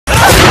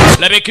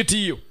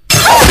Labekitiyo.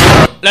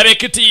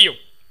 Labekitiyo.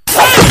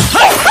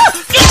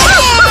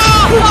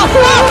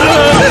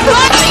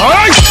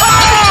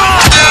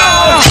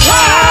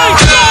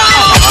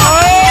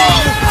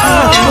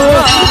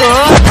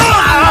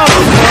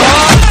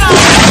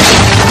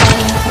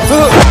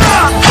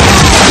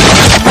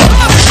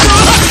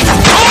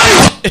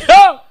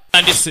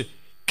 Andise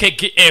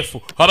KGF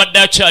abadde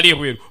akyali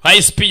ebweru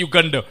ISP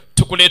Uganda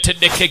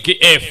tukuleetedde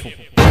KGF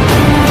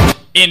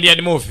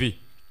Indian movie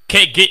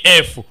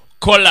KGF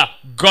KOLA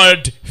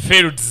GOLD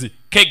FIELDS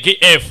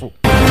KGF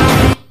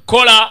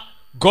KOLA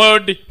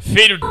GOLD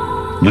FIELDS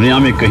दुनिया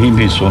में कहीं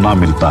भी सोना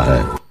मिलता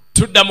है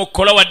tudda mu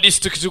KOLA wa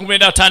district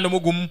 15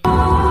 mugumu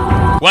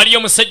waliyo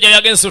musajja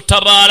yagenze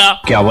utabala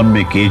 51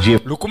 में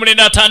KGF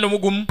 15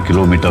 mugumu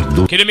kilometre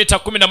दूर kilomita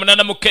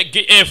 18 mu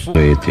KGF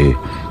गए थे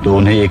तो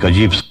उन्हें एक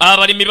अजीब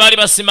abalimi baali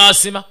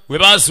basimaasima we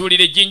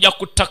bazuulira ejjinja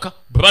ku ttaka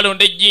bwe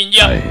balonda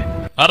ejjinja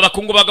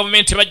abakungu ba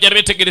gavumenti bajja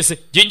beetegerese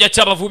jjinja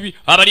ky'abavubi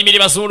abalimiri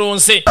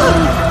bazuulonse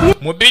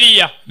mu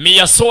Biriya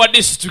Miyasowa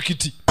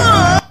district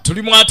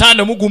tuli mu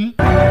 5 mugumu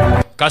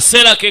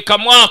kaseera ke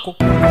kamwako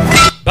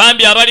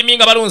bambi abalimi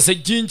nga balonse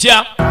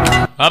ejjinja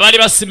abaali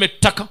basima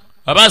ettaka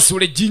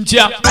abaasuula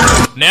ejjinja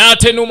naye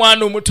ate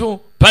n'omwana omuto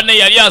banne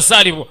yali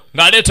azaalibwa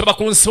ng'aleetebwa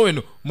ku nsi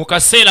eno mu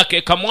kaseera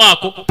ke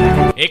kamwako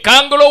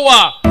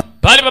ekangolowa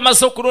baali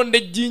bamaze okulonda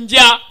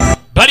ejjinja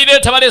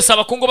balireeta baleesa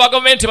abakungu ba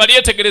gavumenti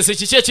balyetegerese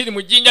kiki ekiri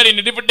mu jjinja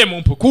lino livudde mu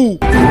mpuku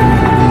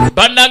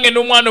bannange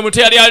n'omwana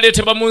omuto yali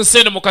aleetebwa mu nsi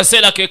eno mu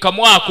kaseera ke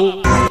kamwako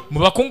mu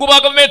bakungu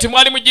ba gavumenti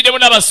mwali mujjiddemu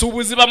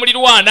n'abasuubuzi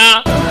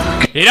bamulirwana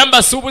era mu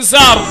basuubuzi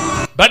abo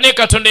banne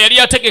Katonda yali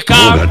ategeka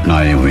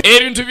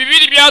ebintu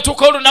bibiri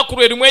byatuuka olunaku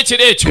lwe lumu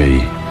ekiro ekyo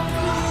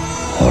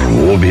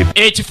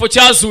ekifo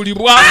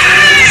kyazuulibwa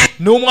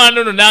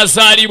n'omwana ono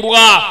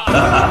n'azaalibwa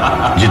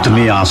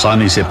जितनी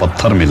आसानी से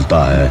पत्थर मिलता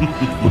है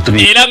उतनी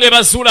era nga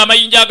bazuula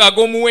amayinja ago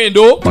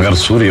ag'omuwendo मगर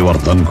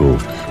सूर्यवर्धन को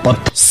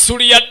पत्थर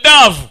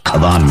Suryadavu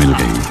खदान मिल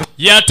गई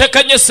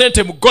yatekanye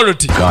sente mu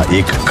gold का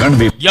एक कण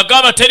भी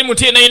yagamba teri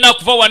muntu yenna yina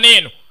kuva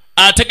waneeno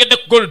ategedde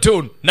ku gold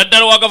ono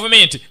naddala wa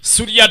gavumenti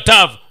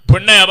Suryadavu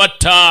bonna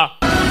yabatta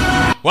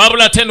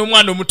wabula ate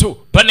n'omwana omuto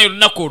banne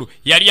olunaku olwo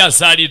yali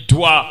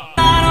azaaliddwa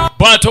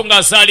bw'ato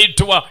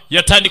ng'azaaliddwa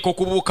yatandika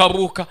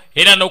okubuukabuuka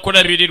era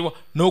n'okulabirirwa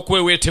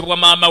n'okweweetebwa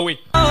maama we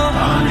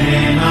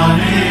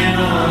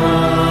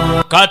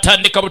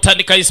katandika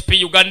butandika ISP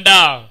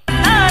Uganda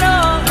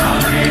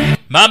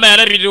maama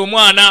yalabirira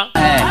omwana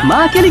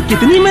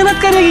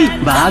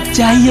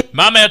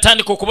maama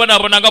yatandika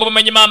okubonaabona nga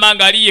bumanyi maama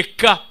ng'ali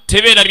yekka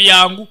tebeera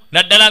byangu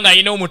naddala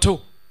ng'alina omuto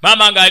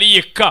maama ng'ali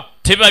yekka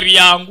teba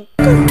byangu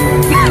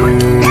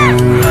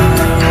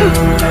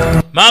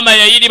maama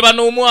yayiriba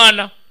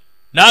n'omwana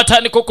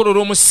n'atandika okulola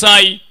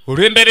omusaayi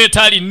olw'embeera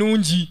etaali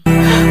nnungi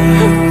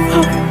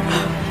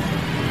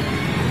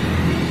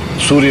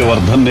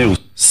Suryavardhan ने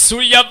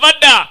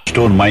Suryavada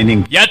stone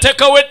mining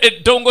yateekawo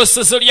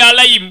eddongosezo lya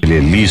layimu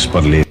lease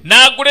पर ले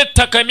n'agula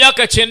ettaka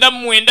emyaka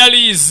 99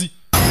 liizi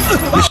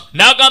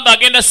n'agamba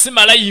agenda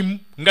sima layimu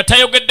nga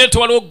tayogedde nti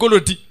waliwo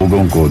golodi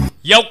लोगों को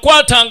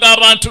yakwatanga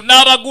abantu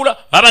n'abagula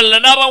abalala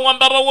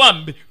n'abawamba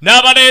bawambe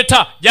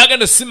n'abaleeta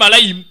gyagenda sima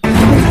layimu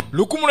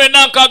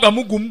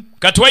 1960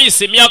 kati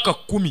wayise emyaka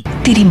 10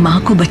 तेरी माँ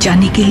को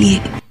बचाने के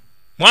लिए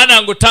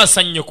mwana ngo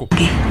taasa nnyoko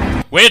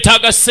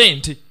weetaaga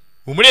ssente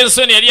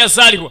omulenzi ono yali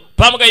yazaalibwa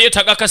pamuga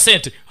yeetaaga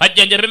akasente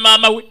ajjanjabe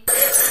maama we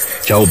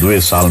 14वें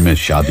साल में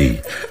शादी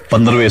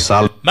 15वें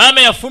साल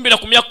maama yafumbira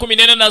ku myaka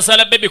 14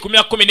 n'azaala bebi ku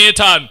myaka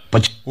 15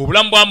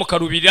 obulamu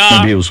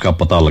bwamukalubira भी उसका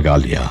पता लगा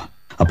लिया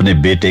अपने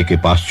बेटे के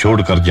पास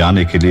छोड़कर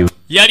जाने के लिए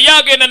yali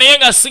agenda naye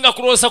ng'asinga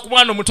kulowooza ku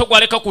mwana omuto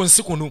gw'aleka ku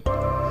nsi kuno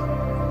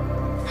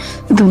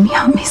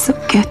दुनिया में सब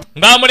कहते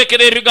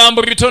ng'amulekera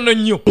ebigambo bitono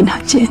nnyo बिना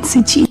चैन से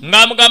जी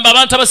ng'amugamba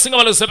abantu abasinga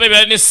balowooza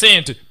babeera ne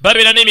ssente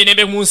babeera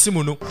n'emirembe mu nsi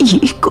muno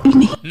ये कोई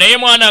नहीं naye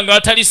mwana nga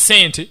atali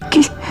ssente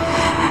कि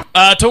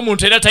ate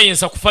omuntu era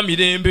tayinza kufa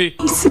mirembe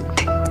नहीं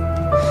सकते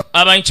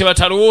abantu kye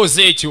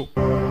batalowooza ekyo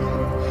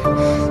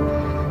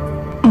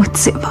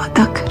मुझसे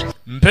वादा कर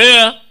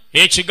mpeera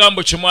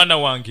ekigambo kye mwana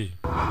wange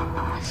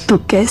तो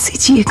कैसे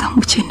जिएगा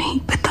मुझे नहीं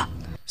पता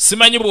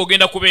simanyi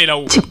bw'ogenda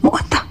kubeerawo जब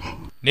मौत आए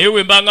naye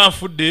bwe mba nga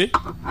nfudde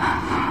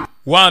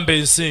wamba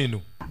ensi eno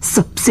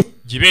सबसे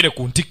gibeere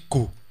ku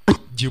ntikko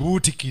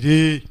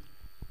gibuutikire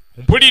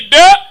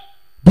mpulidde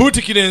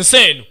buutikire ensi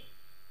eno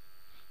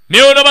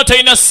naye onoba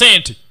talina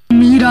ssente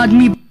अमीर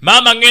आदमी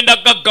maama ngenda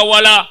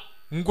gaggawala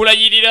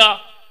ngulayirira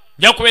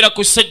nja kubeera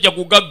ku ssajja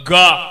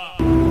gugagga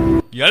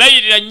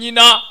yalayirira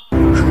nnyina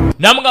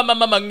namugamba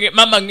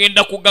maama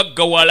ngenda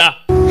kugaggawala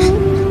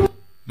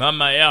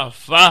maama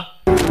yafa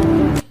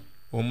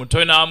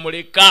omuto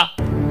n'amuleka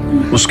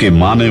उसके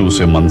माँ ने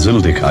उसे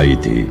मंजिल दिखाई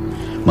थी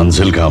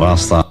मंजिल का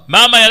रास्ता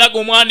maama yalaga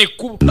omwana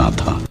ekkubo ना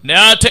था naye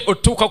ate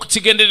otuuka ku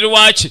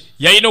kigendererwa kye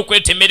yalina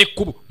okwetemera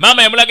ekkubo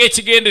maama yamulaga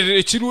ekigendererwa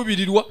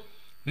ekiruubirirwa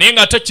naye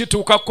nga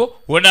tekituukako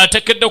ono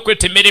ateekedde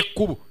okwetemera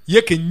ekkubo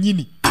ye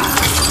kennyini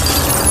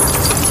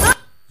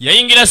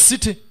yayingira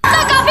site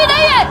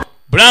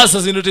bulaasa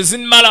zino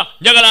tezimala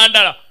njagala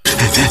ndala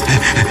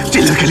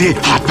Taylor के लिए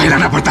हाथ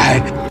फैलाना पड़ता है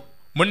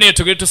munne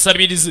tugende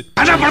tusabirize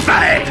आना पड़ता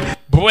है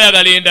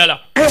bwoyagala endala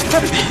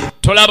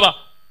tolaba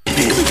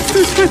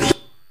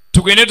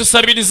tugende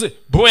tusabirize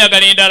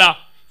bwoyagala endala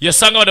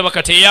yasanga bano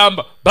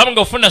bakateyamba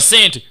bamuga ofuna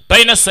sente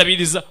balina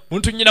sabiriza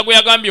muntu nyina gwe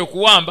yagambye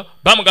okuwamba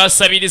bamuga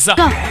asabiriza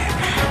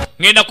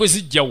ngenda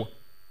kwezijjawa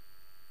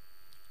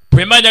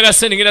bwemanya ga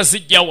sente ngenda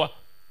zijjawa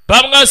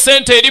bamuga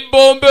sente eri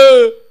bombe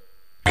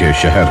के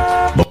शहर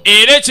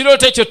era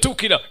ekirooto ekyo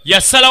tuukira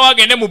yasalawo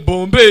agende mu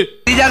bombe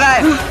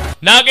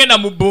n'agenda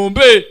mu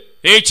bombe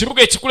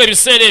ekibuga ekikula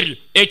ebiseera ebyo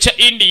ekya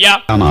india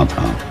आना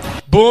था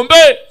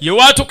bombe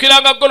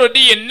yewaatuukiranga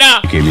golodi yenna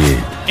के लिए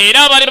era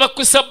abaali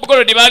bakusa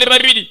golodi baali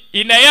babiri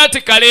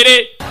inayati kalere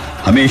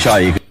हमेशा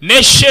एक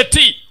ne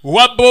sheti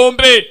wa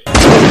bombe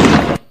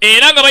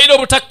era nga balina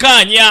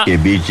obutakkaanya के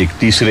बीच एक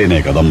तीसरे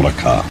ने कदम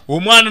रखा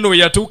omwana ono we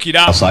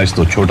yatuukira size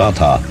तो छोटा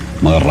था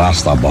मगर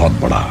रास्ता बहुत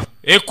बड़ा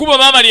ekkubo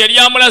maama lye yali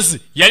amulazi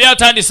yali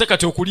atandise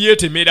kati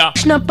okulyetemera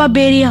Krishnappa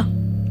बेरिया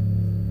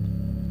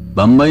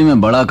बम्बई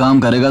में बड़ा काम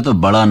करेगा तो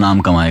बड़ा नाम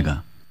कमाएगा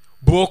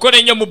bw'okola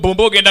ennyo mu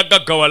bombe ogenda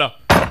gaggawala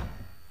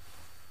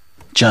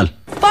चल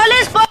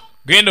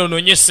genda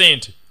onoonye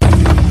sente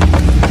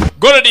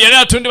golodi yali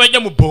atundibwa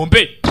nnyo mu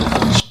bombe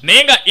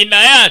naye nga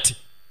inayati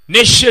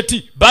ne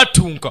sheti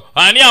batunka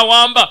ani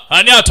awamba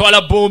ani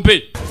atwala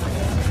bombe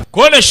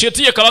kone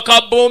sheti ye kabaka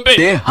wa bombe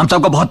हम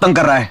सबको बहुत तंग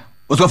कर रहा है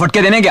उसको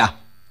फटके देने क्या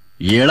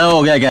येड़ा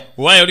हो गया क्या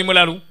waayo oli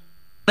mulalu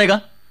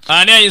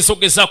ani ayinza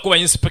okugeza kuba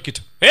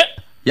inspector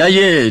या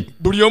ये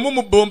buli omu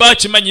mu bombe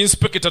akimanyi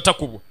inspector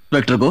takubwa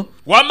inspector को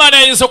wamma ani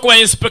ayinza okuba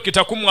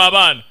inspector kumwa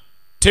abaana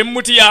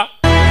temutya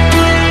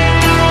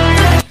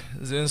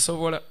nze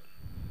nsobola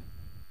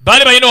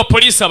baali balina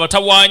abapoliisi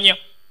abatawaanya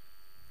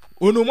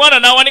ono omwana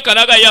n'awanika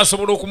n'agaye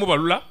asobola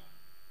okumubalula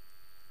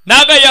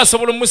n'agaye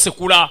asobola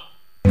omusekula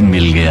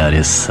मिल गया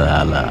रे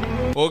साला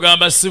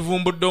ogamba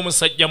sivumbudde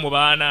omusajja mu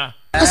baana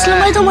Aslam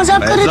भाई तो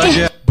मजाक कर रहे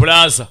थे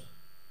bulaza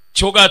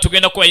kyogala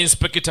tugenda kuba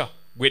inspector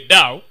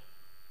gweddaawo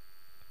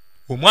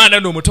omwana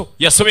n'omuto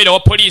yasobera wa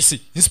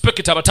poliisi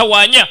inspector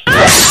abatawaanya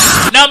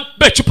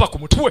n'amuba ecupa ku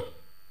mutwe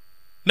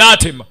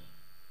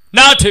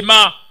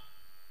n'atema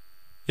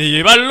eyo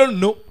eballo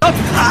nno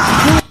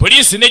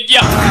poliisi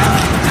nejja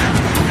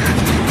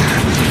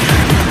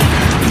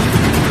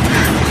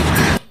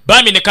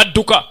baami ne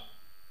kadduka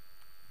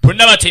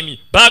bonna batemye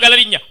baagala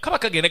linnya kaba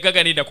kagenda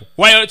gaganirako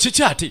wayo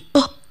kiki ate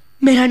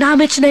मेरा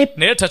नाम है चने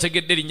naye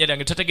tategedde linnya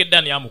lyange tategedde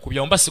ani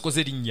amukubya omba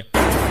sikoze linnya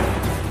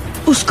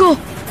उसको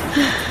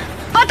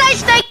पता ही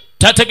नहीं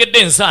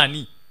tategedde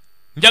nsaani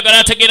njagala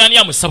ategeera ani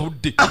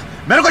amusabudde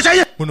मेरे को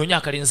चाहिए munoonya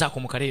akalenzaako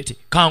mukaleete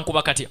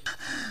kankuba katya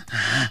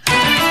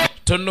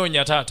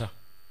tonnoonya taata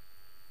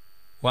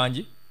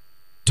wangi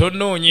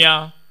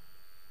tonnoonya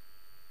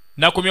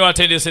nakumyewo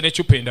atendese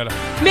n'eccupa endala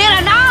मेरा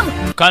नाम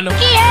kano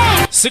की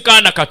है si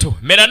kaana kato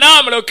mera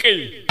naamu loki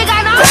मेरा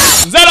नाम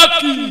nze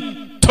loki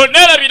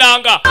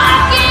tonneerabiranga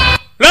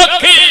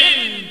loki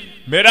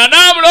mera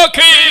naamu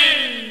loki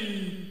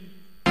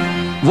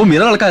वो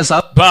मेरा लड़का है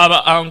साहब baaba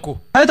anko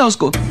आया था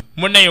उसको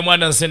munnaye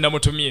omwana nze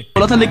namutumye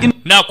बोला था लेकिन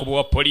n'akuba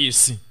wa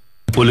poliisi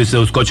पुलिस ने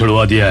उसको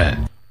छुड़वा दिया है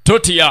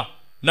totya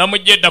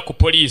namujja edda ku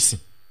poliisi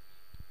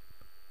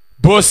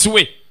boosi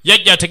we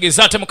yajja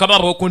ategeeza ate mukama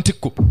aba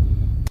okuntikko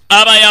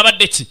abaye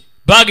abadde ki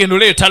baagenda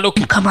oleeta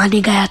loki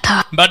कमाने गया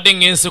था mbadde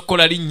ngenze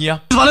kukola linnya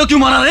वालों क्यों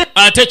मारा रे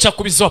ate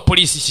ekyakubiza wa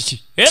poliisi kiki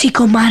किसी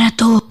को मारा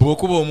तो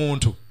bw'okuba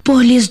omuntu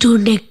पुलिस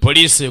ढूंढने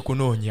poliisi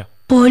ekunoonya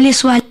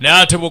पुलिस वाले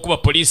naye ate bw'okuba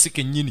poliisi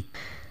kennyini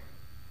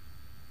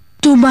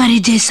तुम्हारे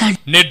जैसा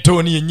ne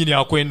dooni yennyini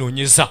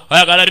akwenoonyeza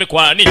ayagala be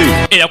kwani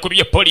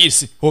eyakubye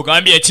poliisi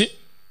ogambye ki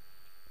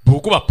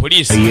bw'okuba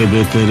poliisi ये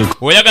बेटे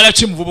oyagala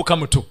ki muvubuka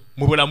muto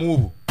mu bulamu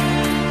bwo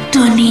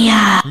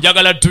दुनिया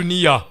njagala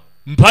duniya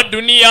mpa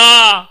duniya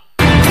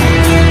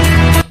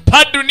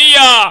mpa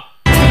duniya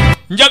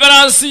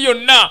njagala nsi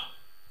yonna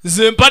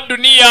nze mpa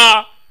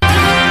duniya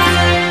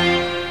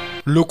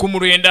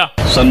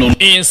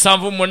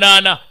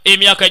 1978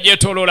 emyaka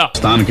gyetolola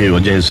Pakistan की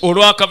वजह से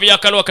olw'akavuyo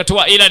akali wakati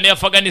wa iran ne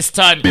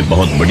afghanistan में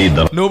बहुत बड़ी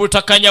दर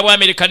n'obutakkaanya bwa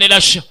amerika ne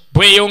russia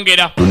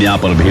bweyongera दुनिया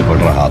पर भी पड़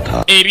रहा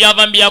था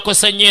ebyava mu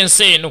byakosa nnyo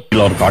ensi eno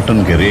और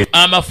कॉटन के rate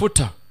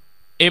amafuta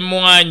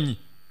emmwanyi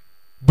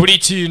buli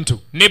kintu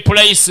ne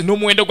pulayisi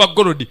n'omuwendo gwa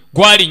golodi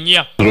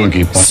gwalinnya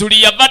की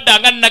suli yavadde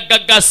nga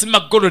naggagga asima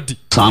golodi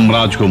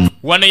साम्राज्य को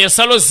wano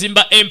yasala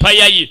ozimba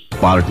empaya ye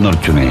partner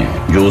चुने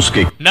जो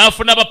उसके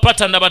n'afuna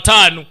bapatana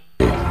bataano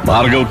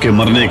भार्गव के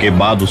मरने के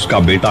बाद उसका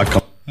बेटा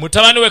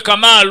mutabani we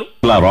kamaalu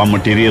Kamala raw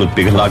material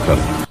पिघला कर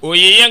oyo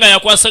yeye nga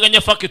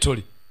yakwasaganya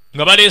fakitori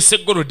nga baleese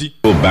golodi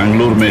वो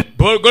बेंगलुरु में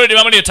golodi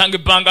bamuleetanga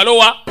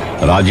ebbangalowa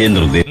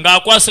Rajendra Dev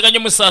ng'akwasaganya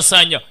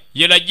musaasanya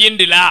ye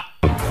rajindira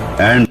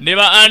and ne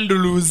ba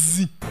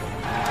anduluzi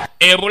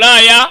e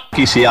bulaaya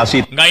की सियासी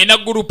ng'alina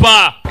gurupa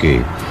के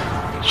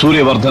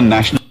Suryavardhan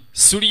national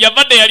suli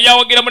yavadde yali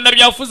awagira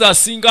munnabyafuzi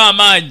asinga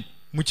amaanyi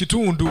mu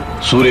kitundu.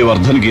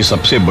 Suryavardhan की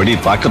सबसे बड़ी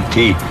ताकत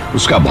थी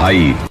उसका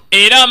भाई,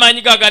 era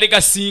amaanyi ga gaali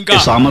gasinga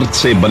सामर्थ्य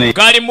से बने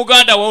gaali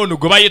muganda w'ono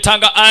gwe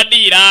bayitanga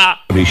Adira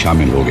भी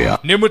शामिल हो गया।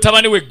 ne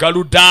mutabani we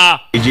Galuda.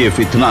 KGF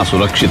इतना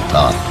सुरक्षित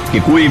था कि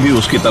कोई भी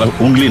उसकी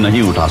तरफ उंगली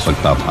नहीं उठा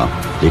सकता था,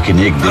 लेकिन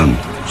एक दिन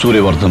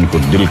सूर्यवर्धन को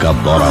दिल का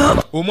दौरा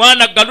पड़ा।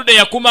 omwana Galuda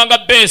yakumanga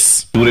base.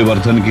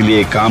 Suryavardhan के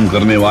लिए काम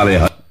करने वाले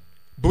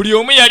buli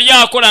omu yali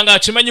akola nga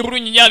akimanyi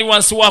bulungi nyali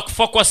wansi wa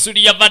kufa kwa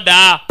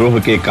Suryavada. रोह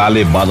के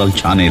काले बादल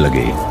छाने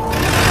लगे।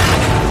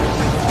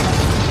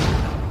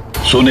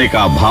 सोने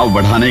का भाव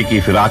बढ़ाने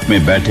की फिराक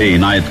में बैठे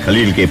इनायत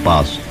खलील के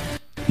पास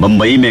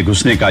बंबई में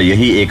घुसने का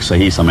यही एक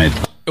सही समय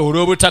था।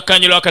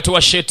 olw'obutakkanyirwa wakati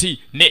wa Shetty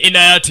ne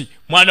Inayati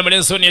mwana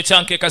mulenzi ono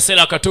ekyanka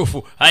akaseera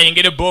akatuufu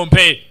ayingire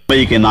Bombay.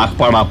 Mumbai के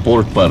नागपाड़ा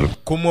पोर्ट पर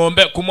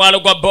ku mwalo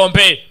gwa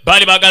Bombay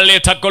baali baagala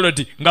leeta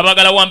golodi nga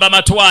baagala wamba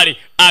amatwale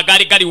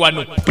agaali gali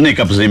wano अपने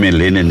कब्जे में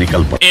लेने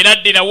निकल पड़ा। era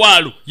ddira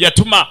waalu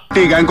yatuma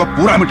gang को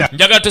पूरा मिटा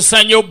njagala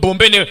tusaanyewo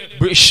Bombay ne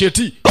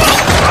Shetty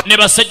ne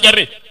basajja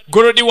be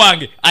golodi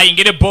wange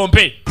ayingire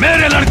Bombay.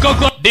 मेरे लड़कों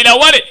को ddira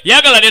wale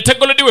yagala leeta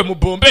golodi we mu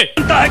Bombay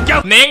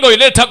naye nga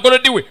oyireeta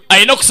golodi we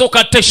alina okusooka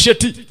atte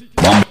Shetty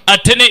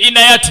ate ne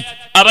Inayati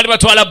abali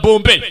batwala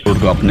Bombay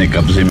को अपने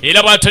कब्जे में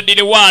era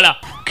bw'atadire waala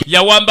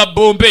yawamba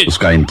Bombay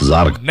उसका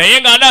इंतजार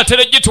naye nga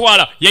anaatera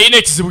gitwala yayina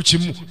ekizibu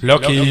kimu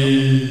Loki.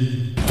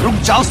 रुक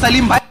जाओ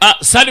सलीम भाई,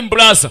 Salim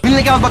Blaza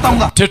मिलने के बाद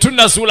बताऊंगा।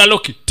 tetunnazuula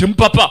Loki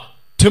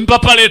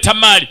tempapa leeta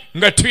maali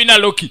nga tulina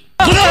Loki.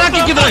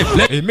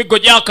 emiggo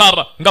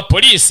gyakaaba nga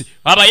poliisi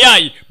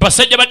abayaayi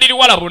basajja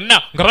badiriwala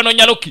bonna nga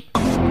banoonya Loki.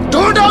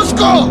 ढूंढो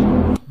उसको।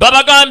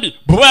 babagambye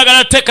bwe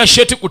bayagala teeka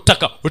Shetty ku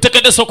ttaka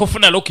otekedde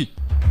okufuna Loki,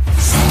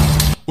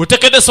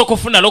 otekedde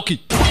okufuna Loki.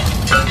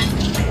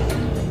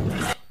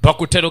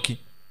 bakutte Loki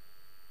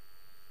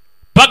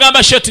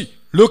bagamba Shetty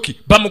Loki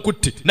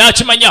bamukutte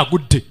n'akimanya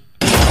agudde.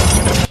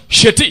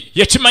 Shetty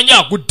yakimanya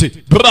agudde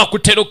bwe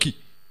bakutte Loki.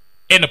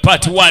 en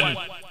part 1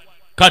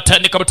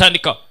 katandika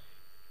butandika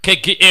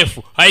KGF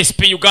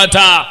ISP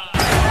Uganda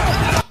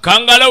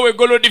kangalawe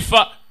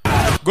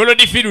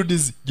Golodi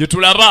Fields gye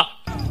tulaba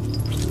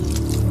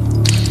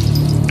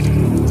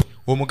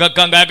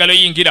omugagga nga ayagala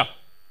oyingira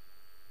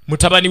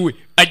mutabani we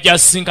ajja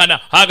asinkana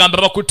agamba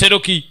bakutte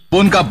Loki.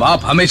 उनका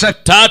बाप हमेशा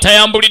taata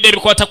yambulidde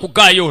ebikwata ku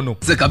gaayo ono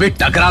से कभी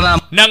टकराना।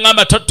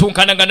 naŋŋamba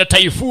totunkananga na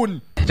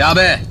Typhoon.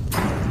 जाबे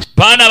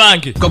baana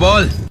bange को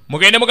बोल,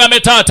 mugende mugambe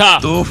taata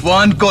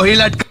तूफान को ही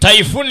लटका।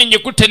 Typhoon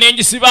njikutte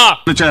n'engisiba.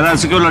 चेहरा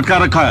से क्यों लटका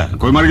रखा है?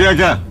 कोई मर गया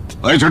क्या?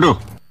 अरे छोटू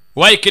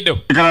wayi kiddo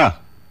करा।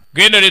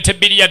 genda oleete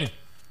biryani,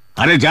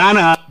 अरे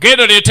जाना।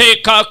 genda oleete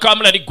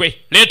kamulani gwe,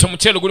 leeta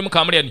omuceere gulimu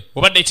kamulani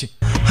obadde ki.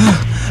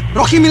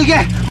 Rocky मिल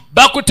गया।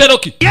 bakutte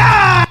Loki.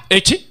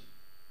 eki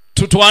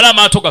tutwale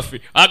amaato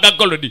gaffe aga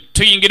Golodi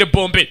tuyingire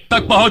Bombay.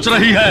 तक पहुंच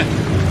रही है,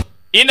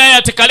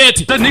 Inayati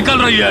Kaleeti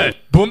निकल रही है।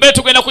 Bombay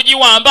tugenda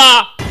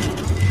kugiwamba.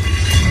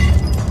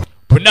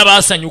 bonna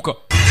baasanyuka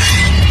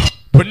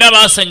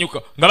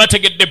nga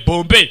bategedde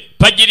Bombay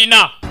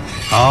bagirina.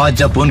 आज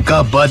जब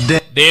उनका birthday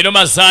leero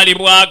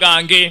mazaalibwa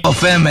gange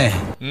cafe में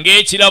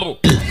ng'ekirabo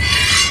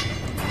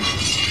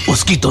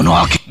उसकी दोनों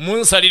आंखें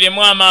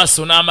munsaliremu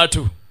amaaso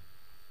n'amatu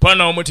pa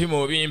n'omutima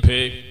obimpe.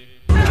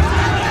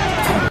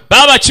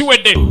 baba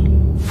kiwedde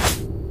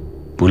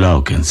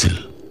pulao cancel.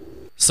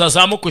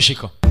 sazaamu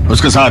kushika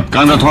उसके साथ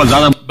कांदा थोड़ा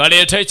ज्यादा।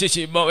 baleeta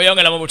ekiki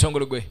yongeramu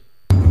obutongole gwe.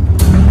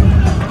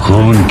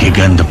 खून की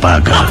गंध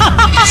पाकर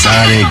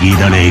सारे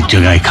गीदड़ एक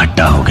जगह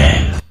इकट्ठा हो गए।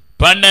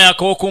 panna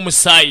yakooka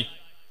omusaayi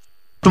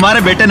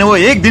तुम्हारे बेटे ने वो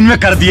एक दिन में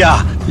कर दिया।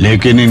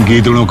 लेकिन इन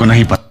गीदड़ों को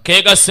नहीं पता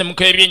keegasse mu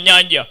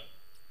k'ebyennyanja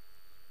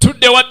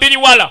tudde wabbiri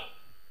wala.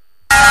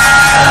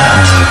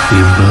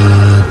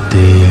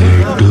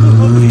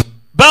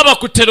 baba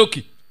kutte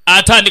Loki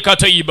atandika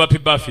atoyimba Happy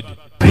Birthday.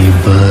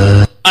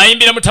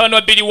 ayimbira mutabani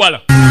wa Billy Wala,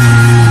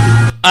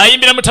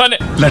 ayimbira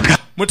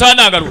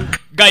mutabani agalwa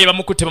gaye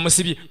bamukutte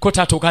bamusibye ko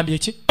taata ogambye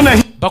eki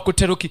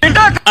bakutte Loki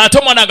ate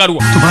omwana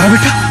agalwa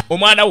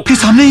omwana wo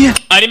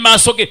ali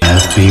maaso ge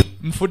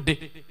nfudde.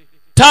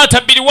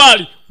 taata Billy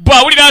Wali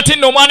bw'awulira ati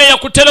nno omwana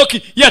yakutte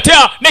Loki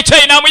yatya ne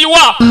China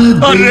amuyiwa.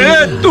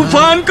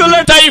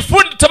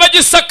 Typhoon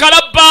tebagissa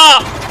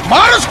kalabba.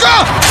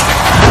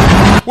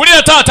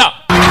 wulira taata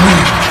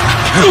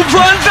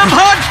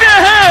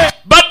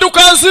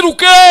badduka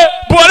nziruke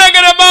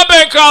bw'olengera emamba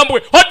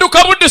enkambwe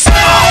odduka buddisi.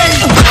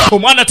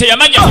 omwana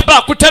teyamanya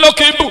bakutte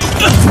Loki mbu.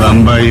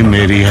 Bombay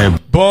मेरी है,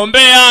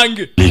 Bombay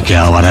yange.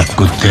 क्या वाला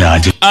कुत्ते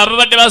आज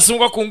ababadde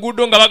basungwa ku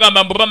nguudo nga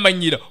bagamba mbu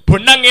bamanyira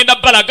bonna ngenda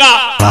balaga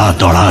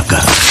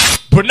दौड़ाकर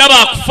bonna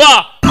bakufa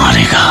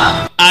मारेगा।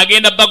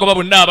 agenda bagoba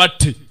bonna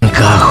abatte.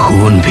 का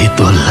खून भी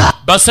तोला।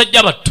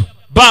 basajja batto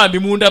bambi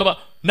mundaba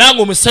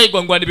nange omusayi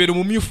gwange wandibeera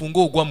omumyufu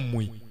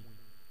ng'ogwammwe.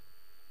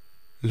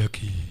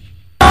 Lucky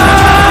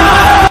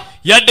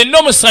yadde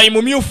n'omusayi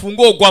mumyufu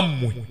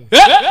ng'ogwammwe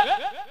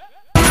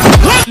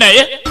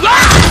naye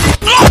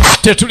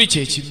tetuli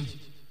kyekimu,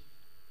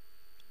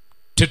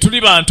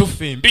 tetuli bantu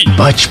fembi.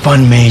 बचपन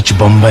में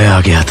बम्बई आ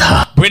गया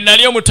था, bwe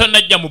nali omuto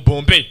najja mu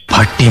Bombay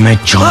भट्टी में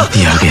झोंक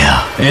दिया गया।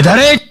 इधर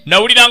एक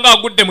nawulira nga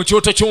agudde mu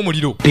kyoto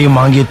ky'omuliro T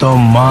मांगी तो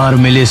मार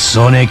मिली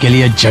सोने के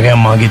लिए जगह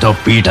मांगी तो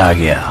पीट आ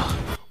गया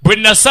bwe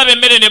nasaba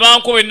emmere ne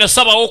bankuba bwe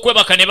nasabawo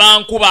okwebaka ne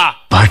bankuba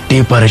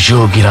भट्टी पर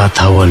जो गिरा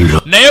था वो लो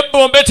naye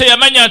bombe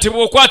teyamanya nti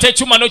bw'okwata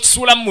ekyuma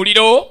n'okisuula mu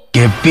muliro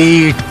के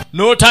पीठ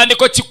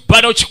n'otandika okikuba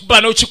n'okikuba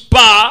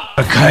n'okikuba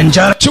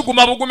खंजर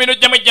kiguma bugumi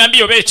n'ojjamu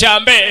ejjambi oba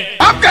ekyambe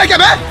आप कह के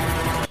बे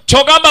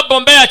kyogamba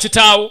bombe ya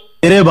kitaawo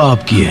तेरे बाप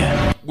की है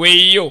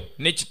gweyo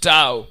ne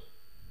kitaawo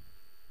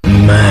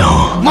मैं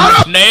हूँ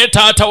naye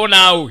taatawo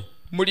naawe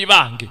muli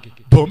bange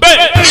bombe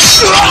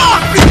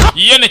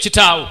ye ne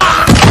kitaawo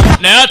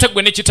naye ate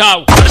gwe ne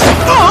kitaawo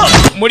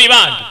muli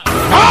bange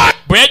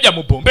bwe yajja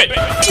mu bombe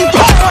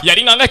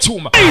yalinga nga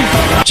kyuma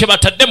kye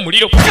batadde mu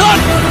muliro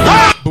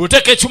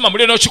bw'oteeka ekyuma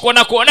muliro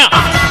n'okikonakoona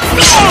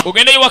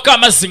ogenda yiwako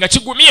amazzi nga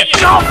kigumye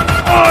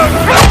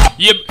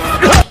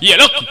ye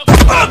Loki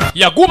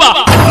yaguma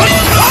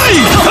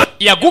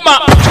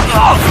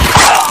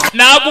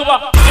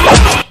n'aguba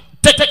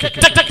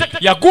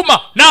yaguma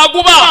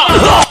n'aguba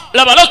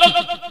laba Loki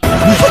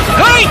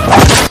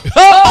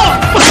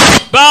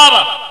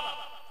baba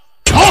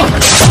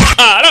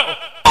alo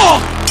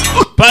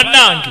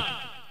bannange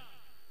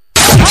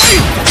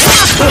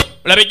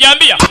laba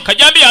ejjambiya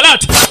kajambiya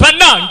alaati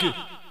bannange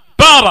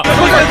baba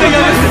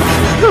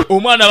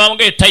omwana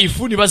bamugee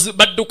taifuuni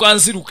badduka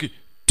nziruke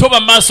toba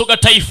mu maaso ga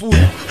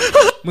taifuuni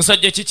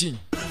musajja kikinyi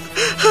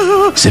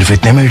सिर्फ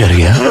इतने में डर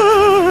गया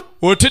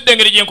otidde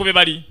engeri gyenkube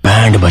bali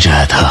band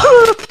बजाया था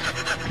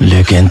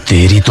लेकिन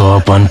तेरी तो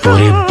अपन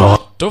पूरी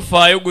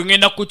tofaayo gwe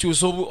ngenda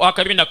kukyusa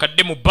akabina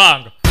kadde mu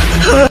bbanga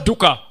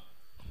dduka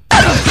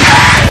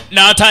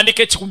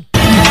n'atandika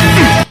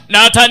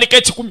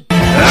ekikumi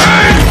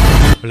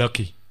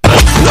Lucky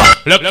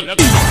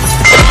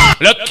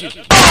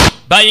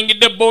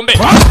bayingidde bombe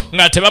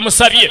nga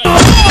tebamusabye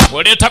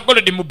oleeta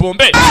golodi mu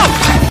bombe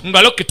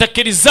nga Lucky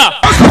takkiriza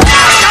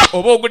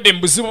oba ogudde mu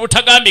buzibu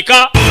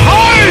butagambika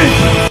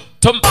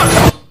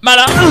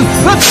mala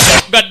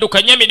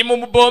gaddukanya emirimu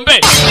mu bombe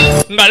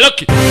nga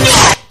Lucky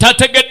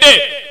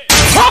tategedde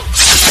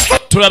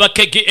tulaba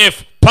KGF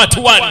part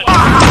 1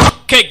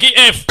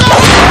 KGF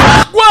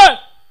gwe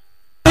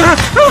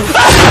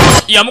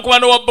yamukuba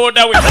n'owa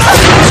boda we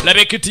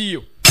laba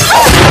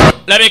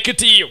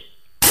ekitiyo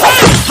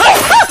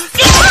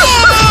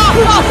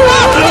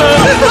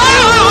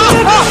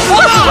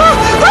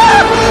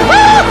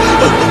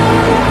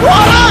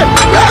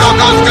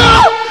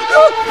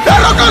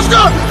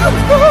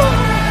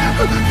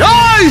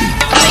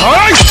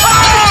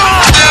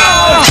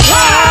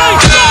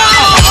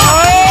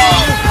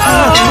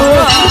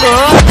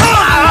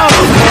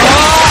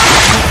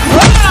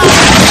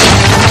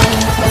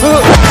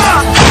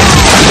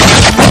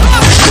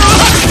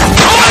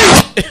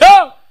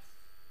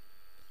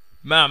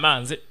mama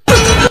nze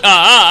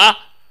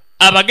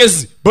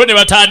abagezi bo ne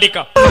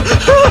batandika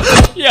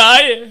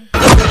yaye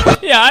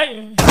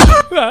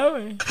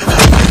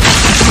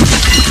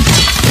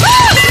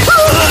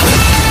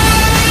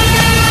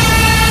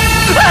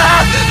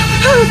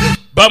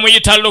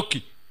bamuyita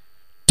Lucky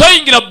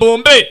toyingira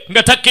bombe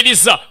nga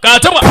takkiriza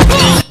kaatebwa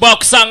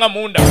bwakusanga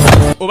munda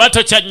oba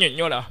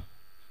tokyannyonnyola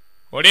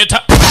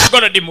oleeta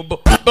golodi mu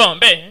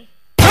bombe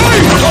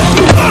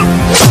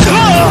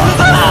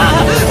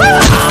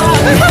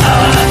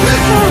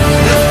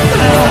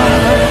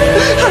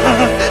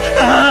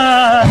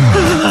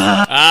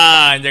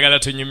njagala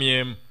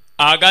tunyumyemu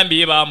agambye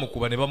ye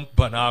baamukuba ne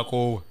bamukuba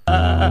n'akoowa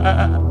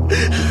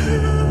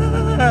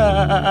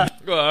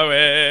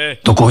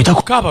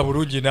kaaba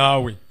bulungi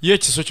naawe ye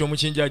ekiso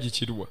ky'omukinjaagi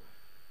kirwa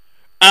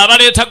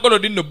abaleeta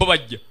golodi nno bo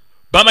bajja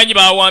bamanyi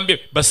bawambye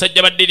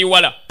basajja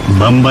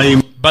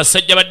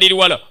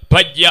baddiriwala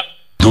bajja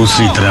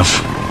दूसरी तरफ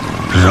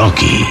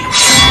रॉकी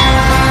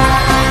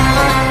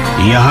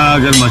यहाँ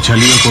अगर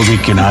मछलियों को भी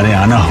किनारे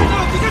आना हो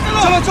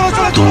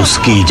तो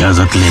उसकी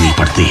इजाजत लेनी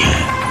पड़ती है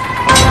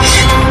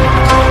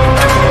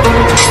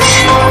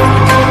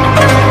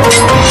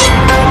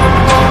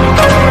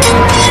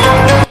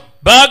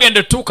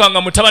bagenda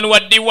tukanga mutabani wa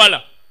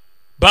Diwala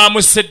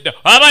bamusedda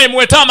abaye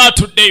muweta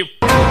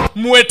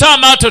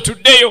amaato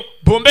tuddeyo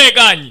bombe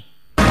eganyi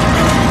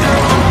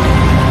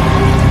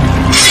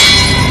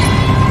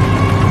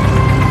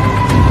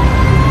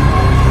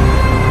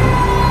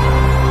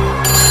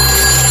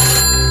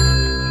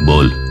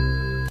बोल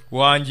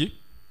wanji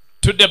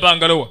tudde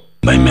bangalowa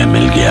भाई मैं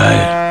मिल गया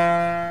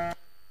है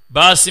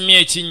basimye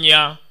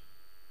ekinnya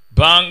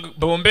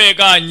bombe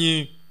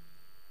eganyi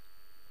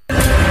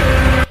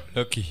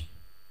Lucky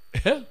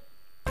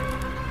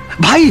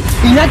भाई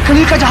इनायत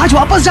खलील का जहाज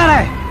वापस जा रहा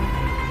है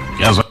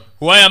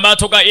waya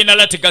amaato ga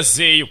Inalati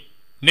gazzeeyo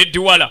ne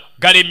Diwala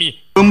galemye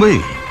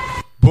Mumbai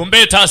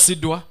bombe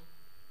etaasiddwa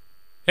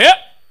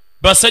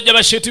basajja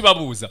basheti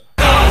babuuza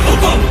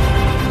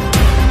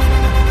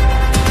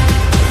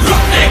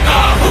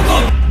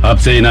अब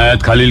से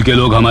इनायत खलील के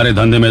लोग हमारे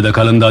धंधे में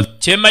दखल अंदाज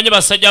kyemmanyi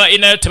basajja ba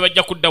Inalati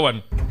tebajja kudda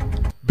wano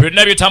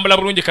byonna bitambula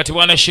bulungi kati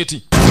bwana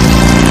sheti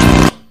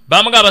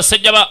bamuga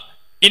abasajja ba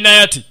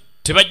Inayati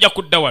tebajja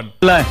kudda wano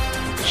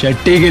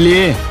Shetty के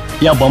लिए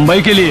या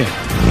बंबई के लिए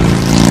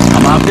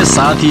हम आपके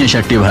साथ ही हैं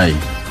शेट्टी भाई,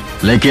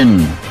 लेकिन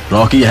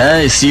रॉकी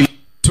है इसी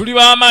tuli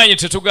bamaanyi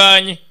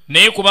tetuganye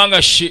naye kubanga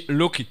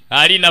Lucky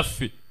ali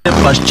naffe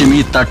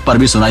पश्चिमी तट पर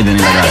भी सुनाई देने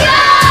लगा है.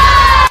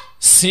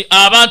 si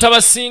abantu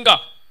abasinga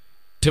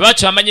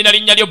tebakyamanyi na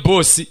linnya lyo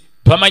boosi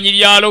bamanyi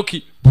lya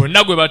Lucky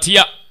bonna gwe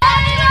batya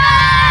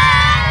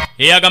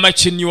eyagamba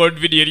ki New World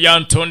Video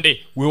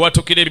eryantonde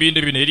wewatukira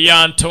ebintu bino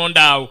eryantonde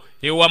awo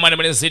ewamwana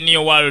mulenzi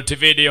New World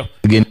Video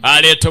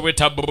aleeta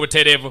obwetabu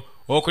butereevu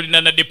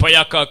okulina na dipo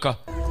ya kaka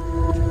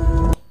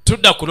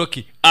tudda ku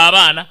Lucky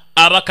abaana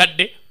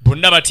abakadde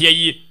bonna batya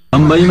ye.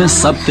 Mumbai में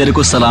सब तेरे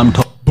को सलाम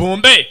ठोक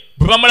Bombe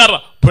bwe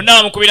bamulaba bonna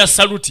bamukubira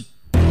saluti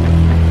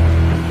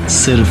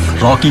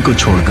सिर्फ रॉकी को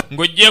छोड़कर.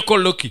 ng'oggyeko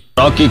Lucky.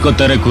 Rocky को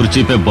तेरे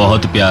कुर्सी पे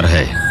बहुत प्यार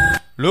है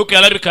Lucky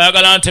alabika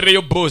ayagala ntebe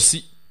yo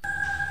boosi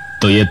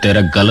तो ये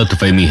तेरा गलत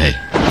फहमी है.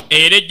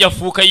 era ejja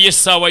fuuka ye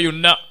essaawa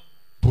yonna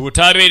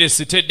bw'otaabeere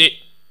sitedde.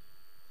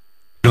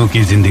 लोगों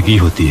की जिंदगी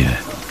होती है,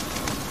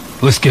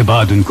 उसके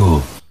बाद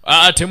उनको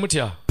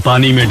temutya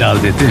पानी में डाल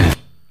देते हैं.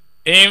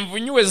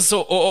 envunyu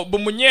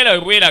bumunyeera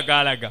bwe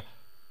bweragaalaga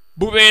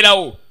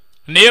bubeerawo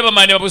naye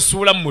bamanyi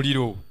babusuula mu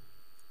muliro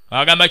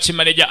agamba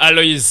kimaneja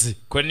Alois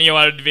ku New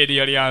World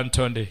Video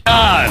lyantonde.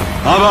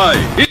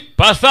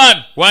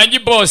 Pathan wanji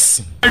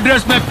boss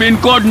address में पिन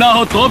कोड ना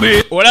हो तो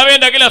भी olaba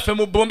endagala ffe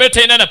mu Bombe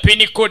terina na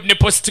pin code ne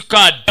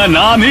postcard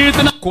नाम ही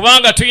इतना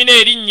kubanga tulina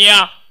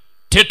erinnya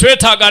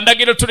tetwetaaga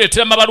ndagiro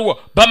tuleetera mabaluwa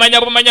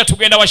bamanya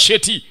tugenda wa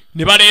Sheti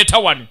ne baleeta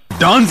wano.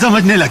 Don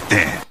समझने लगते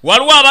हैं.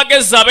 waliwo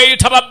abagezi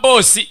abeeyita ba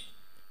boosi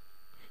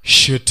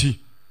Sheti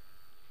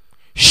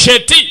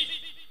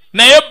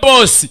naye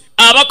boosi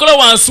abakola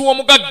wansi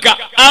w'omugagga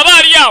aba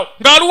ali awo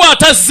ng'aliwo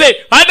atazze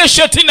ate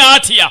Sheti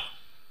n'atya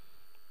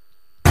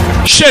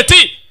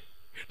Sheti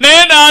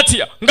naye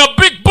n'atya nga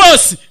big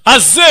boss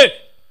azze.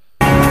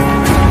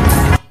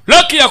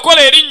 Lucky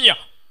yakola erinnya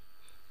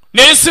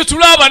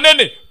n'ensitula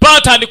abanene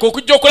baatandika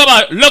okujja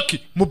okulaba Lucky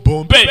mu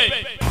Bombe.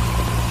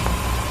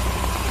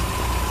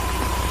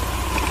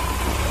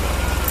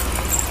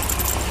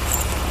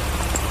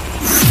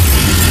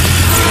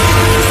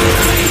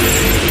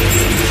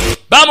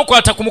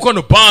 bamukwata ku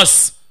mukono boss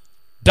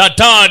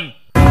Dadan.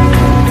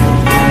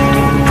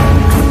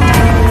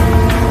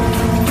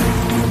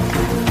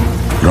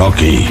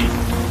 Rocky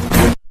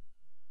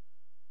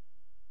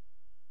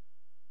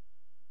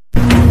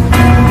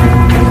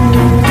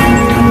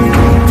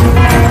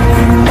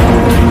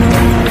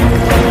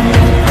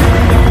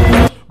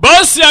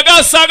boss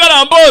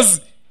yagasaagala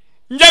mboozi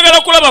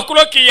njagala kulaba ku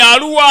Lucky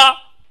yaluwa.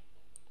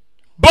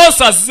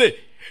 boss azze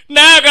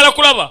naye ayagala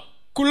kulaba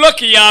ku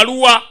Lucky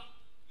yaluwa.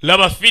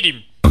 laba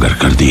firimu अगर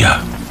कर दिया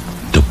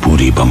तो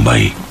पूरी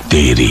बंबई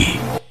तेरी.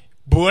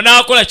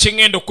 bw'onaakola kye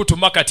ŋŋenda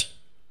okutuma kati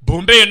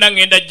Bombe yonna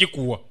ŋŋenda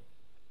gikuwa.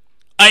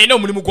 alina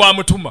omulimu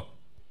gw'amutuma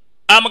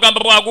amugamba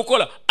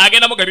bw'agukola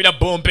agenda mugabira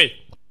Bombe.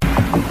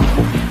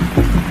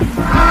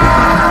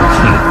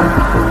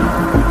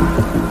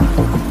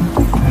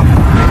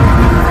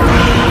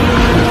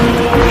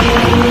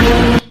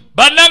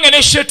 bannange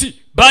ne Sheti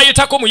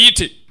baayitako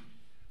muyite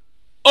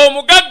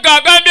omugagga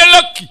agambye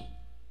Lucky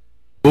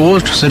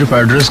post सिर्फ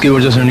एड्रेस की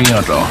वजह से नहीं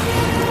आता.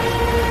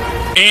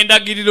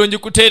 endagiriro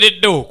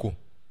njikuteeredde okwo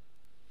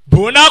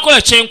bw'onaakola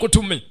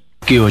kyenkutume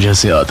की वजह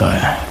से आता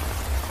है.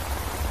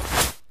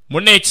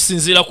 munne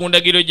ekisinziira ku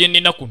ndagiro gye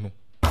nnina kuno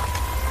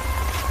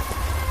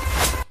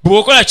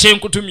bw'okola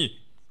kyenkutumye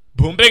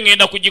Bombe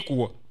ŋŋenda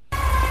kugikuwa.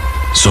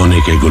 सोने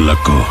के गुल्लक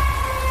को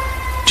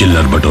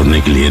चिल्लर बटोरने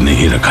के लिए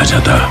नहीं रखा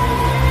जाता.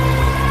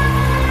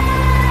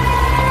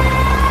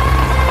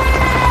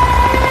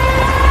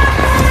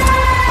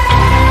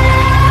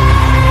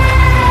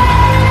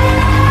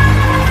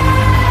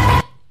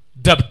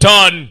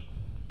 Dabton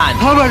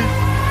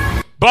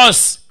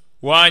boss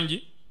wanji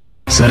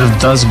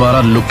सिर्फ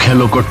 10-12 लुखे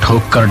लोग को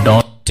ठोक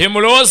कर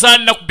temulowooza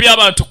nnakubya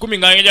abantu 10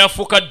 nga ngenda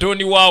afuuka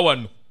Doni wa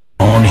wano.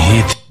 Don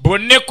ही थे.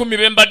 bonna 10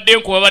 be mbadde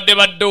nku babadde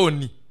ba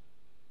Doni.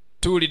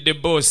 tuwulidde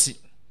boosi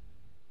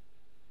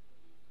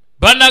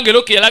bannange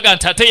Lucky yalaga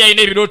nti ate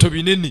yalina ebirooto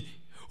binene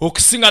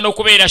okusinga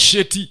n'okubeera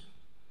Sheti.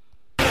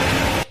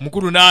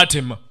 mukulu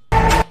n'atema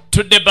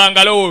tudde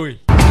Bangalore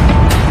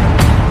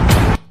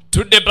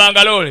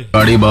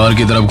गाड़ी बाहर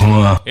की तरफ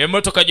घुमा.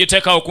 emmotoka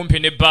giteekawo kumpi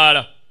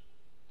n'ebbaala.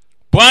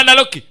 bwana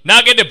Lucky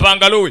n'agende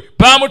Bangalore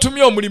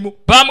baamutumye omulimu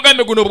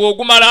baamugambye guno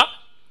bw'ogumala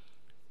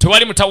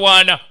tewali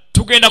mutawaana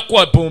tugenda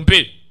kuwa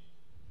Bombe.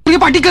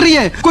 Party कर रही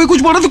है कोई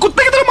कुछ बोला तो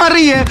कुत्ते की तरह मार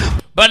रही है.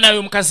 bannaye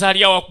omukazi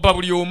ali awo akuba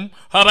buli omu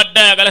abadde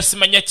ayagala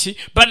simanya ki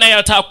bannaye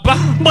ataakuba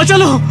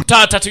बचलो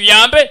taata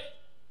tuyambe.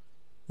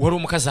 wali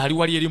omukazi ali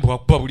wali eri mbu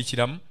akuba buli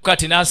kiramu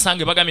kati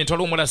n'asange bagambye nti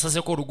waliwo omulala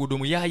asaseko oluguudo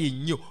muyaaye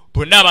nnyo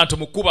bonna abantu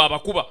mukuba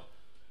abakuba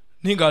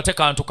ninga ate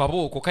kantu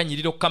kabooko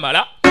kanyirira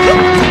okukamala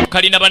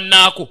kalina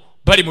bannaako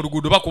bali mu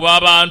luguudo bakuba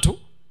abantu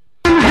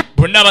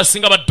bonna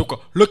abasinga badduka.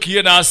 Lucky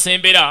ye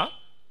n'asembera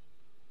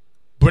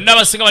bonna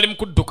abasinga bali mu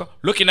kudduka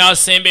Lucky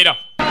n'asembera.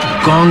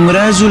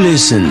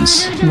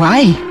 Congratulations.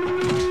 Why?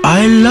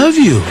 I love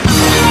you.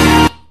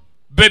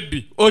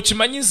 Baby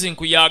okimanyi nzi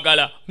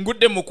nkuyagala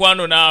ngudde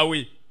mukwano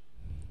naawe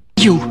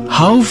You.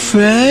 How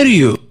fair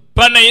you.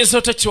 Bana yinza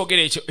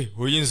otakyogera ekyo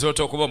oyinza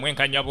okuba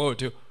omwenkanya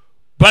bwotyo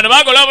bano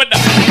bagola obadda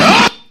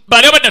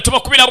bali obadda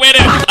tubakubira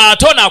bwerere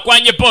ate ono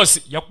akwanye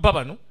boosi yakuba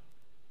bano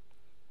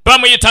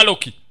bamuyita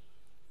Loki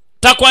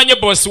takwanye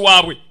boosi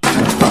waabwe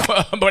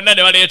bonna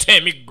ne baleeta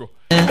emiggo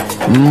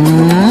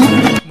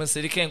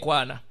musirika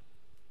enkwana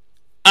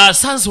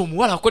asanze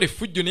omuwala akola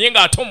effujjo naye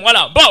ng'ate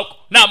omuwala mbooko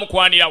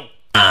n'amukwanirawo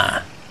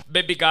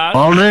baby girl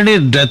Already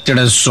death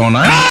as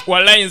sona.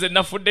 wallahi nze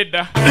nafudde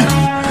dda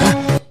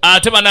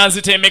ate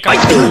bananzitemeka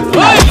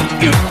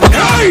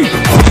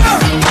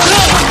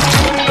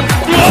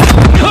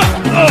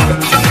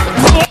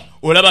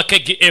olaba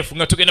KGF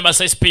nga tugenda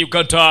masa SP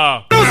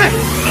Uganda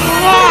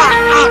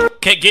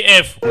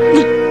KGF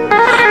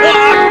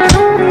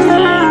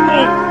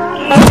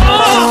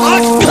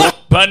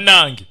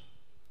banange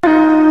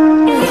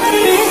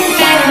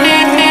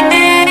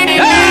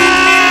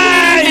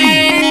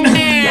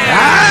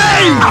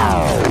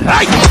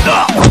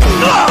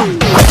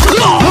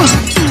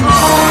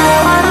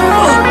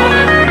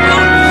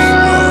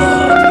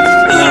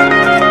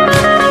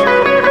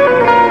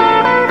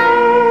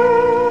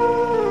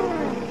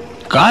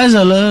काय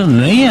झालं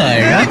नहीं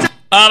आएगा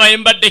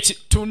abayembadde ki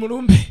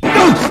tumulumbe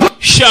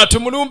sha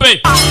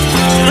tumulumbe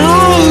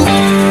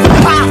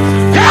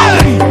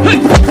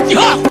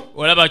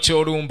olaba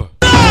kyolumba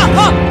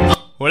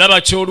olaba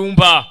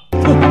kyolumba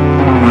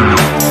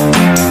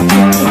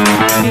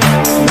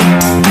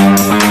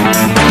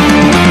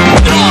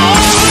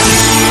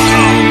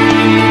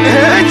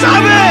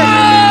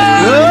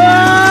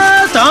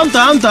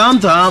थाम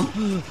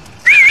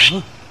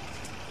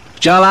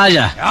चल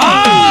आजा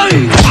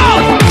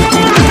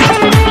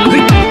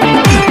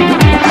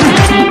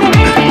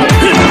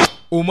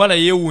omwana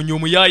yeewuunya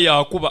omuyaya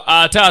akuba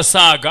ate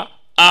asaaga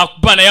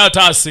akuba naye ate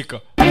aseka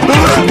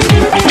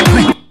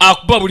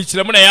akuba buli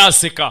kiramu naye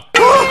aseka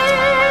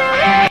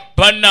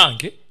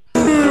bannange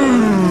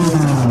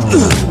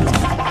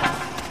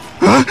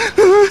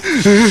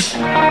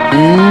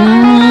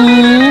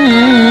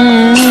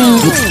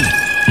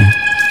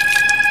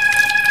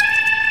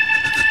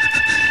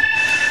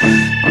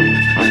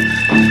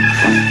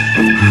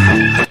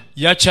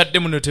yakyadde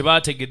muno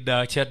tebaategedde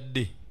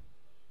akyadde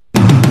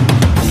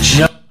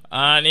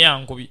ani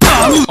ankubi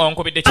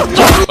onkubidde ki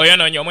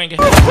oyonoonya omwenge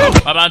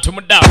abantu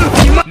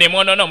muddaawo ne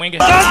mwonoona omwenge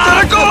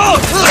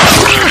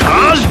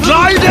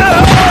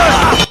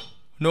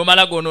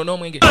n'omala goonoona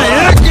omwenge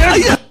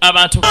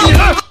abantu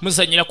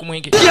muzanyira ku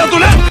mwenge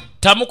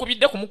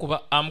tamukubidde kumukuba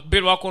amukubbe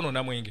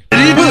lwakoonoona mwenge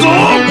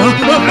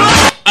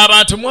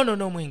abantu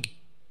mwonoona omwenge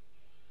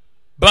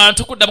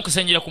bantu kuddamu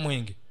kusanyira ku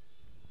mwenge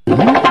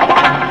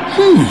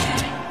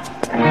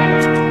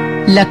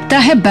लगता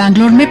है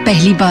बैंगलोर में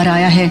पहली बार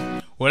आया है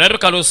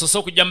olabika lwosoose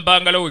okujja mu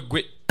bangalo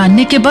weggwe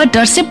आने के बाद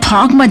डर से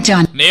भाग मत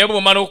जाना naye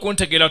bw'omala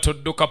okuntegera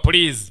todduka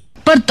puliizi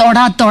पर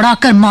दौड़ा दौड़ा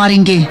कर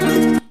मारेंगे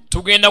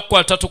tugenda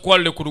kukwata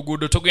tukwalire ku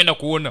luguudo togenda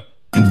kuwona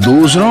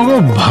दूसरों को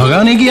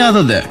भगाने की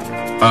आदत है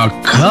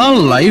अक्खा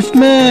लाइफ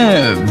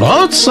में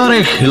बहुत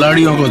सारे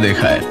खिलाड़ियों को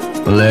देखा है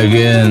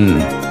लेकिन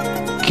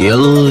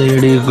किल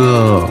लेडी को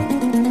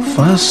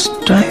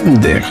फर्स्ट टाइम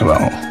देख रहा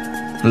हूँ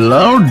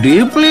लव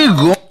डीपली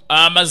गो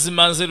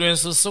amazima nze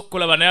lwensoso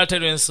okulaba naye ate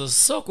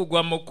lwensoso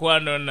okugwa mu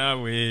mukwano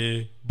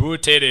nawe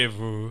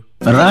buterevu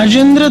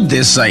Rajendra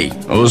देसाई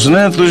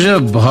उसने तुझे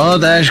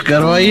बहुत ऐश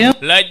करवाई है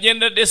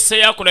Rajendra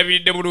Desai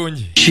akulabiridde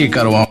bulungi she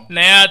करवाऊं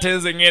naye ate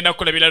nze ngenda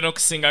kulabira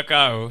n'okusingako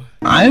awo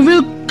I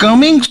will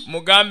coming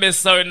mugambe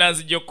essaawa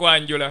ennanzija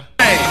okwanjula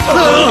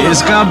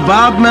इसका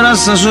बाप मेरा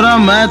ससुरा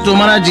मैं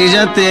तुम्हारा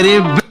जीजा तेरी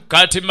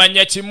kati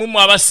manya kimu mu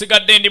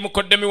abasigadde ndi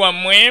mukoddomi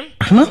wammwe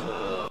ना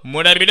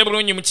mulabire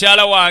bulungi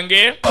mukyala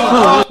wange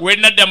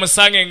wennadda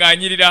musange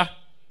ng'anyirira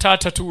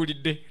taata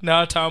tuwulidde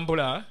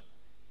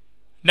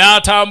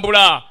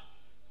n'atambula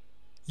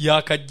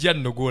yakajja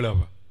nno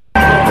gw'olaba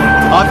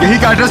आप यही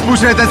का एड्रेस पूछ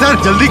रहे थे सर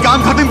जल्दी काम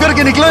खत्म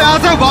करके निकलो यहाँ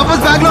से वापस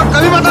बैंगलोर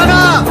कभी मत आना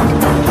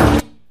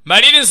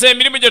maliriza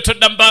emirimu gye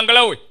todda mu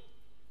bangala we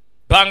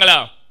bangala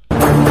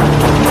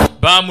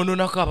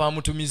baamununako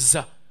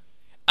abaamutumizza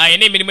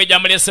ayina emirimu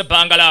egyamulese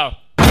bangala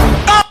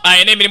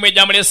ayina emirimu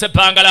egyamulese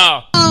bangala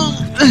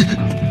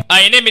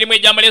ayina emirimu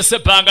egyamulese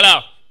bangala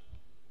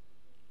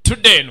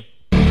tudde eno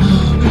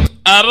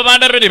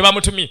ababanda bene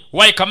bamutumye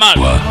wayi kamal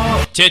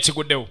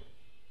kyekiguddewo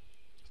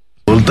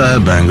बोलता है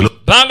Bangalore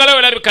bangala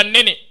we labika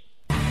nnene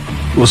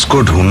उसको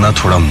ढूंढना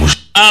थोड़ा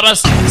मुश्किल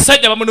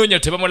abasajja bamunoonya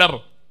tebamulaba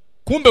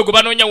kumbe gwe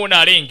banoonya wona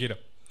alengera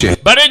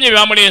banoonya bye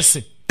bamuleese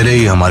मेरे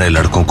ही हमारे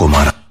लड़कों को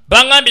मारा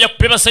baŋŋambye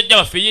yakupe basajja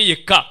baffe ye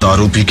yekka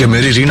दारू पी के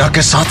मेरी रीना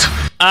के साथ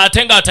ate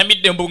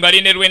ng'atamidde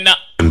embungali ne lwenna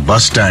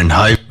bus stand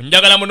high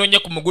njagala munoonye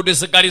ku mugudo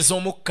z'eggaali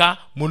z'omukka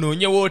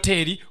munoonye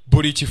wooteeri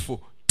buli kifo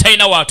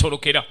talina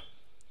waatolokera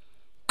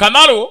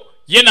kamalo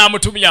ye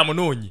n'amutumya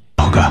amunoonye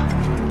होगा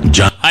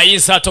जान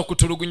ayinza ate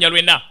okutulugunya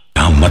lwenna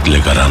यहाँ मत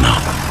लेकर आना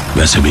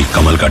वैसे भी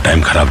कमल का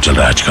टाइम खराब चल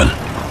रहा है आजकल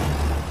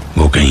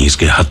वो कहीं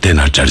इसके हत्थे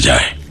ना चढ़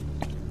जाए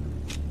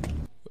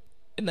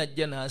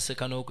najja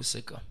n'aseka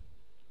n'okuseka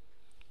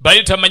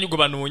bali tamanyi gwe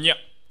banoonya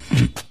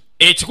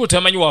ekikulu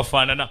tamanyi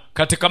wafaanana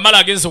kati kamala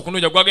agenze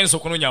okunoonya gwagenze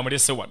okunoonya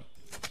amulese wano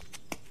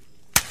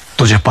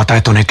तुझे पता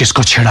है तूने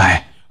किसको छेड़ा है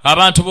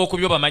abantu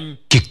b'okubyo bamanyi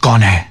कि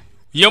कौन है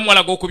ye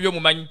omuwala gw'okubyo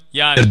omumanyi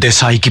yani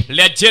Desai की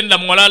legenda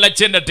muwala wa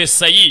legenda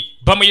desayi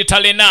bamuyita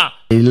lena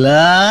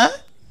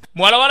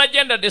muwala wa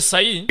legenda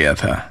desayi क्या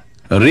था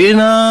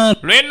Reena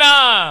lena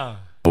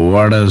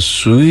what a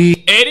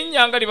sweet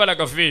erinnya nga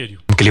libalaga veeryo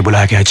के लिए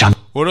बुलाया गया है चांद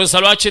olowooza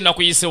lwaki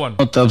nakuyise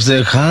wano तब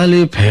से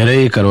खाली फेरे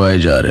ही करवाए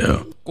जा रहे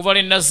हो kuva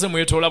lenazze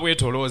mwetoola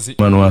bwetoloozi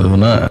मनवा दो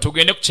ना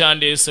tugende ku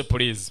kyandeese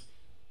please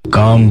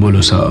काम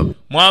बोलो साहब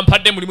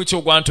mwampadde mulimu ki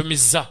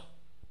ogwantumizza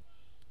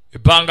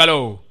ebbangalo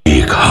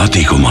एक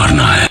हाथी को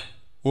मारना है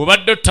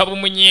obadde otta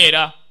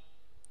bumunyeera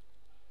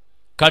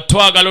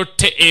katwagala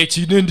otte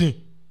ekinene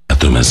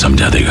तुम्हें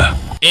समझा देगा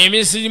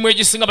emizirimu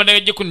egisinga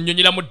banagejje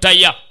kunnyonnyola mu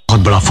ddaya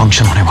बहुत बड़ा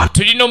फंक्शन होने वाला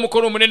tulina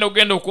omukolo omunene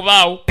ogenda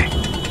okubaawo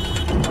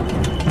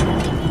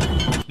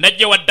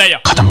najje wa ddaya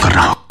खत्म कर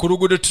रहा हूँ ku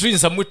luguudo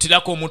tuyinza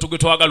muttirako omuntu gwe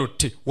twagala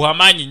otte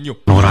w'amaanyi nnyo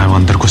Nora है वो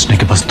अंदर घुसने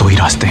के बस 2 ही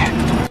रास्ते हैं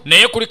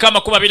naye kuliko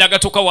amakubo abiri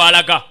agatuuka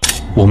waalaga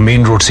वो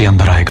मेन रोड से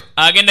अंदर आएगा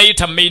agenda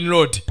yita main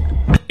road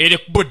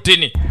erikubo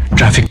ddene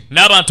traffic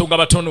n'abantu nga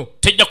batono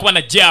tejja kuba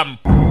na jaamu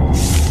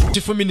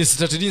chief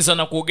minisita terinza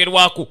na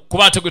kwogerwako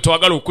kuba ate gwe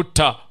twagala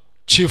okutta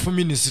chief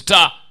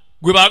minisita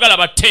gwe baagala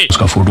batte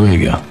उसका फोटो है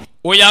क्या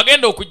oyo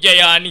agenda okujja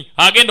yaani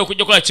agenda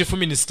okujja kola chief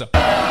minisita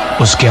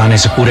उसके आने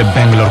से पूरे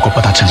बेंगलोर को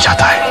पता चल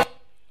जाता है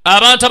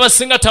abantu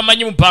abasinga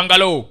tamanyi mu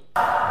mpangalo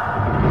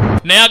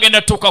naye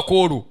agenda tuuka ku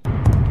olwo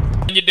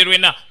anyidde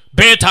lwena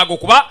beetaaga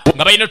okuba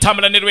nga balina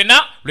otambula ne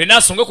lwena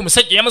asonge ku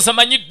musajja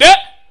yamusamanyidde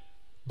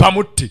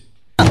bamutte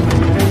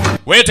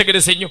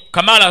weetegereze nnyo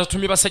kamaala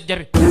atumye basajja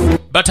be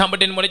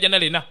batambudde ne mwalejja na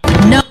lena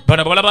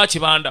bano bawala ba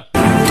kibanda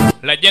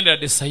lajendera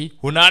desayi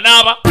ono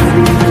anaaba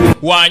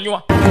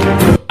wanywa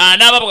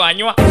anaaba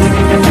bwanywa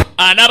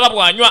anaaba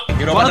bwanywa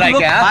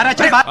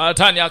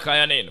ataani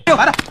akayana eno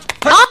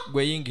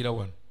gweyingira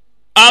wano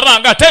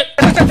abanga te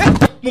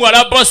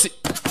muwala bosi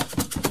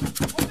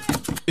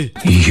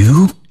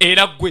you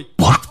era gwe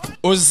और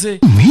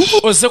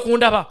oze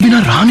kundaba बिना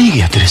रहा नहीं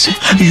गया तेरे से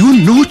you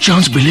know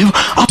chance believe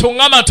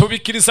toŋŋama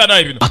tobikkiriza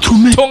naye bino bathroom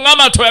में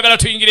toŋŋama toyagala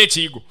tuyingire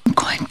ekiyigo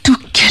going to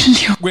kill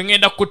you gwe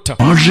ŋŋenda kutta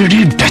already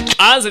death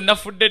anze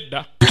nafudde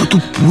dda तो तू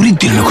पूरी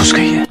दिल में घुस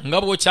गई है nga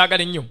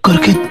bw'okyagala ennyo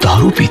करके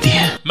दारू पीती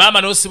है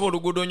maama n'osiba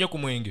oluguudo nnyo ku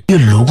mwenge ये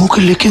लोगों को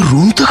लेके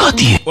रूम तक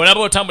आती है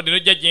olaba otambudde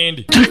n'ojja gye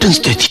ndi threatens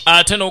देती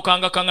ate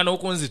n'okangakanga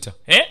n'okunzita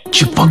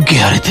चिपक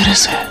गया रे तेरे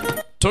से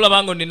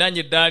tolaba nga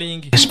onninaanye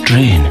eddaalingi इस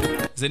train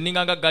ze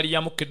nninga nga gaali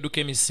yamukka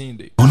edduka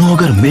emisinde दोनों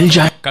अगर मिल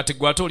जाए kati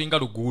gwe ate olinga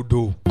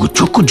luguudo कुछ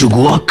को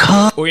जुगुआ खा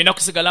olina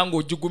kusigala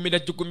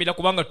ng'ojugumira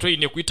kubanga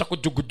tweyina ekuyitako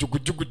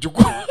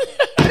jugujugujugujugu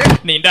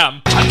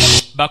nindamu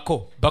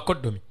bako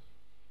ddomi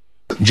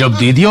जब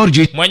दीदी और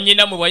जी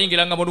mwannyina mwe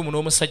bwayingiranga mu lumu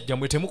n'omusajja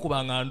mwe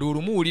temukubanga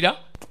nduulu muwulira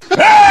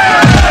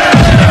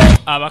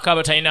abaka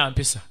abatalina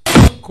mpisa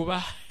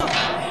kuba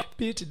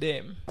beat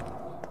them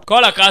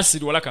kola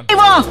kasiri wala kano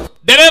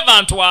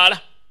dereva ntwala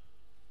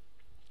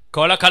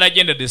kola kala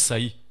agenda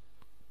desayi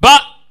ba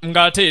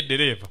ng'ate ye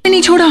dereva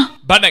नहीं छोड़ा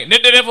bana ne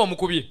dereva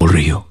omukubye बोल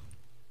रही हो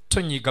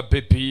tonyiga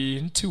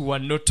bebi nti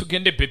wano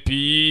tugende bebi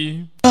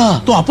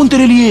तो अपन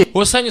तेरे लिए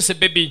osanyuse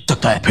bebi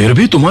सकता है फिर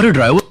भी तुम्हारे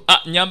driver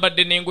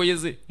nyambadde n'engoye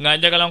ze nga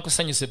njagala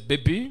nkusanyuse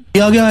bebi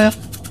आगे आया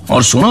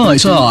और सुना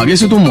ऐसा आगे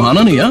से तुम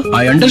आना नहीं है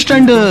I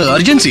understand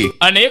urgency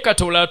naye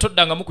katola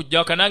toddangamu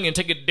kujjawaka nange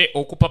ntegedde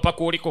okupapa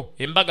kwoliko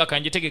embaga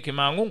kangitegeke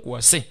mangu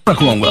nkuwase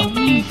रखवाऊंगा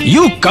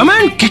you come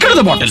and kick the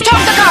bottle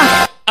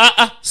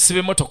siba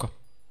emotoka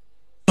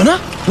ना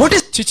what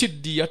is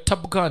kiki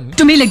yatabugani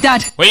To me like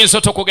that oyinza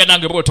otokogenda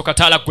nange bwotoka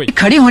taala gwe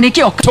खड़े होने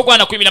की औकात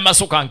togwana kuyimira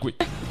maaso gangwe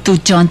तू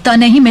जानता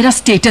नहीं मेरा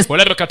status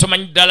olabeka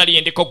tomanyi ddala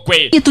liyendeko gwe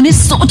ये तूने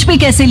सोच भी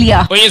कैसे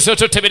लिया oyinza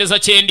ototebereza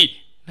kyendi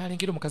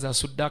nalengera omukazi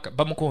asudde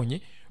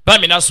bamukonye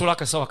bambi n'asuula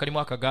akasawo akalimu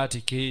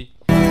akagaati ke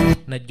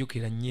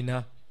najjukira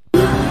nnyina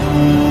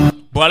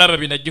bw'alaba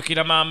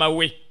binajjukira maama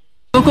we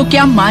को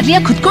क्या मार लिया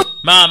खुद को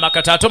maama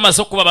kati ate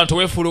omaze okuba abantu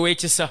weefuula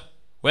ow'ekisa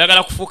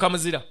oyagala kufuuka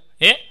muzira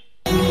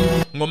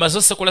ng'omaze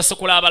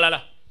osekulasekula abalala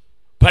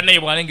bannaye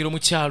bw'alengera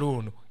omukyalo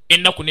ono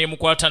ennaku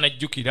n'emukwata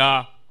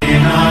najjukira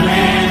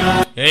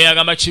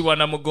agamba kiwa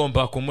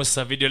namugomba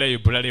kumussa video la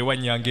ibulala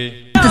ewanyange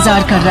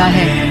इंतजार कर रहा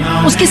है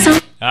उसके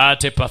साथ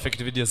ate perfect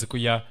videos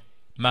kuya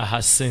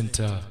maha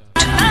center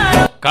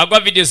kagwa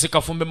videos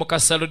kafumbe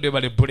mukasalo de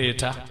bale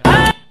buleta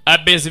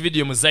abezi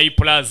video muzai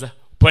plaza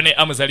pone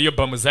amuzaliyo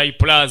ba muzai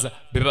plaza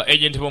beba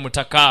agent bo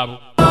mutakabo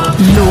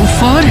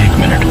loafer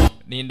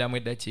ninda mwe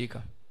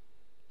dakika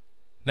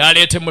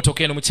nalete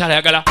motoka eno mukyala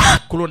yagala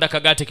kulonda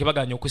kagate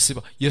kebaganya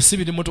okusiba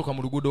yasibira motoka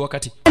mu luguudo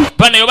wakati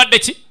bana yobadde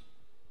ki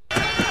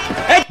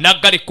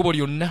naggala ekkubo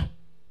lyonna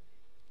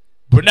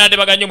bonna ade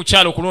baganye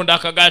mukyala okulonda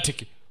akagate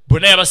ke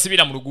bonna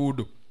yabasibira mu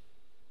luguudo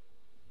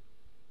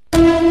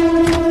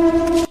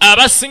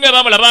abasinga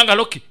bamulabanga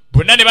loki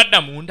bonna ne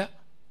badda munda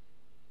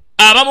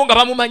abamu nga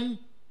bamumanyi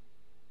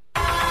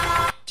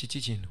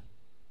kiki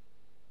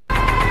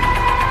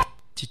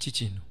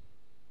kino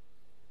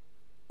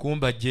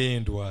kumba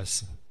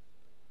gyendwasi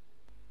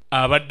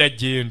abadde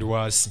ajjeyo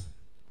endwasi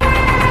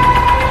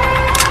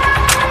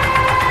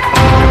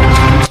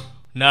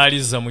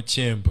n'aliza mu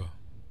kyemba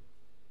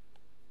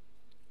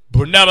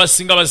bonna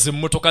abasinga bazze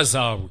mmotoka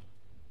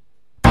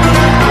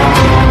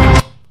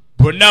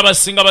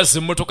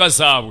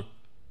zaabwe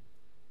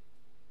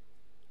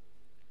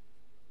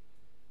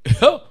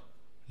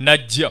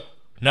najja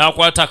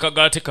n'akwata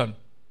akagaate kano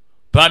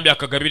bambi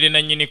akagabire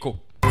nannyiniko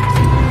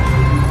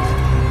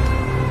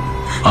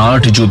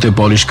 8 जूते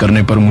पॉलिश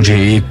करने पर मुझे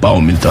 1 पाव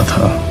मिलता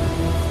था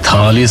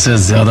थाली से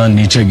ज्यादा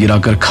नीचे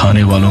गिराकर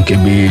खाने वालों के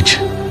बीच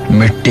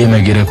मिट्टी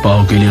में गिरे पाव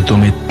के लिए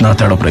तुम इतना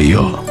तड़प रही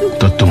हो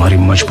तो तुम्हारी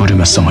मजबूरी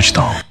मैं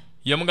समझता हूँ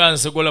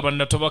yamuganze gola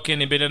bannatobako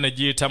embeera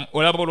negiyitamu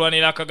olaba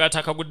olwanira akagaata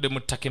akagudde mu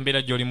ttaka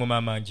embeera gy'olimu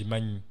maama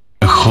ngimanyi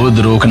खुद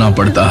रोकना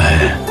पड़ता है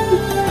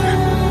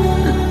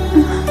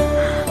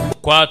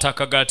kwata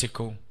akagaate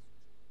ko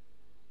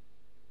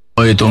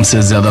कोई तुमसे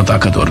ज्यादा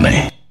ताकतवर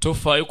नहीं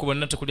tofaayo ku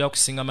bonna tekuli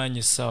akusinga maanyi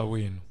essaawa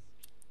eno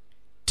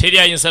teri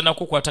ayinza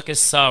nakukwatako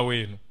essaawa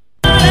eno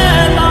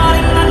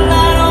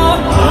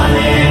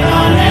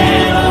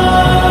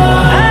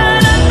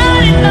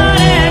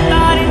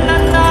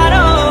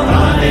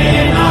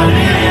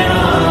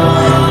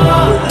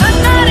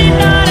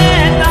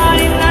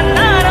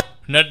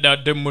nadda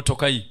adde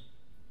mmotoka ye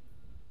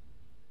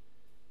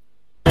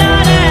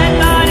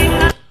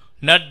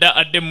nadda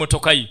adde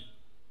mmotoka ye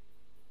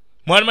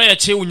mwana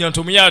yakyewunya nti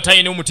omuyaala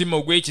talina omutima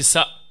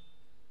ogw'ekisa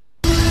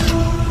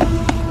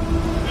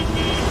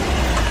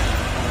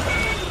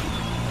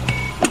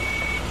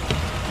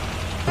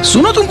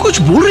सुना तुम कुछ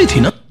बोल रही थी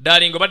ना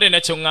darling obadde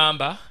nakyo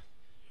ŋŋamba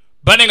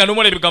bane nga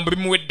n'omuwala ebigambo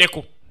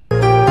bimuweddeko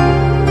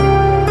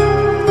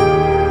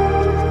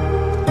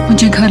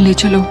मुझे घर ले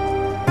चलो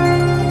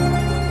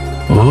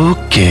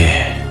okay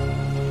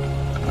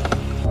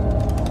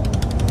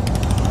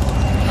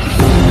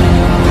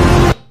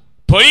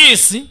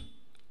poliisi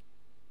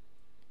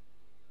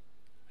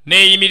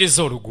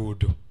neeyimiriza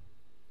oluguudo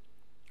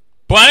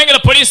bw'alengera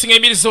poliisi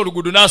ng'eyimiriza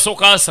oluguudo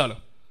n'asooka asala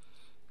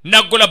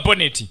naggola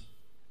boneti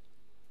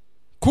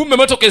kumbe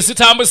emmotoka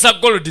ezitambuza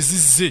gold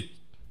zizze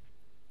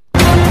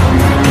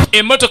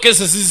emmotoka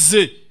ezo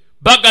zizze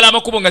baggala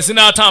amakubo nga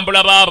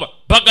zinaatambula baaba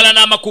baggala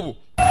n'amakubo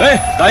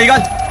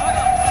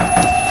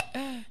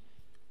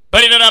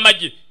balina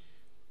n'amagye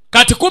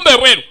kati kumbe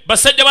ebweru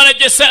basajja ba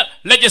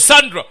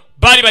legisandra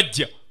baali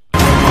bajja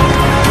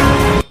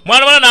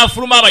mwana bala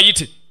n'afuluma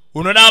abayite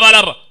uno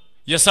n'abalaba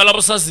yasala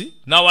busazi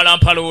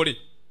n'awalampa loole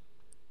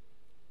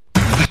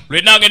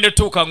lwe nangenda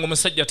etuuka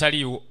ng'omusajja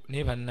taliiwo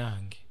naye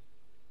bannange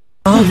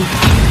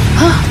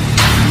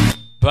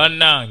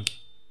bannange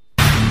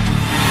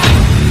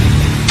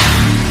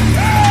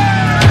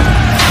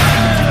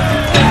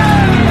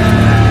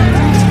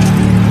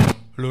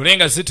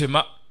lolenga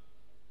zitema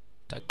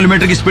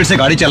kilometre की स्पीड से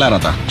गाड़ी चला रहा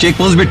था check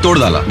post भी तोड़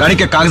डाला गाड़ी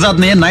के कागजात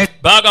नहीं है night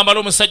bagamba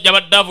l'omusajja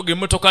badde avuga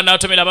emmotoka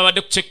n'atomera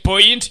ababadde ku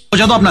checkpoint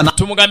तो अपना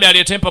tumugambye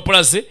aleete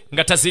empapula ze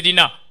nga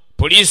tazirina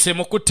poliisi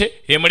emukutte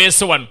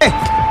emuleese wano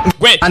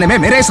gwe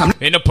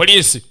eno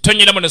poliisi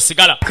tonyera muno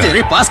sigala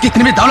तेरे पास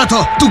कितनी भी दौलत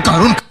हो तू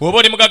कानून oba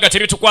oli mugagga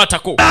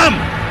tebitukwatako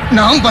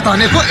नाम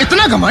बताने को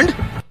इतना घमंड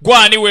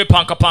gwani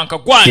weepankapanka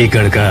gwani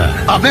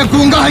अबे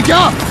गूंगा है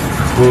क्या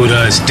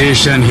पूरा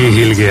स्टेशन ही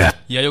हिल गया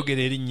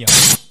yayogera erinnya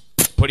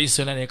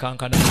poliisi yonna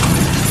nekankana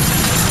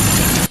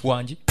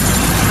wangi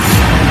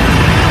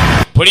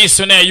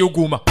poliisi yonna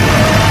yayuguuma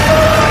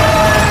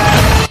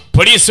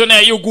poliisi yonna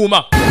yayuguuma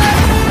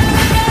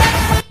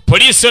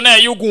poliisi yonna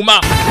yayuguuma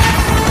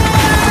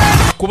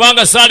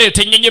kubanga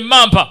zaleeta ennyonyi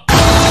emampa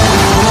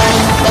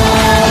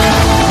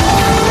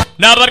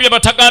n'ababye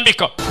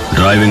batagambika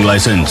driving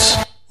licence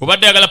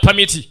obadde yagala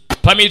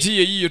pamiti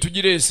yeyiyo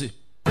tugireese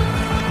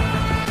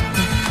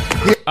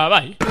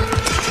abayi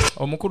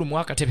omukulu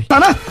mwakatebe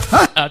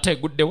ate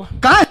eguddewa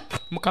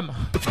mukama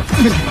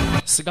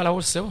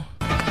sigalawo sewo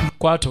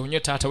kwata onye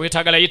taata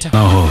weetagala yita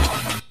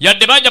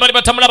yadde banja bali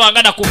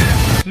batamulabanga nako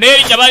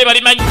n'erinnya baali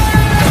balimanyi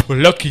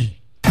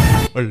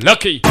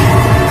lucky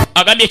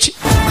agambye ki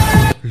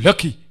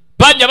lucky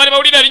banja bali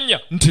bawulira erinnya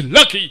nti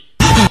lucky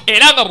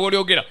era nga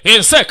bw'olyogera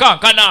ensi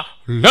ekankana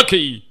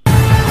lucky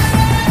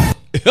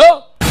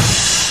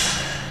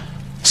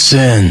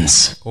since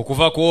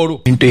okuva ku olwo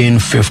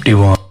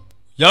 1951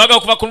 yabaga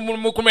okuva ku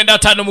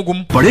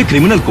 1951 बड़े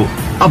क्रिमिनल को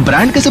आप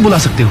ब्रांड कैसे बुला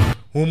सकते हो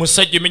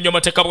omusajja eminnyo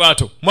amateeka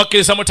bwato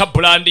mwakkiriza muta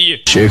bulandi ye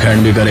shake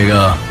hand भी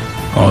करेगा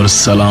और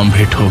सलाम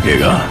भी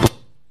ठोकेगा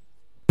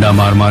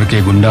मार मार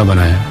के गुंडा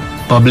बनाया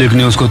पब्लिक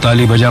ने उसको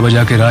ताली बजा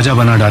बजा के राजा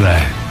बना डाला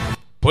है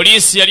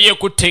poliisi yali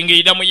ekutte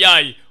ng'erina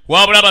muyaayi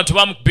wabula abantu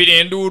bamukubira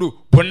enduulu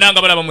bonna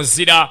nga balaba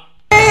muzira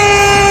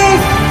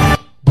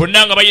bonna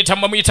nga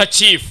bamuyita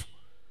chief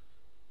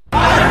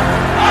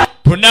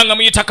bonna nga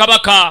muyita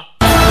kabaka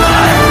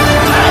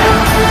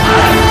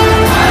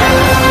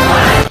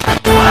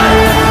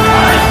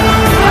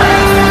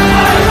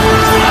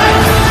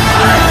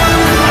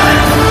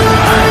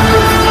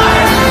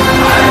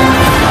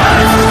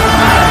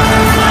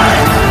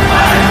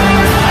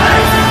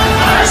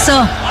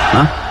sir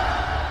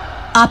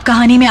आप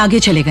कहानी में आगे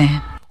चले गए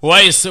हैं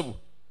waaye sebu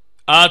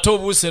ate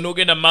obuuse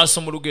n'ogenda mu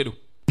maaso mu lugero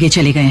ये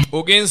चले गए हैं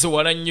ogenze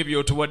wala nnyo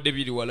byotuwadde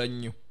biri wala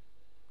nnyo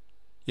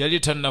yali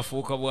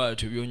tannafuuka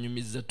bw'atyo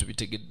byonyumizza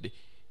tubitegedde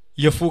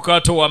yafuuka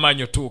ate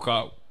ow'amaanyi otuuka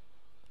awo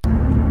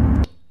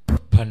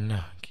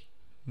bannange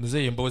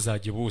muzeeyi emboozi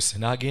agibuuse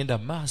n'agenda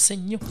mu maaso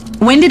ennyo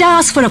When did I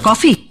ask for a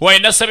coffee? wayi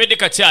nasabidde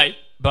kacaayi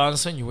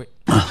bansonyiwe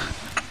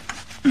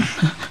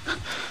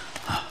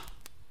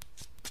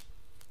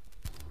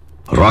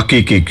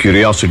Rocky की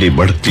क्यूरियोसिटी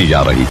बढ़ती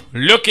जा रही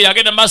Loki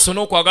yagenda maaso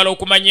n'okwagala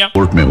okumanya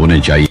court में होने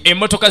चाहिए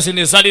emmotoka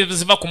zino ezaali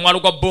ziva ku mwalo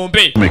gwa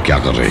bombe में क्या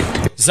कर रहे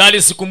थे zaali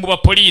zikumbibwa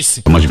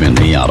poliisi समझ में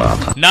नहीं आ रहा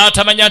था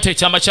n'atamanya nti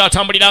ekyama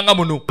kyatambuliranga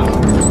muno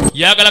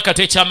yagala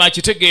kati ekyama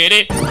akitegeere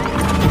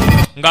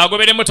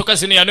ng'agobera emmotoka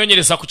zino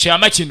yanoonyereza ku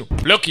kyama kino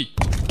Loki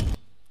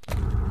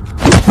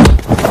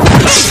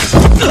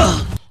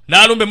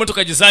n'alumba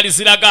emmotoka gye zaali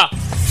ziraga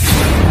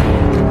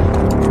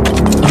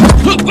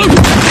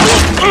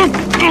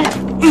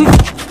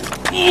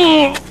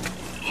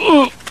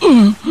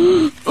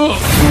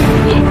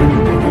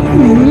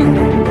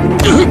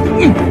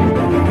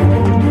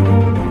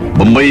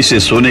Bombay से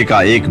सोने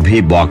का एक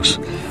भी बॉक्स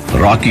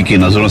रॉकी की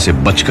नजरों से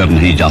बचकर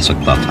नहीं जा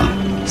सकता था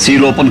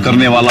सील ओपन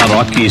करने वाला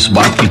रॉकी इस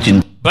बात की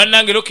चिंता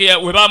bannange Loki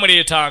we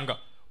baamuleetanga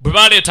bwe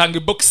baaleetanga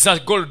ebokisi za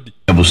gold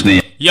जब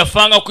उसने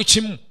yafanga ku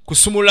kimu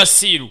kusumulula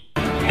siiru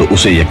तो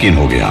उसे यकीन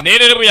हो गया naye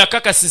leero bwe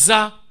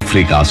yakakasiza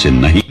Africa से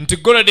नहीं nti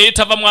gold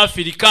eyitava mu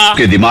afirika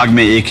उसके दिमाग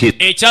में एक ही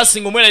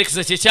ekyasinga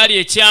omweraliikiriza kye kyali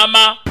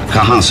ekyama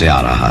कहां से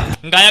आ रहा है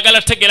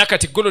ng'ayagala tegeera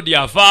kati golodi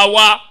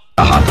avaawa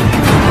कहा था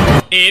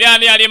era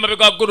ani ali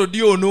emabega wa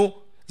golodi ono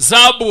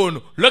zaabu ono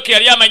Loki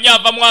yali amanyi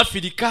ava mu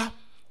afirika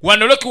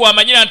wano Loki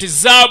wamanyira nti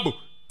zaabu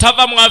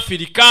tava mu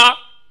afirika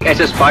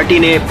SS party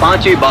ने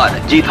 5वीं बार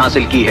जीत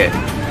हासिल की है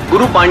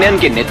गुरु पांड्यन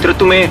के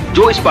नेतृत्व में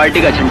जो इस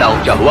पार्टी का झंडा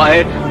ऊंचा हुआ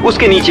है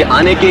उसके नीचे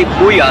आने के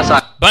कोई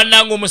आसार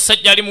bannange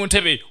omusajja ali mu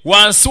ntebe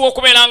wansi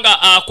w'okubeera nga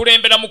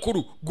akulembera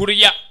mukulu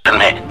guliya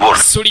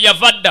suliya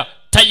vadda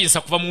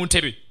tayinza kuva mu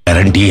ntebe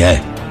guarantee है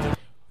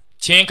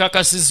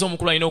kyenkakasizza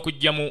omukulu alina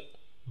okujja mu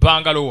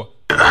bangalowa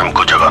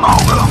हमको जगाना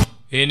होगा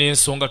eno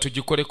ensonga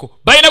tugikoleko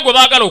balina gwe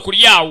baagala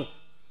okulyawo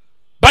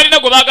balina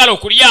gwe baagala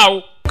okulyawo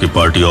कि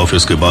party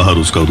office के बाहर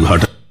उसका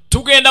उद्घाटन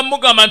tugenda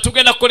mugamba nti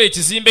tugenda kukola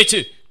ekizimbe kye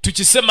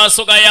tukise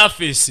maaso ga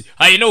yafeesi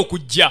alina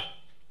okujja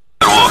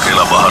वो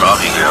अकेला बाहर आ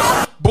भी गया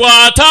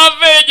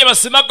bw'ataavaeyo gye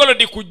basima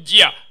golodi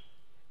kujja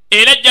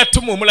era ajja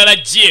tuma omulala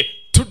gye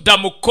tudda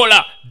mu kola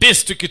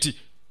disitulikiti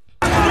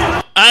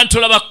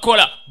antulaba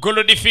kola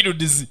golodi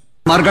fields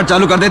market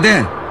चालू कर देते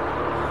हैं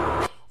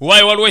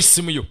waayo waliwo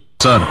essimu yo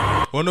sir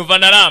ono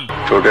vanaramba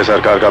छोटे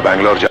सरकार का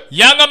Bangalore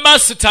yanga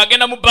masita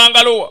agenda mu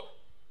bangalowa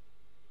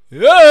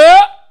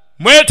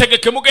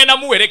mwetegeke mugenda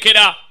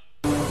muwerekera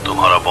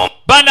तुम्हारा bomb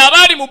bano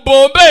abaali mu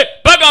bombe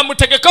bagamba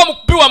mutegeke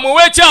omukubi wammwe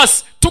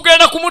w'ekyasi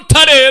tugenda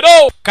kumutta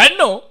leero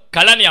kano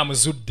kalani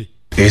amuzudde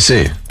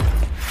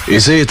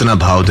इसे इतना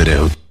भाव दे रहे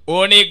हो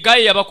ono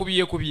eggayi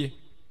yabakubyekubye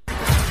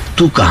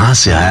तू कहाँ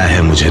से आया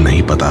है मुझे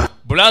नहीं पता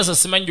bulaasa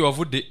simanyi gye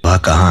wavudde वह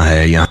कहाँ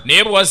है यहाँ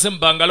naye bwe wazze mu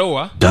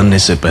bangalowa जानने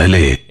से पहले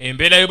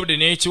embeera y'obudde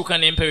n'ekyuka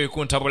n'empewo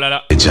ekunta bulala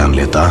जान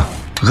लेता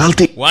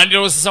गलती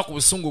wandiroozesa ku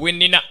busungu bwe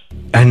nnina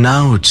and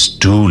now it's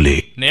too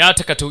late naye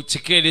ate kati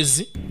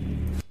kikeerezi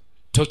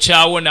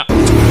tokyawona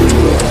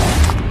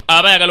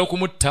aba ayagala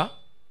okumutta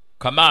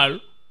Kamaal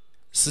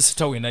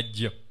sisita we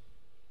najja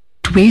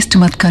waste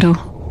मत करो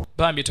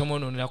bambi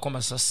tomwonoonerako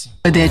masasi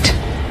that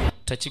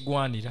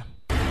takigwanira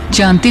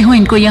जानते हो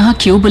इनको यहाँ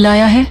क्यों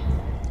बुलाया है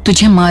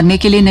तुझे मारने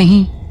के लिए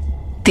नहीं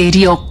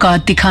तेरी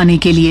औकात दिखाने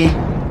के लिए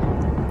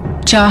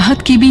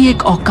चाहत की भी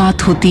एक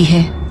औकात होती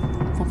है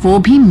वो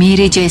भी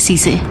मेरे जैसी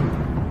से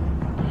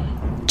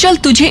चल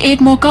तुझे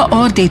एक मौका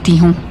और देती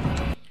हूँ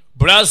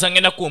bulaaza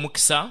ngenda kuwa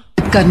omukisa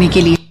करने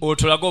के लिए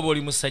otulaga oba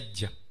oli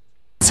musajja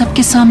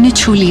सबके सामने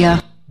छू लिया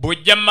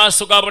bw'ojja mu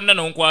maaso ga bonna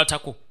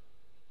n'onkwatako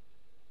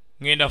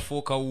ngenda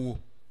fuuka wuwo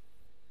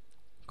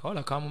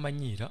kawala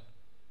kamumanyiira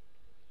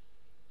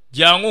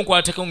jangu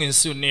nkwateko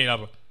ng'ensi yonna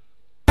eraba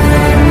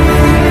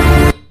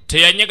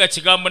teyanyega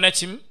kigambo na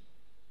kimu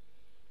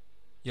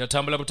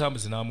yatambula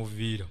butambuzi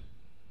n'amuviira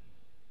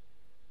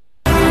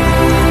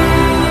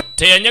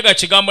teyanyega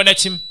kigambo na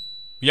kimu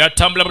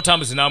yatambula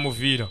butambuzi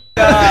n'amuviira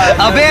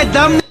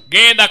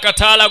genda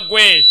kataala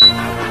gwe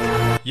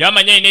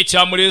yamanya ine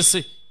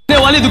ekyamuleese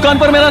वाली दुकान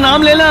पर मेरा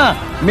नाम लेना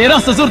मेरा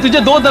ससुर तुझे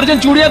 2 दर्जन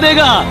चूड़ियां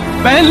देगा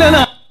पहन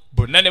लेना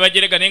bonna ne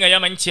bajerega naye nga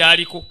yamanyi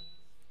kyaliko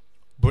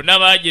bonna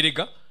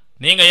bajerega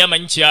naye nga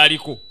yamanyi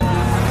kyaliko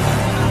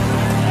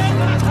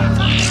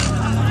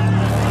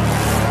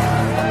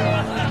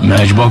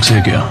match box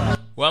है क्या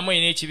wamu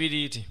ina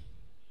ekibiriiti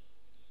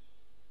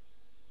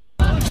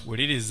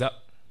wuliriza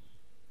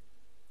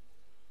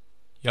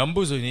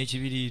yambuuza olina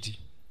ekibiriiti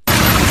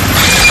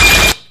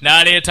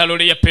n'aleeta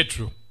lole ya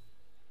petro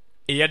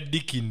eya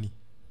dikini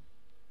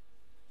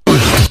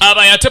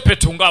aba yate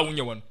petro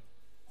ng'awunye wano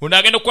ono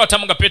agenda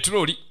okukwatamu nga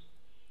petroli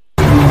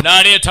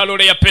n'aleeta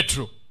lole ya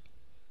petro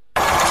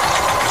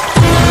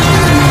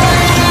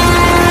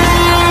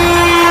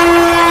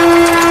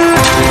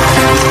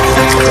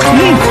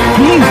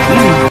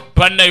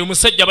bannayo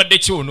omusajja badde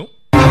kyono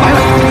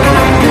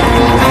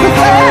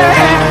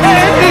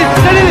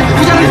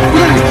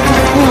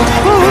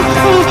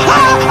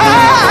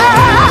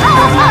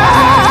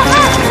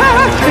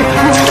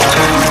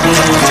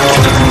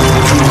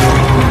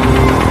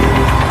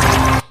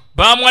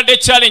bamuwadde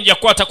challenge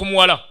yakwata ku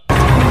muwala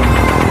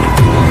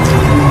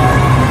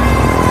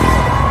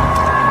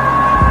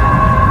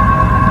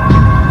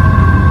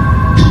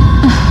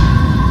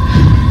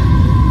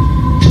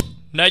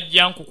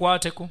najja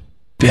nkukwateko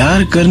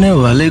प्यार करने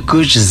वाले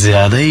कुछ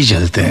ज्यादा ही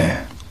जलते हैं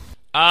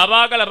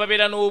abaagala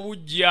babeera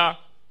n'obujja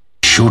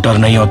shooter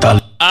नहीं होता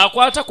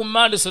akwata ku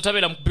mandiso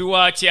tabeera mukubi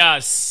wa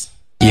kyasi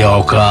ये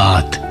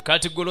औकात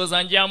kati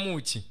goloza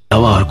njamuki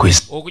और कोई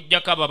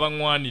okujjako abo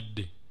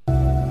baŋŋwanidde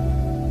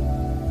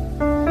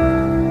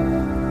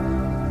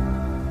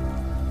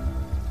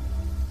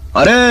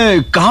अरे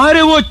कहाँ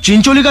रे वो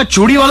चिंचोली का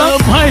चूड़ी वाला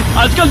भाई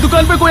आजकल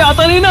दुकान पे कोई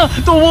आता नहीं ना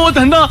तो वो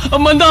धंधा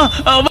मंदा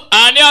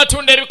ani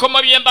atunda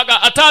ebikomo by'embaga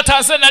ate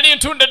ataase nali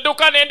ntunda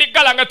edduuka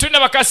nendiggala nga tulina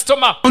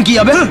bakasitoma उनकी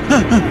अबे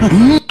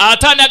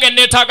ate ani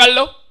agenda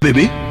etaagallo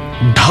baby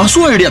ढासू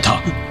आइडिया था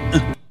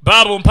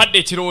baabo mpadde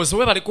ekirowoozo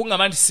we bali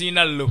kuŋŋamba nti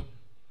siina llo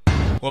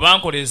oba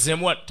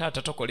nkoleezeemu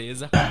taata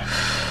tokoleeza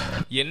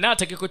yenna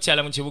ategeko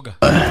kyala mu kibuga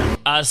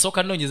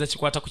asooka nnoonyeza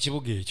kikwata ku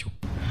kibuga ekyo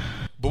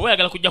bw'oba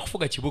oyagala kujja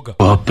kufuga kibuga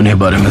वो अपने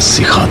बारे में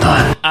सिखाता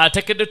है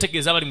atekedde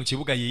otegeeza abali mu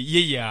kibuga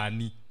ye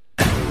yaani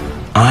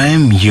I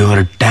am your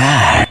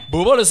dad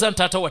bw'oba olowooza nti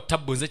taata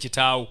wattabbu nze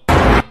kitaawo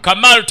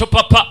Kamalu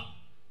topapa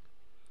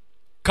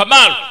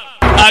Kamalu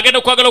agenda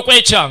okwagala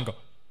okwekyanga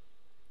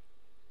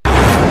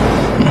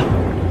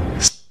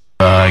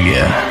आ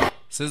गया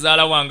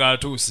sezaala wange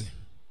atuuse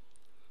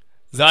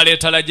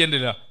zaleeta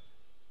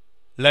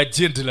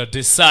lajendera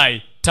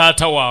desai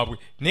taata waabwe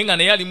naye nga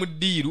naye ali mu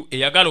ddiiru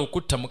eyagala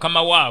okutta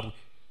mukama waabwe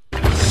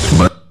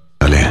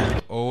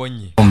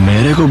owonye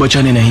मेरे को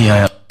बचाने नहीं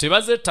आया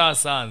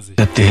tebazetaasa nze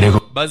तेरे को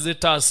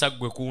bazetaasa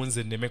ggwe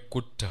kunze nneme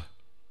kutta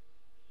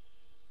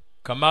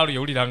Kamalu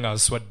yawulira nga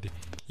aswadde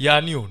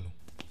yaani ono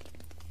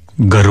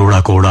Garuda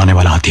को उड़ाने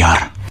वाला हथियार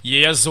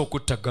ye yazze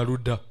okutta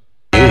galuda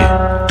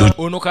तू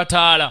ono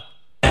kataala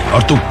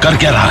और तू कर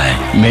क्या रहा है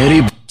मेरी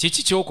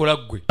kiki kyokola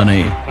ggwe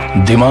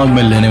नहीं दिमाग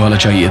में लेने वाला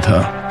चाहिए था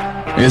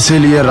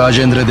इसीलिए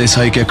राजेंद्र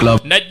देसाई के club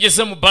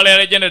najjese mu bbala ya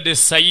legenda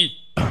desayi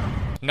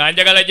nga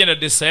njagala legenda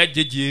desayi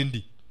ajje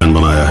gyendi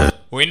बनाया है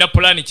olina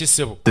pulaani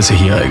kisebo ऐसे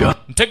ही आएगा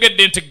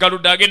ntegedde nti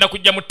galuda agenda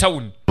kujja mu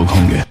tawuni लोग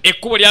होंगे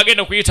ekkubo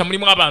lyagenda kuyita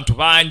mulimu abantu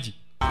bangi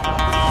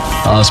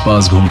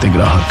आसपास घूमते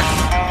ग्राहक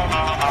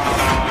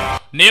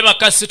naye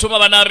bakasitoma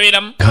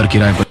banaabeeramu घर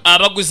किराए पर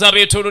abaguzi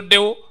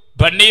abeetooloddewo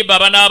baneiba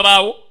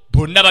abanaabaawo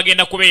bonna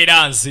bagenda kubeera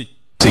nze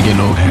किसी के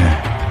लोग हैं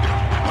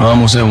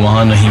हम उसे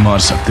वहां नहीं मार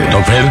सकते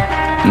तो फिर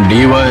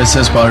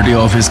DYSS पार्टी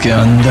ऑफिस के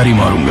अंदर ही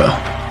मारूंगा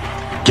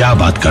क्या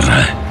बात कर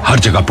रहा है हर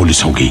जगह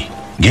पुलिस होगी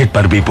गेट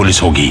पर भी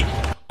पुलिस होगी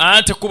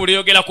anti ekkubo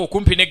lyogerako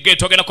okumpi ne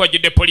geeti ogenda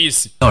kuwajjidde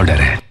poliisi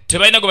order है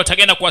tebalina gwe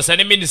batagenda kuwasa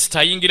ne minisita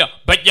ayingira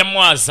bajja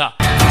mwaza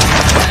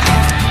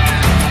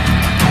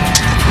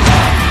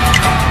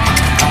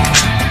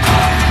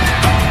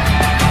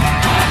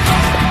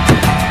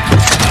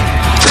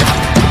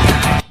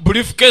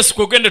briefcase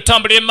kwegenda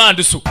otambula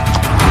emandiso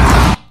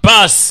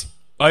baasi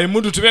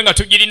emundu tube nga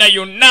tugirina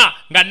yonna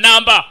nga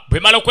namba bwe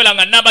mala okwera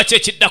nga namba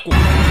kyekiddako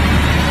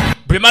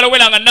bwe mala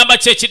owera nga namba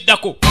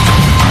kyekiddako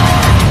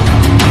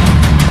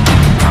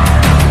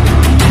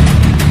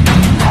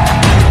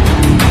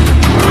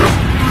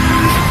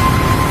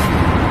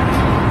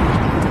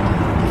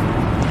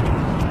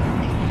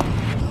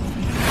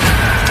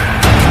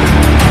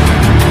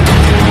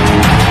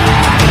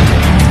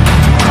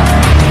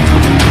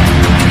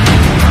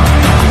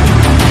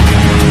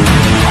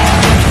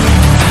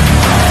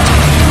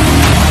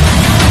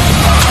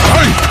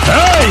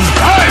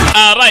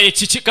abaye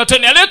kiki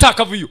katoni aleeta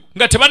akavuyo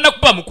nga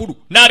tebannakuba mukulu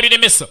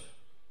n'abiremesa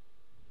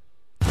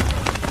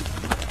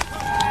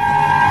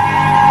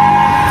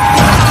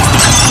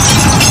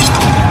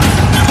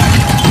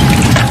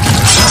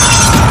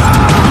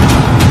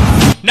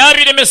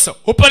n'abiremesa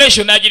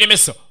operation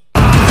n'agiremesa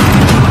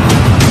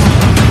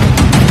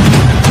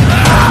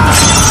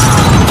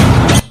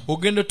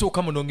ogenda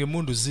otuuka muno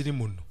ng'emmundu ziri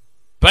muno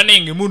pane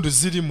ng'emmundu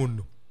ziri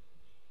muno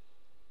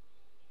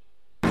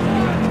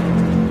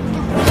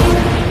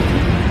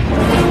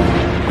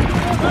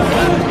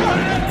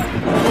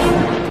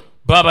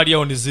bali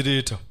awo ne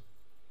zireeta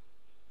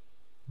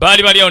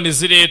bali awo ne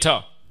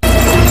zireeta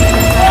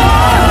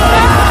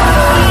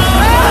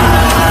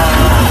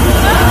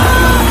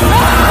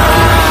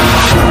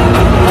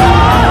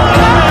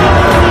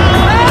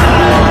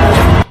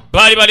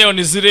bali awo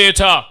ne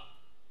zireeta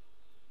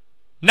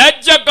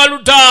najja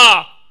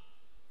galuda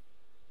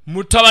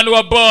mutabani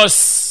wa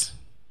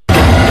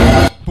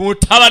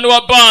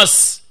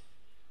boss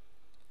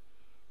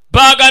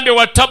bagambye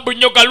watabbu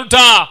nnyo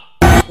galuda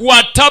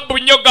watabbu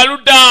nnyo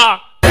galuda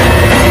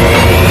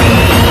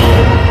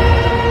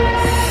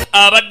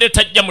abadde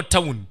tajja mu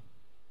tawuni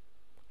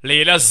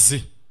leero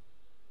azze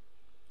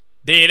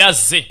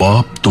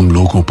बाप तुम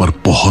लोगों पर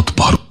बहुत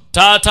भार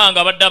taata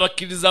nga badde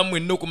abakkiriza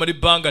mwenna okumala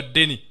ebbanga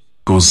ddene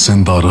को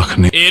जिंदा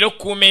रखने era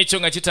okukuuma ekyo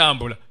nga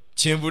kitambula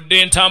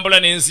kyenvudde ntambula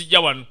n'enzijja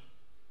wano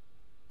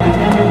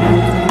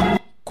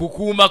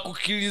kukuuma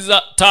kukkiriza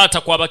taata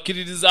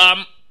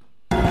kwabakkiririzaamu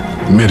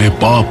मेरे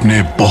बाप ने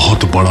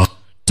बहुत बड़ा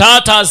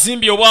taata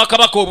azimbye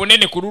obwakabaka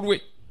obunene ku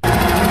lulwe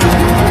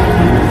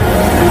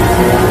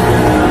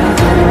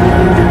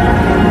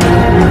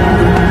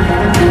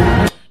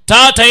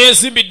taata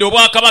yeezimbidde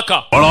obwakabaka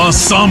बड़ा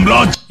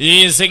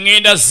साम्राज्य nze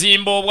ŋŋenda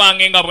zimba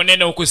obwange nga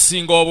bunene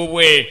okusinga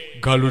obubwe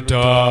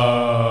galuda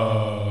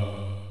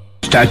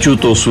statue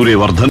तो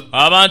Suryavardhan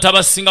abantu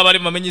abasinga bali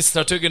bamenyi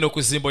sitatu egenda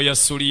okuzimba ya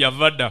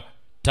Suriyavada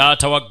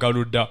taata wa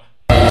galuda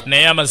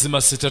naye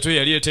amazima sitatu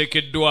yali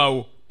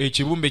eteekeddwawo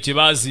ekibumbe kye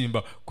baazimba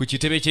ku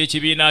kitebe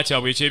ky'ekibiina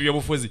kyabwe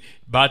eky'ebyobufuzi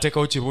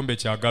baateekawo kibumbe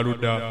kya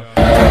galuda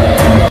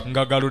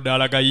nga galuda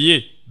alaga ye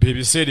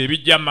beebiseera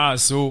ebijja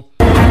maaso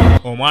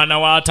omwana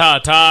wa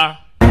taata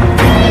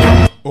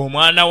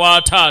omwana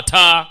wa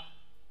taata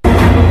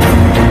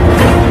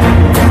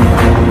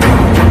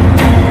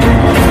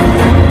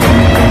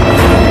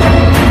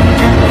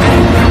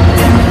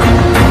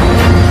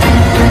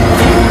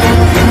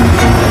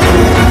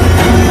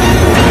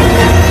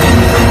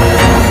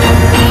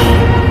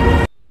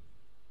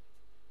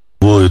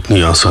वो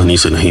इतनी आसानी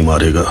से नहीं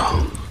मारेगा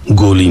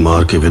गोली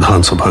मार के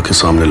विधानसभा के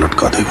सामने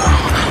लटका देगा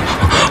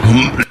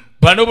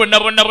bano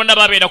bonna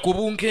babeera ku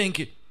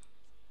bunkenke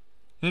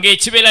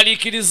ng'ekibeera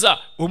liikiriza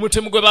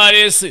omutemu gwe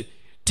baleese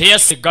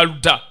teyasse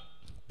galuda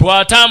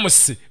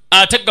bw'ataamuse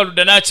ate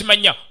galuda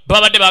n'akimanya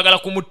babadde baagala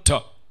kumutta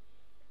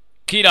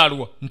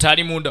kiraalwa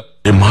ntaali munda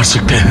मार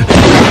सकते हैं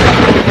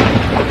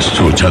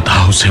सोचा था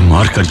उसे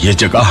मारकर ये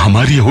जगह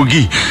हमारी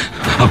होगी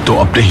अब तो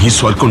अपने ही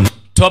स्वर को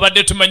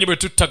twabadde tumanyi bwe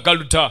tutta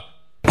galuda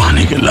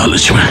पाने के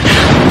लालच में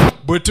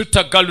bwe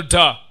tutta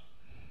galuda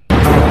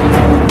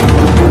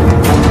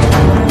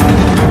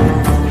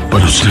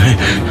पर उसने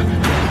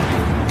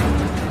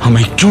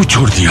हमें क्यों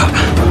छोड़ दिया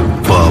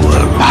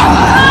power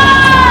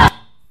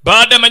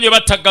baadde manyi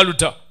batta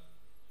galuda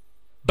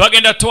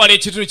bagenda twala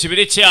ekitundu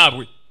kibire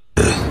kyabwe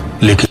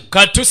लेकिन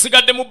kati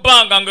tusigadde mu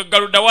bbanga nga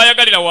galuda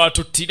waayagalira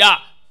waatuttira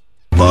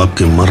बाप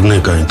के मरने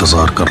का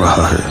इंतजार कर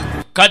रहा है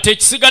kati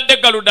ekisigadde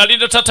galuda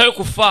alinda taatawe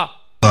kufa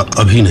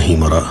अभी नहीं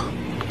मरा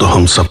तो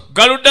हम सब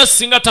galuda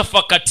singa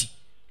tafa kati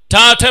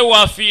taatawe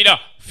waafiira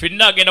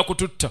ffenna agenda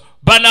kututta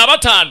bano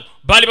abataano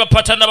baali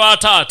bapatana ba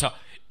taata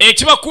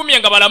ekibakuumye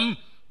nga balamu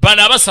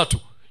bano abasatu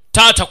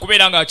taata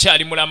kubeera nga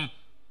akyali mulamu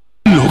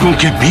लोगों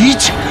के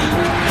बीच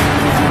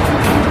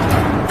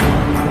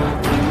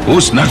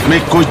उस नर्क में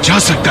कोई जा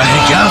सकता है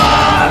क्या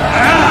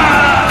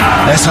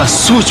ऐसा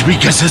सोच भी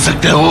कैसे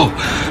सकते हो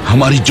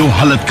हमारी जो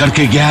हालत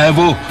करके गया है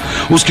वो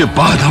उसके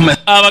बाद हमें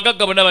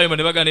abagagga bonna bayima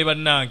ne bagana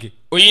bannange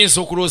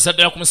oyinza okulowooza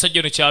ddala ku musajja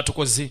ono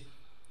kyatukoze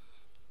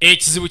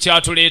ekizibu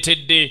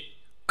kyatuleetedde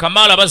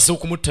kamaala bazze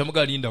okumutta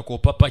mugalindako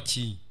papa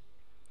ki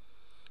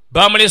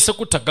bamulese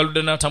kutta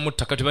galuda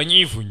n'atamutta kati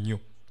banyiivu nnyo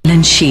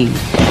लनशील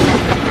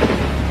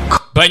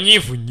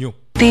banyiivu nnyo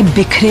ते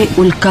बिखरे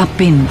उल्का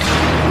पिंड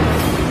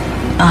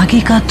आगे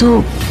का तो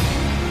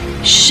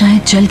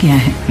शायद जल गया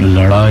है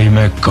लड़ाई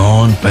में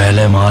कौन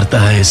पहले मारता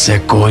है इससे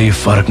कोई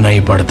फर्क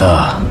नहीं पड़ता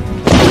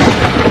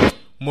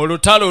mu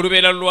lutalo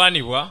olubeera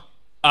lulwanibwa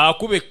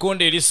akuba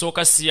ekkonde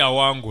erisooka si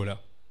yawangula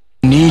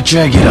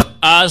नीचे गिरा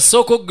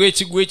asooka oggwa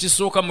ekigwa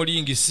ekisooka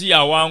mulingi si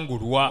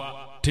yawangulwa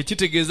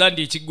tekitegeeza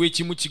nti ekigwa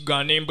ekimu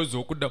kigaana embuzi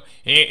okuddamu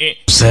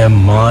से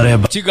मारे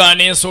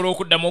kigaana ensolo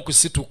okuddamu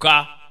okusituka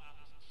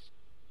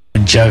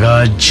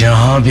जगह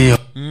जहां भी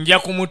nja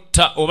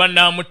kumutta oba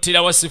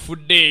naamuttira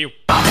wasifuddeeyo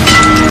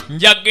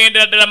nja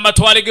kugendera ddala mu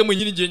matwale ge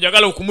mwennyini gye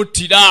njagala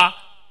okumuttira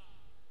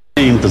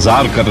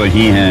इंतजार कर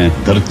रही हैं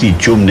धरती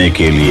चूमने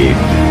के लिए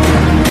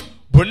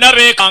bonna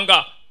beekanga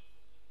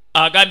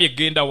agambye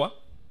genda wa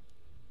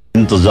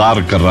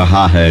इंतजार कर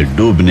रहा है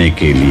डूबने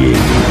के लिए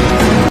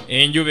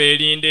enjuba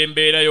erinda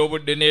embeera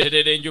y'obudde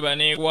neeterera enjuba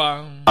neegwa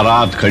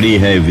रात खड़ी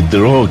है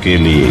विद्रोह के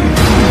लिए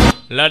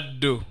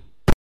laddu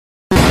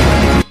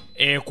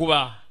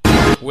ekuba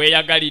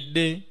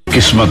weeyagalidde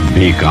किस्मत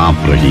भी कांप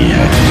रही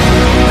है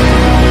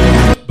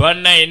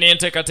bannaye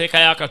n'enteekateeka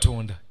ya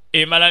katonda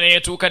emala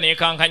neetuuka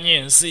neekankanya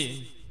ensi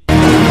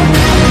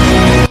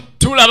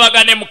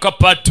tulabagane mu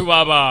kapatu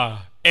baba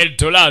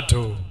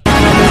eldorado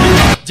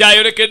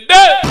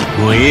gyayolekedde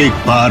वो एक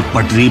बार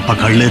पटरी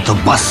पकड़ ले तो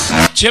बस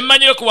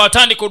kyemmanyire ku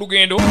bw'atandika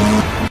olugendo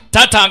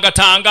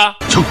tatangatanga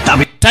झुकता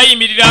भी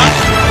tayimirira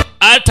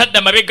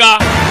atadda mabega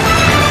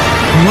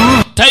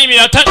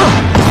tayimirira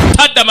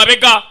tadda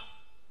mabega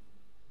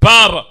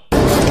baaba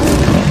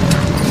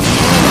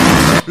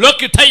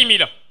loki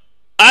tayimira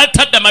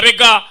atadda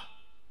mabega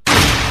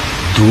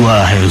दुआ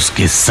है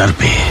उसके सर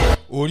पे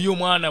oli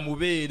omwana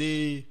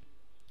mubeere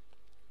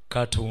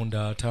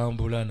katonda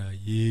atambula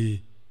naye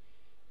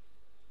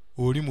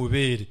oli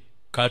mubeere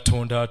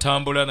katonda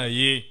atambula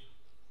naye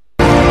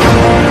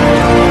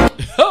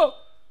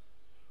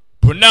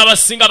bonna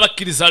abasinga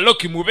bakkiriza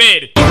loki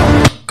mubeere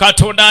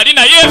katonda ali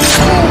naye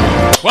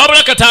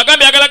wabula kati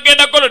agambye ayagala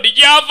kugenda golodi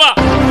gyava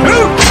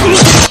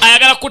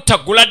ayagala kutta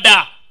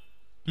gulada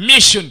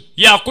mission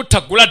ya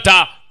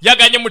kutagulata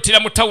yaganye mutira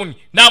mu town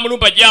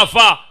namulumba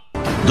jafa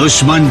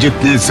दुश्मन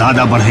जितने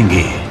ज्यादा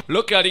बढ़ेंगे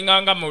loke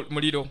alinganga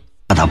muliro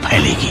ज्यादा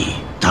फैलेगी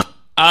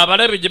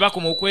abalabe gye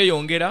bakoma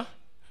okweyongera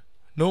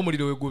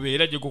n'omuliro we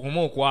gubeera gye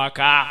gukoma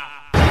okwaka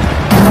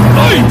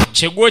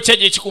kyegwokya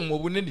gye kikuma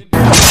obunene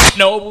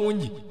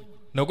n'obungi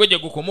nagwe gye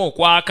gukoma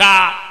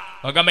okwaka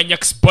bagamba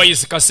Nyax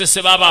Boys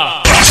Kasese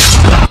baba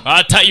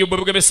ata Yubu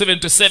Bugembe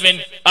 77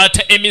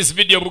 ata Emmys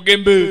Video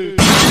Bugembe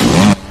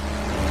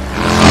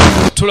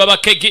tulaba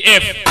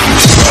KGF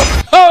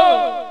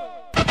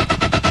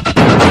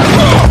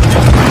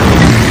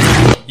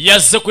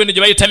yazze kwino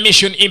gye bayita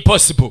Mission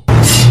Impossible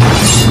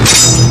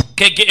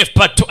KGF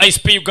Part 2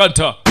 ISP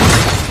Uganda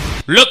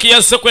look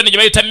yazze kwino gye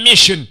bayita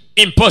Mission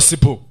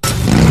Impossible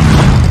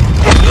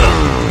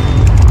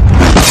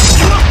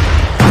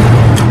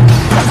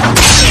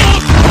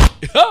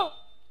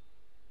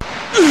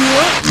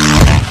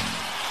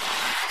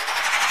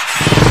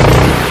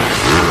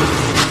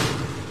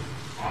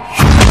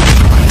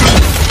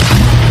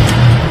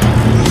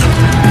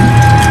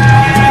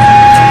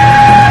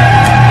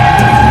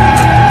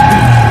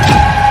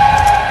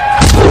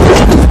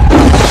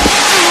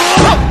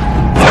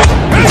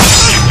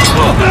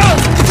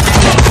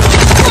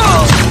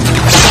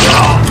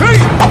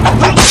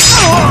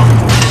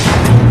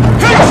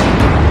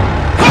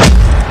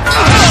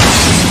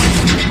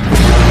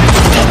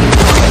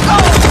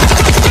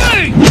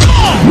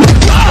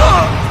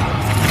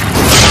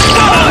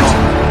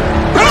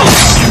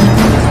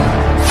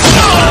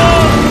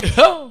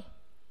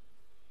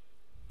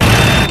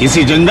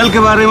किसी जंगल के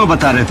बारे में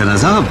बता रहे थे ना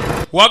साहब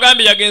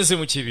wagambi yagenze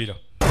mu kibira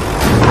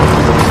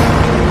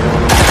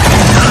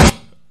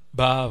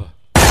baba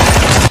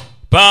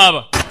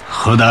baba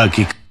खुदा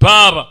की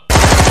baba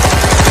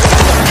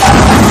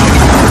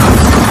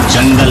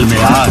जंगल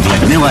में आग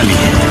लगने वाली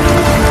है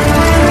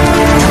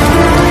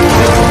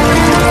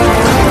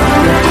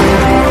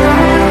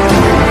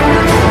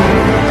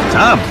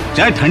साहब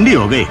चाय ठंडी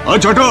हो गई और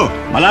छोटो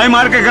मलाई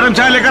मार के गरम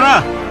चाय लेकर आ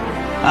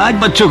आज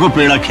बच्चों को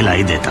पेड़ा खिला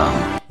ही देता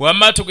हूँ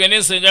wamma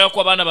tugenese njaga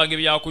kwa bana bange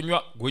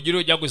byakunywa gujiro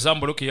ojja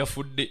kuzambuluka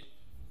yafudde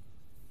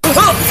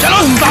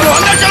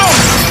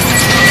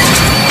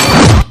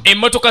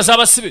emmotoka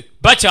z'abasibe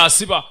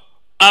bakyasiba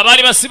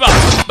abaali basiba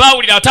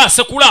bawulira ate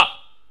asekula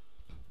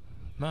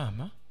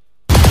maama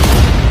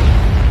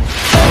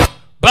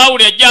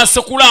bawulira ajja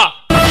asekula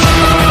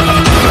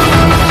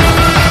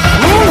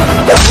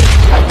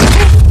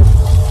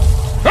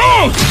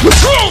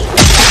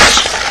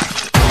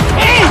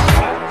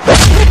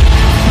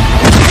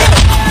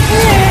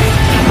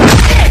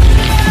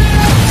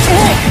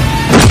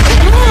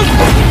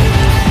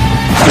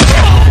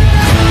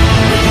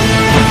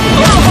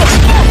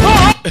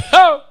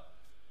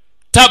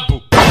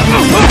tabu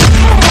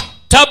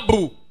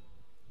tabu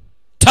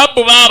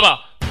tabu baba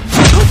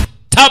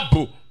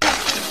tabu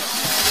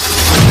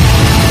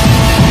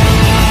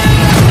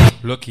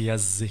look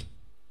yazze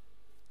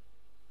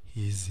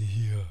he's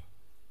here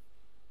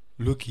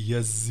look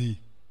yazze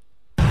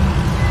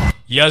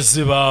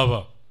yazze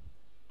baba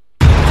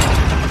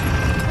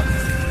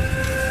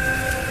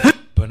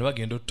bano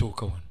bagenda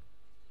otuuka wano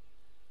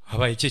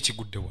abaye ki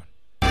ekigudde wano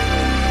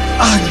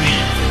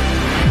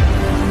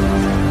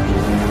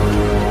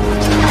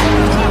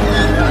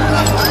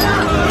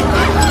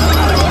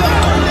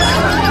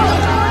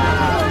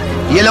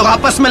ये लोग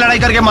आपस में लड़ाई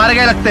करके मारे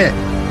गए लगते हैं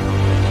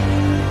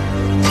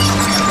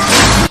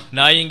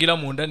nayingira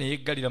munda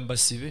neyeggalira mu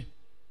basibe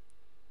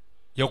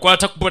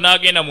yakwata kubo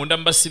n'agenda munda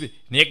mu basibe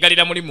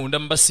neyeggalira muli munda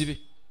mu basibe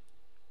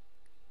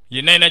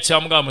yenna yina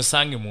kyamugaa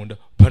musange munda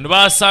bano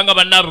baasanga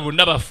bannaabwe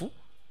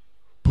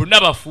bonna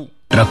bafu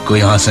truck को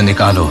यहाँ से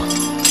निकालो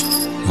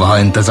वहाँ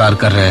इंतजार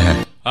कर रहे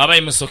हैं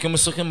abayi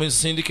musoke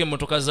musindike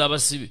emmotoka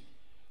z'abasibe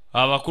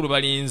abakulu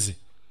balinze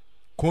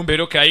kumbe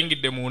eroke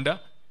ayingidde munda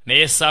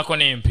neyessaako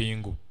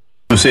n'empingu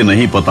उसे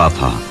नहीं पता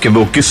था कि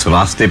वो किस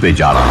रास्ते पे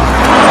जा रहा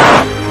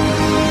है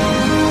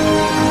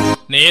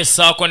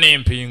neyessaako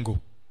n'empingu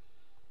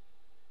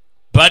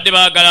badde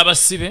baagala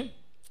abasibe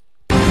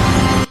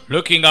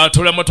loki nga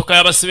atula motoka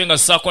y'abasibe nga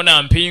ssaako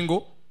na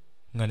mpingu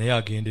nga naye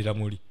agendera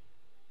muli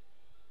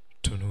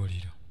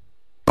tunuulira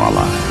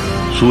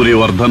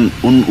Suryavardhan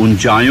उन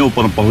ऊंचाइयों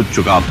पर पहुंच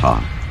चुका था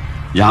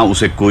जहां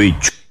उसे कोई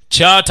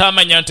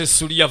kyatamanya nti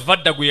Suliya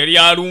vadda gwe yali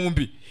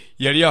alumbi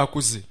yali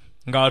akuze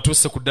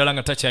ng'atuuse ku ddala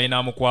nga takyalina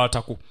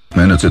amukwatako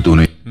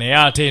naye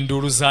ate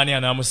enduulu zaani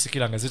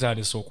anaamusikira nga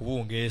zitandise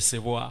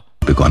okubungeesebwa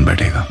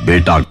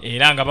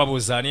era nga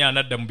babuuza ani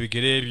anadda mu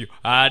bigere ebyo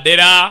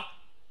Adera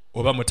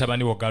oba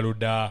mutabani wa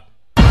Galuda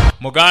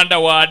muganda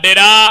wa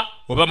Adera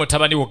oba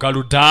mutabani wa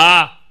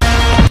Galuda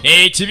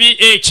ekibi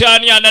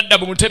ekyani anadda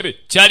mu mutebe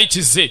kyali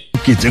kize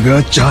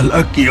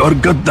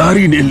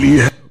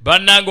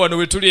bannange wano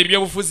wetuli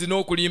ebyobufuzi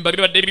n'okulimba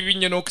bibadde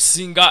bibinye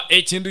n'okusinga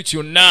ekintu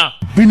kyonna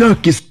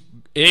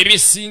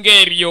ebisinga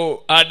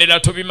ebyo Adera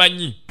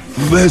tobimanyi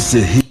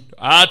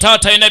ate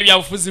atalina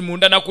byabufuzi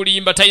munda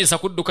nakulimba tayinza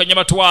kuddukanya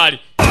matwale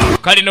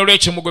kale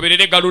n'olwekyo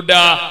mugoberere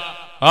Galuda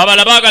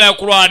abala baagala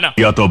okulwana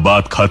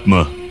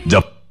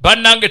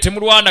bannange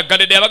temulwana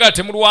Galede abaga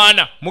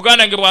temulwana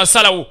muganda nge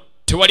bwasalawo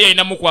tewali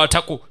ayina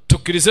mukwatako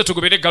tukkirize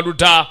tugobere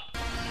Galuda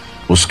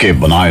उसके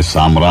बनाए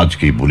साम्राज्य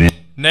की बुनियाद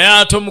naye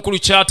ate omukulu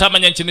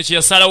kyatamanya kino kye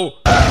yasalawo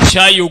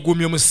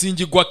kyayugumya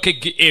omusingi gwa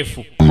KGF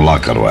हमला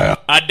करवाया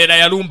Adela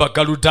yalumba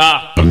Galuda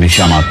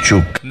निशाना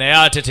चूक naye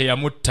ate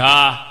teyamutta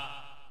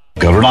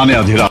Garuda ने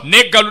Adhira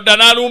ne Galuda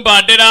n'alumba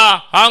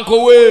Adela anko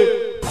we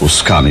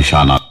उसका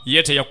निशाना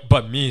ye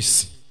teyakuba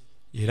miisi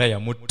era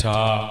yamutta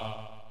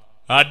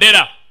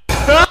Adela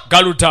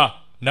Galuda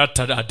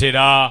natta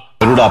Adela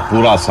Garuda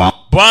पूरा साम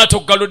bwato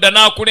Galuda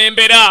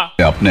n'akulembera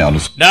अपने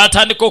अनुसार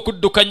n'atandika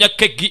okuddukanya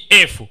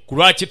KGF ku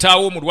lwa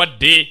kitaawo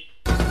omulwadde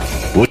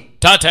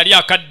taata yali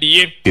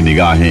akaddiye की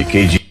निगाहें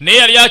KG naye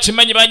yali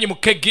akimanyi banyi mu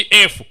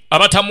KGF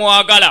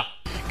abatamwagala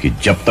कि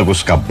जब तक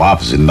उसका बाप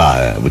जिंदा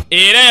है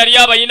era yali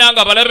abayina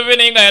nga balabe be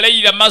naye nga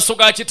yalayirira mu maaso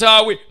ga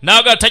kitaawe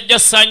n'agala tajja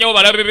ssaanyawo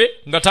balabe be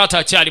nga taata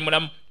akyali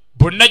mulamu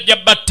bonna ajja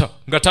batta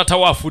nga taata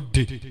we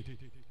afudde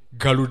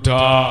Galuda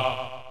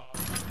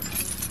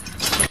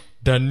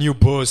the new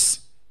boss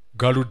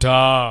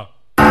Galuda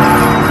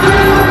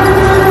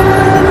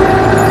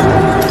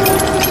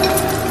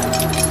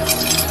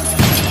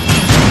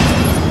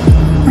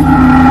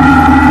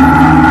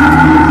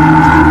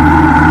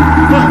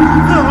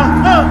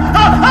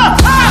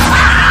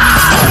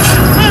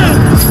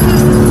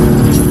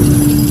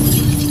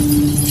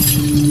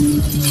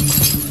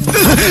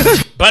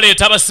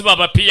baleeta abasiba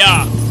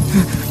abapiya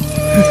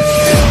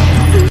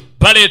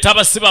baleeta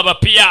abasiba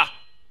abapiya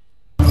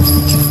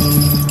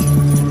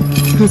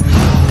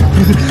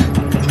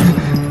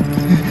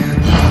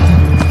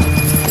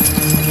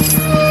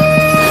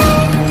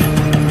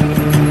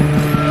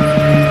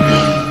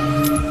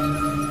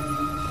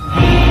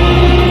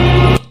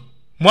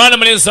mwana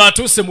mulenzi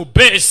atuuse mu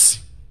base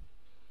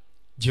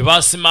gye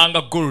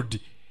baasimanga gold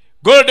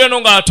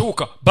eno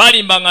ng'atuuka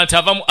baalimbanga nti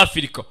ava mu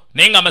Afirika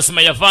naye nga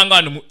amazima yavanga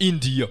wano mu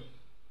India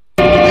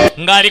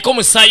ng'aliko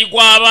musaayi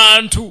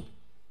gw'abantu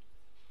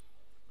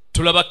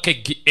tulaba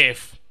KGF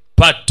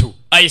part 2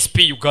 ISP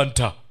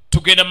Uganda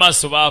tugenda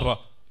maaso baaba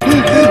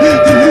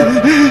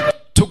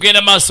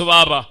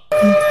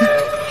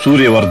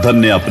Suryavardhan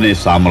ने अपने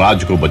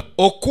साम्राज्य को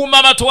okuuma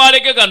amatwale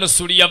ge gano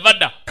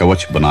Suryavada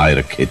कवच बनाए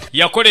रखे थे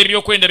yakola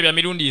ebyokwenda bya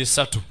mirundi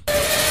 3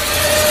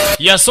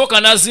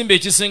 yasooka n'azimba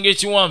ekisenge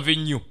ekiwanvu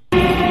ennyo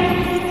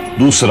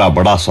दूसरा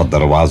बड़ा सा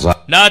दरवाजा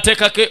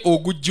n'ateekako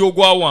ogujja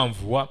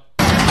ogwawanvuwa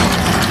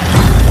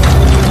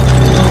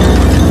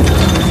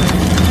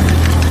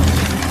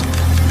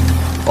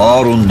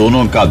और उन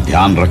दोनों का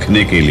ध्यान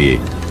रखने के लिए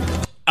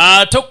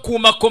ate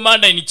okukuuma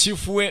komanda in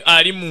chief we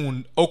ali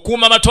munda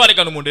okukuuma amatwale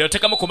gano munda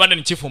yateekamu komanda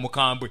in chief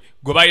omukambwe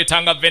gwe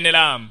bayetanga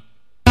Veneram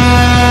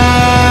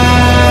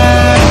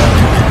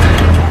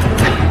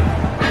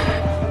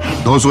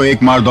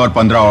 201 मर्द और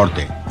 15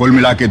 औरतें कुल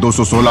मिला के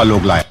 216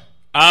 लोग लाए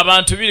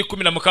abantu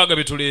 216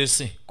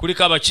 betuleese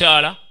kuliko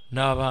abakyala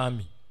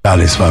n'abaami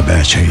 40वां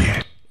बैच है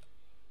ये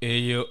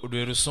eyo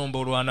lwe lusomba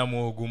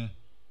olwanamu ogumu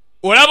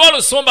olaba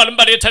olusomba lumu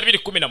baleeta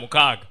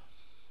 216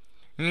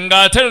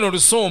 ng'ate luno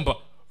lusomba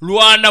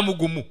lwanamu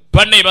gumu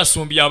bannaye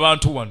basumbya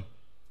abantu wano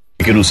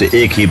लेकिन उसे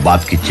एक ही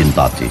बात की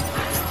चिंता थी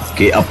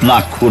कि अपना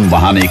खून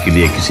बहाने के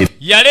लिए किसी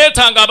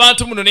yaleetanga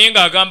abantu muno naye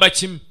ng'agamba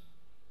kimu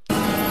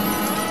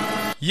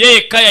ye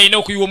yekka yalina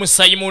okuyiwa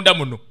omusaayi munda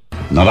muno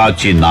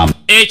नराची नाम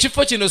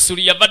ekifo kino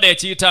Suryavada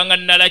yakiyitanga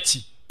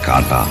Nalaki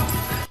काटा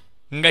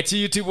nga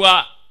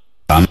kiyitibwa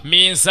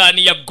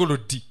minzaani ya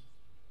golodi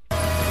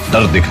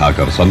डर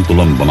दिखाकर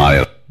संतुलन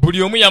बनाए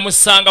buli omu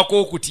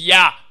yamusangako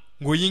okutya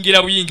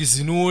ng'oyingira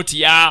buyingizi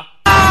n'otya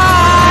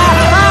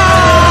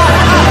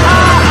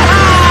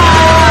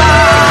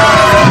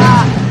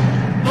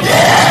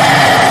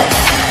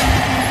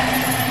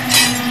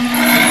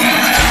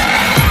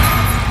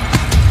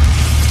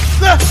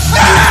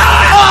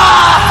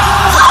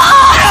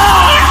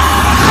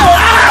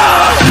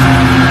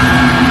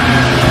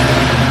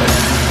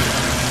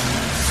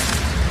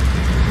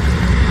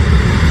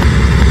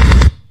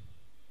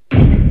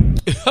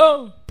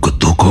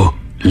कुत्तों को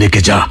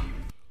लेके जा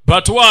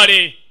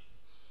batwale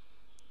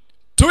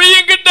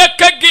tuyingidde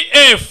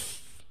KGF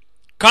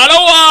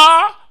Kalowa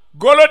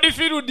Gold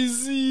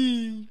Fields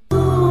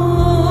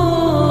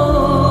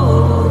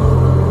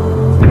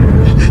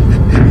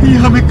ये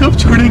हमें कब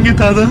छोड़ेंगे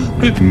दादा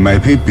मैं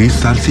भी 20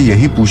 साल से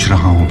यही पूछ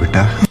रहा हूँ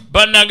बेटा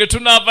bannange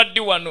tunaavaddi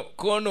wano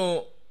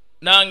kono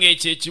nange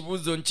ekyo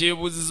ekibuuzo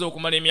nkyebuuziza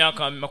okumala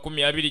emyaka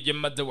 20 gye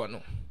mmadde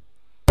wano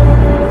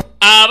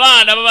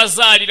abaana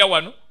babazaalira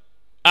wano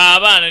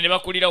abaana ne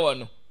bakulira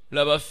wano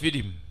laba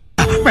firimu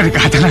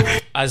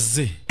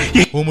azze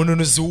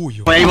omununuzi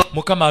wuuyo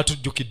mukama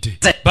atujjukidde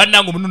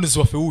bannange omununuzi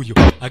waffe wuuyo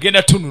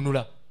agenda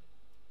tununula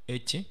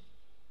eki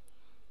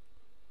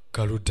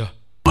Galuda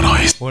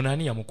ono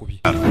ani yamukubye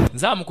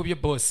nze amukubye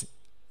boosi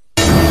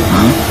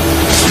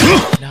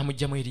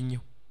n'amugjamu erinnya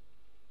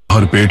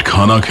हर पेट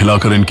खाना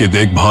खिलाकर इनकी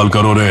देखभाल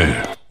करो रे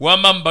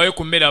wamma mbawe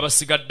ku mmere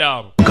abasigadde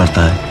abo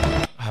करता है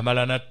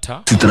amala natta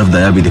इसी तरफ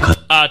दया भी दिखा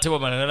ate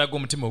wamala nalaga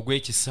omutima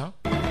ogw'ekisa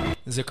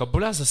nze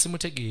kabulaza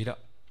simutegeera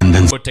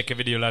बंधन Oteke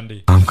video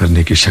landi. काम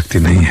करने की शक्ति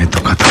नहीं है तो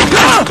खत्म.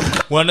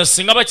 Wano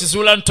singa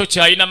bakizula nto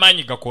kyalina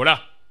maanyi gakola.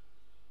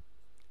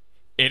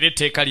 Era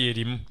etteeka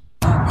lyerimu.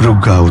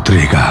 रुग्गा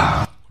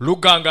उतरेगा.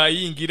 Lugga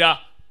ng'ayingira.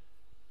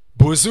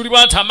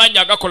 Bw'ozuulibwa nti amaanyi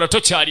agakola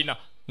tokyalina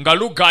nga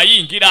Lugga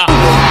ayingira.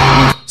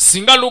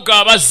 Singa Lugga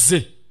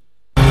abazze.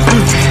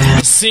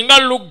 Singa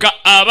Lugga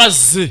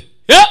abazze.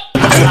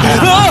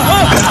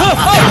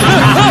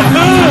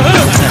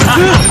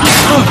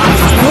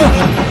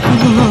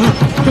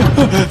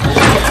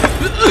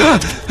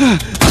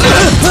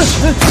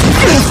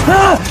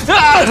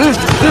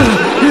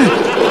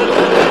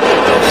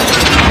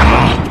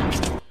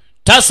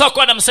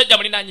 Tasakwa na musajja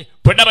mulinanye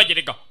bonna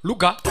bajereka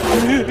Lugga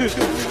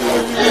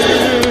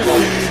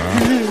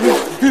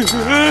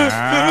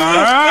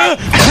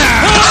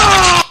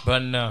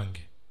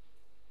bannange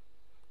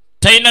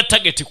taina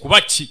target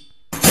kubaki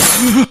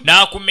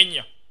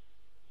naakumenya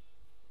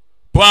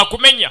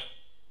bwakumenya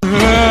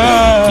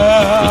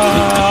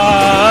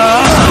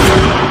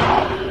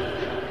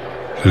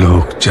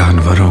लोग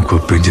जानवरों को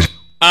पिंजरे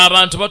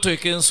abantu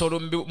batoeka ensolo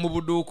mu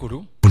buduukulu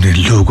उन्हें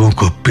लोगों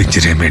को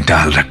पिंजरे में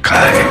डाल रखा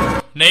है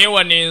naye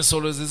wana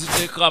ensolo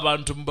zeziteeka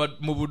abantu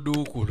mu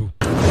buduukulu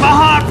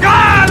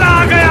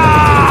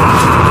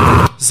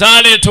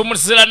zaleeta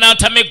omuzira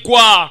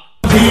n'atameggwa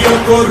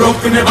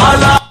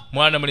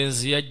mwana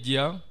mulenzi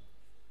yajja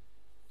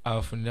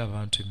abafunira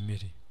abantu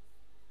emmere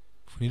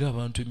funira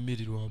abantu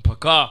emmere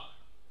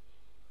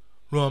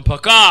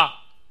lwampaka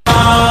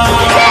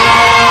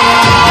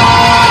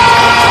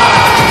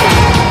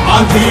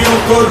आंधियों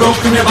को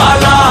रोकने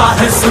वाला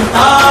है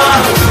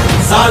सुल्तान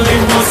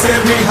जालिमों से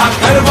रिहा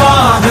करवा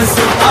है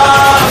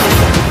सुल्तान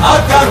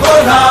आका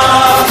गोला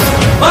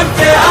बन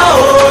के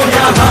आओ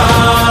यहाँ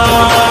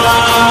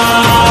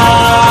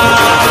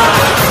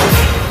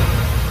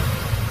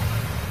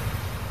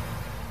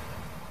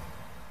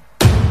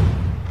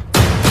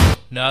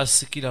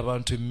n'asikira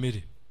abantu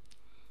emmere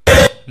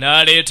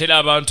n'aleetera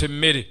abantu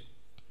emmere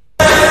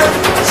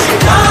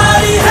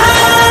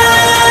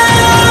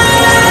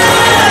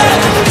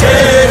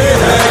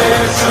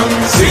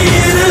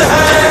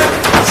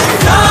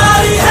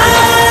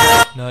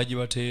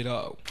n'agibateera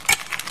awo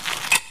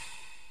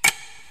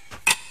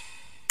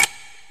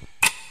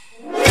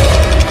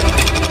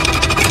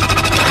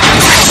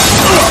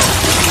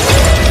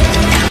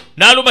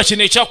n'aluma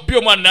kino ekyakubya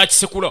omwana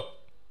n'akisekula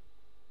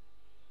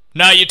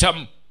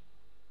n'ayitamu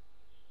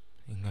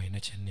nga alina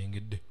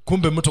kyennengedde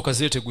kumbe emmotoka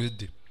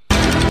zeetegudde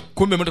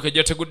kumbe emmotoka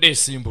gyategudde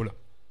esimbula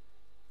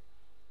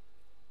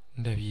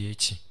ndabye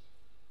eki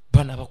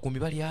baana abakuumi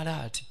bali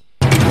alaati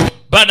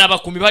baana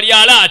abakuumi bali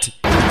alaati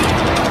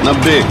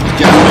 90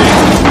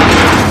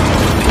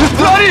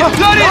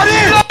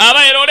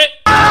 abayerole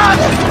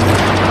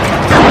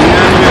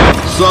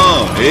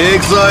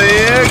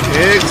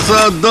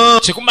 101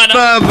 kikumana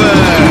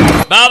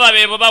baba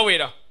bebo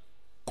bawera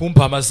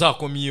kumpa amaze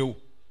akomyewo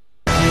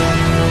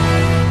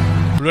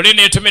lole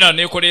neetomera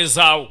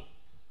neekolezaawo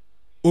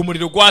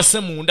omuliro gwase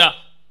munda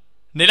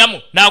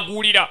neramu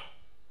n'aguwulira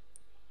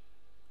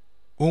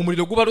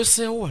omuliro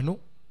gubaluseewo wano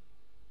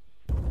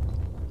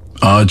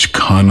आज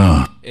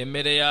खाना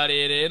emmere ya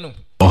leero eno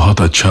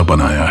बहुत अच्छा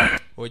बनाया है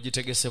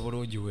ogitegese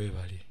bulungi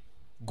weebale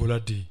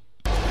guladi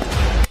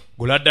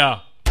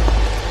gulada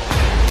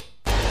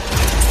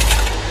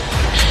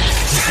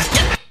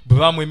bwe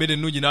baamu emmere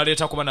ennungi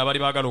n'aleetako bana abali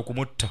baagala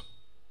okumutta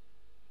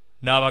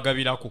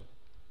n'abagabirako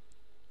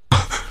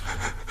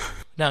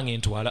nange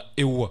ntwala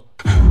ewwa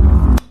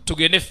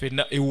tugende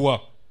ffenna ewwa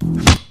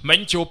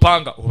manyi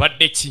kyopanga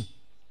obadde ki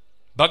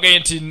bagaye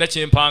nti nina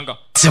kyempanga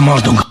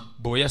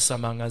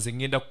bw'oyasamanga nze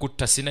ngenda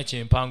kukutta sina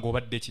kyempanga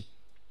obadde ki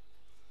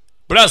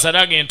bulaza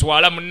nange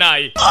ntwala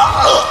munnaaye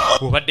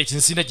obadde ki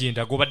nsina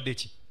gyendaga obadde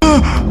ki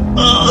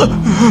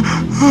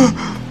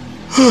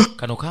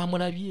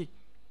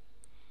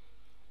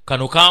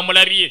kano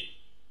kamulabye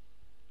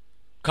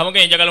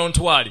kamugaye njagala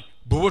ontwale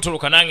bw'oba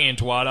otoloka nange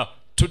ntwala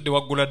tudde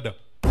waggula dda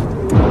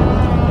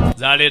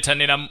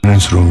zaleetaniramu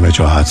room में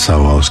जो हादसा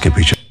हुआ उसके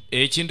पीछे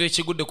ekintu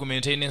ekigudde ku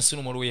maintenance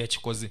room olwo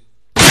yakikoze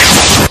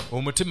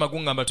omutima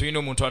gungamba tulina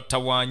omuntu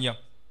atawaanya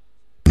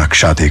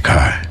नक्शा देखा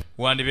है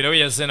wandibirawo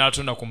yazze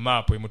n'atunda ku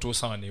maapu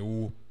emutuusa wano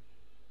ewuwo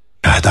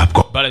शायद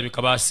आपको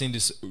balabika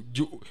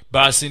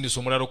baasindisa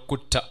omulala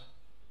okutta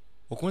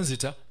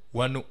okunzita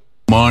wano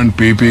मान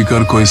पी पी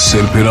कर कोई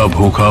सिर फिरा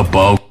भूखा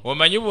पाव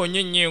omanyi bw'onywa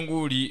ennyo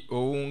enguuli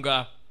owunga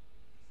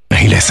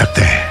नहीं ले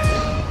सकते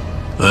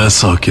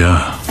ऐसा क्या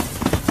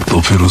तो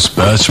फिर उस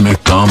बैच में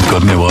काम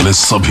करने वाले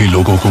सभी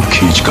लोगों को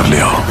खींच कर ले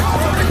आओ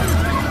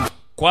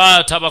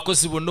kwata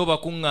abakozi bonna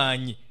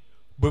obakuŋŋaanye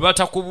bwe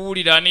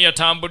batakubuulira ani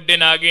yatambudde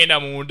n'agenda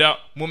munda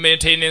mu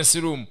maintenance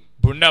room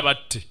bonna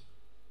batte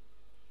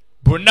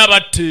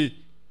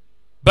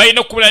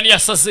balina okubula ani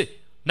yasaze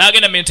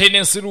n'agenda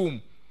maintenance room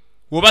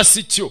oba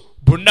si kyo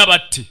bonna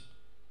batte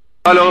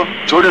hello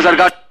छोटे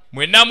सरकार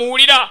mwenna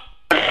muwulira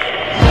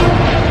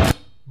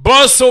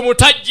bosi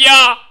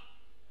omutajja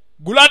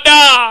gulada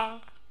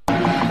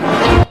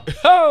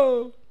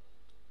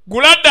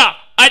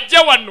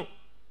ajja wano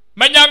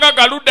manyanga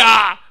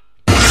galuda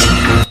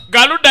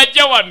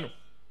ajja wano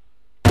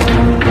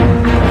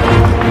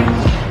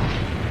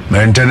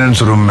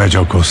maintenance room में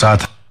जो घुसा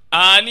था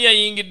ani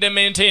yayingidde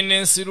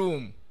maintenance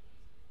room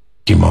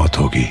की मौत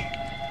होगी,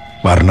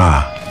 वरना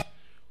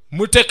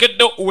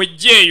mutekedde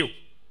wejjeeyo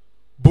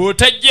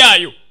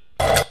bw'otajjaayo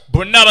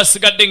bonna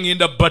abasigadde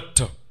ngenda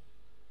batta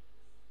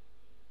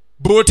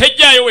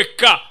bw'otajjaayo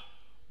wekka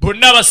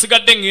bonna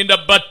abasigadde ngenda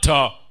batta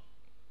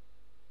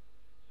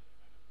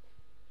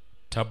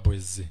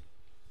tabweze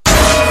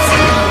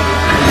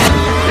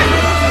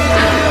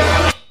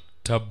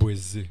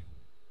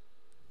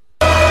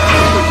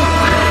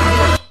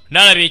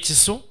n'alaba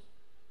ekiso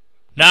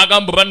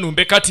n'agamba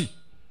bannumbe kati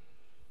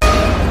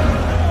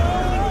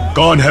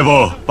कौन है वो?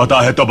 पता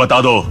है तो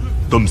बता दो।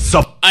 तुम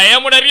सब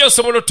ayamulabye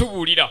osobola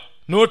otubuulira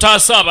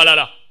n'otaasa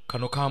abalala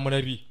kano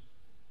kamulabye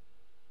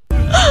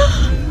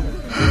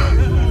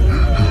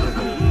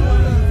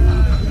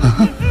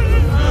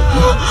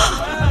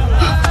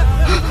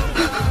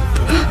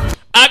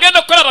agenda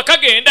okukolaba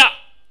kagenda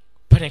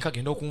pane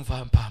kagenda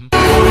okunvampamu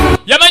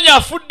yamanya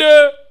afudde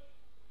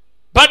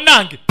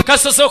bannange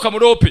kasasewo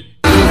kamuloope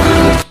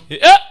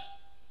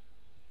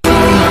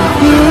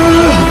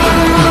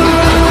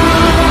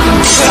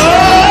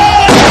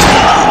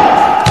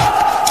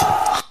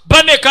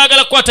banne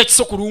kaagala kukwata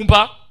kiso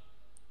kulumba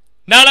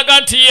n'alaga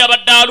nti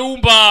abadde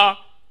alumba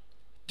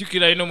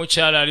jjukira ino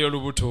omukyala ali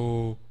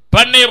olubuto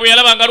banne bwe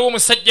yalaba nga aliwo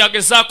omusajja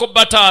agezaako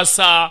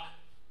bataasa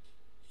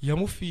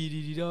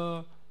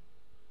yamufiiririra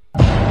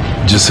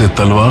जिसे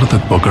तलवार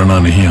तक पकड़ना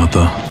नहीं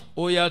आता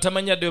oyo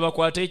atamanya dde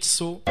bakwata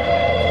ekiso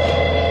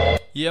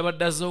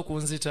yabadde azze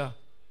okunzita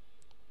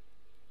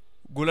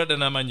gulada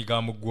n'amaanyi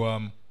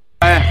gamuggwamu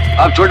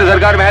अब छोटे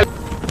सरकार महल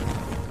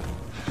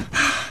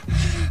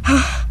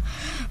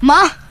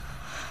माँ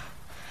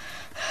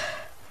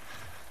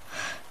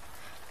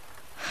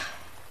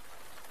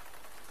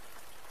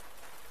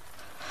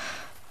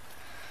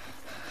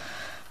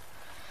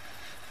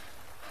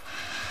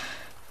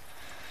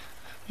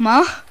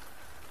माँ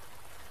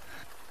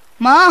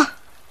माँ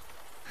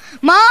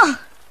माँ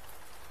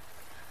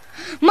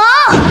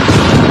माँ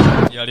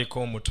yaliko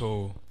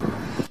omuto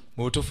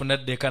butuufu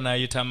naddeka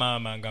n'ayita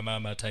maama nga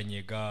maama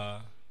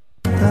tanyega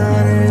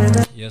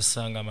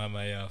yasanga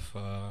maama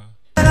yafa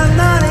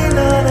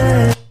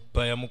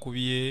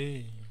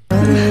bayamukubye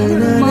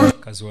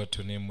kazi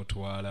wattu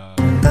nemutwala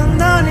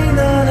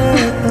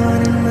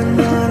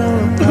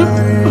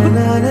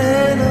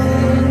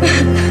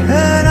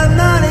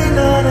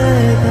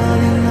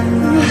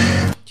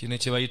kino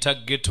kye bayita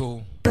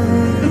ghetto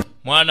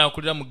mwana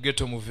akulira mu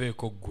ghetto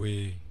muveeko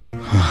gwe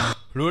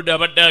luda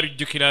abadde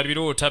abijjukira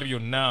abiroota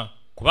byonna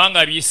kubanga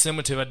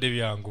abiyiseemu tebadde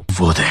byangu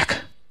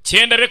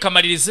kyendabye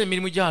kamalirize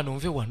emirimu gyano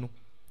nve wano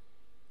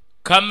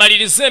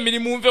kamalirize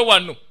emirimu nve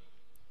wano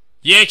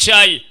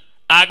yekyayi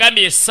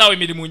agambye essaawa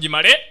emirimu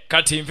ngimale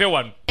kati nve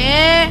wano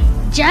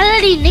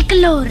जल्दी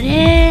निकलो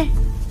रे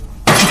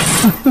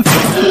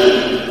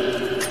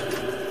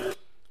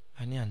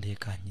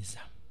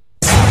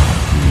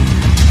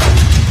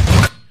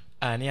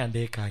ani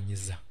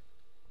andeekanyiza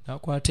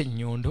nakwata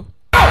ennyondo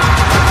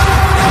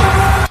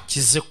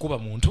kizze kuba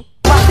muntu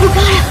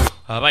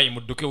abayi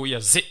mudduke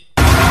wuyaze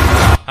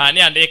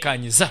ani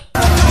andeekanyiza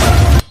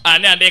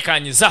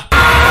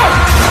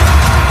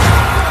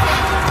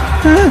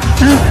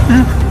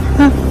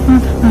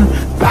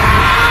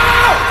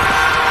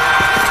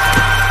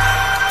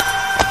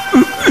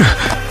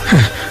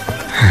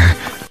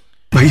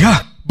भैया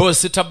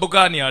bosi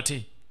tabugani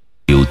ati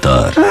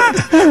utar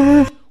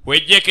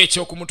wejjeko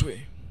ekyokumutwe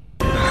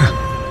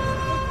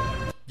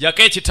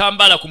jako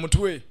ekitambala ku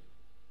mutwe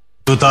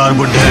उतार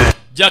बुढ़े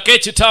jako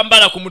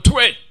ekitambala ku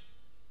mutwe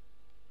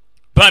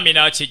bami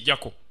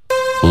n'akijjako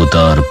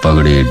उतार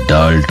पगड़ी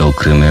डाल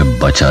टोकरी में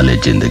बचा ले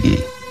जिंदगी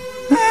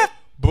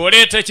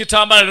bw'oleeta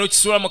ekitambala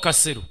n'okisuula mu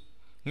kaseru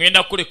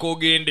ngenda kuleka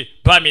ogende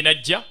bami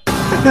najja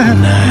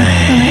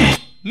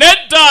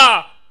nedda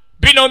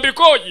bino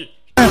mbikooye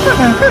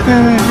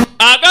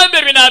agambe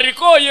bino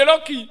abikooye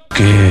loki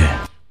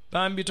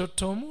bambi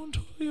totta omuntu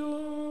oyo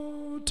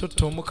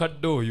totta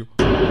omukadde oyo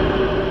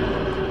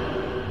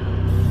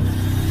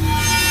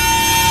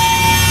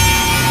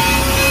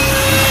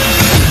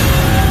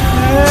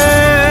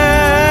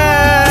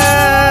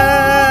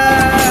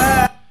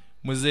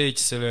muzeeyi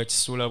ekisero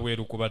yakisuula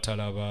bweru kuba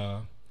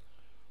talaba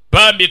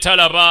bambi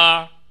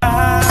talaba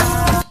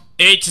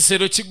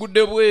ekisero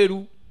kigudde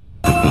bweru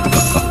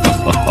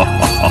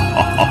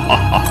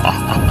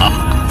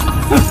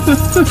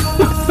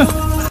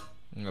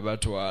nga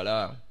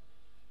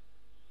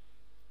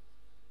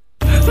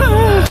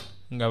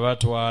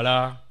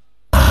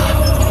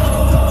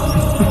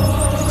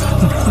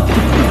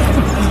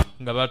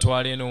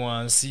batwala eno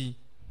wansi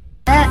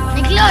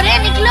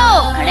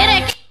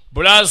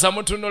bulaza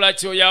mutunula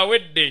kyoyo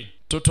awedde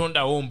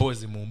totondawo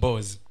mboozi mu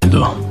mboozi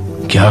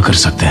क्या कर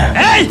सकते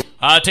हैं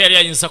ate yali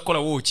ayinza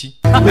kukolawo ki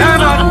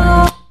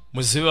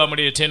muzibe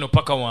bamuleeta eno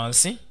paka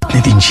wansi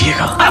दिन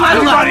जिएगा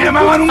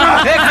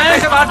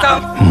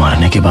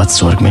मरने के बाद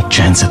स्वर्ग में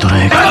चैन से तो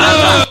रहेगा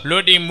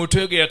lodi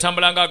mutwege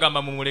yatambulanga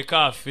agamba mumuleke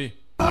afe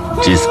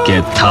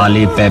जिसके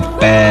थाली पे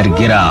पैर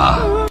गिरा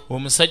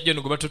omusajja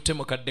ono gwe batutte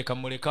mu kadde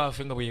kamuleka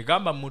afe nga bwe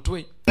yegamba mu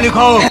mutwe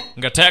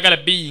nga tayagala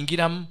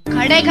biyingiramu.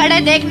 खड़े खड़े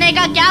देखने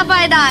का क्या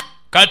फायदा है?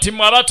 Kati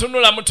mwe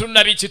abatunula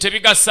mutunula biki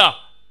tebigasa.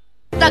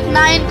 तक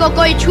ना इनको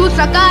कोई छू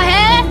सका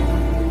है.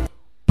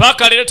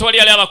 Paka leero tewali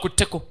yali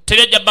abakutteko,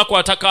 teri ajja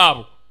bakwatako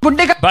abo.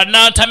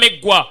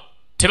 Bannantameggwa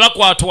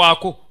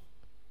tebakwatwako.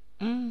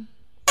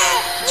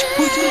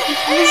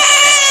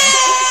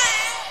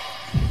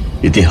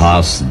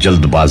 इतिहास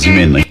जल्दबाजी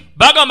में नहीं.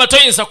 Bagamba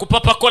toyinza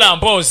kupapa kola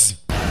mboozi.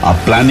 आप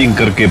प्लानिंग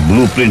करके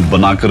ब्लूप्रिंट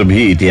बनाकर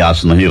भी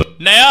इतिहास नहीं.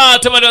 Naye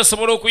ate bali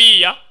basobola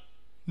okuyiiya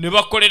ne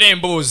bakolera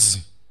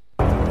emboozi.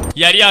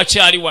 Yali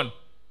akyali wano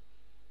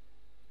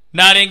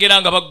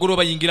n'alengera nga baggulu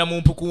bayingira mu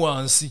mpuku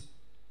wansi.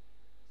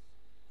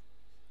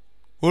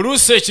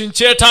 Oluusi ekintu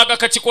kyetaaga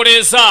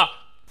kakikoleeza.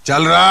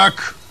 चल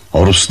रख.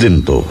 और उस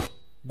दिन तो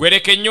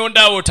gwereke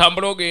ennyonda awo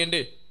otambula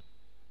ogende.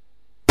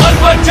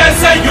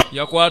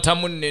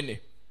 Yakwatamu nnene.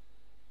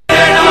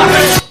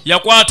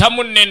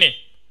 Yakwatamu nnene.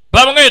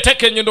 Baba nga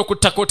yeteeka ennyondo ku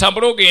ttaka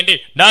otambula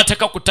ogende,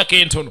 n'ateeka ku ttaka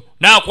entono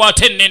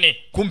n'akwata ennene,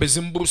 kumbe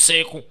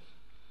zimubuuseeko.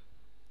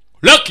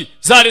 Lucky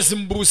zaali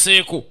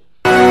zimubuuseeko.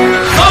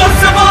 जोर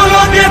से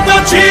बोलोगे तो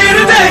चीर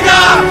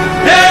देगा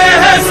ये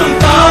है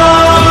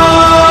सुल्तान.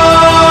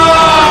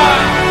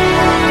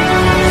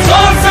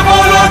 जोर से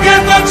बोलोगे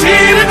तो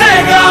चीर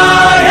देगा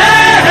ये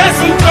है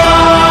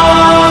सुल्तान.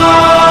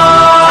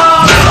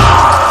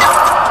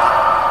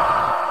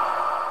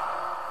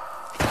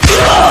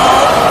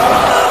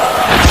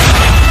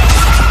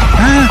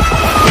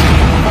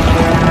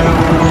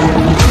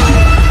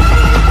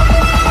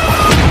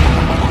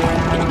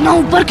 ना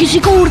ऊपर किसी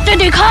को उड़ते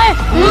देखा है.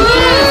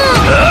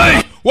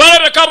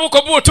 Wale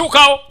kabuko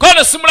butukao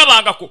kono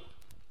simulabangako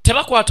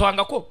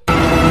tebakwatwangako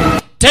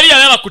teri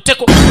yalaba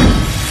kuteko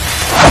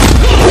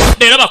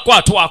dera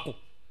bakwatwako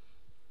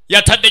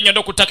yatadde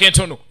ennyondo ku ttaka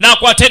entono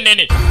n'akwata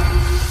ennene.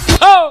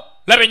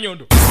 Laba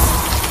ennyondo.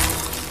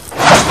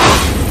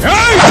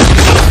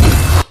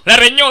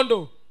 Laba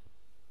ennyondo.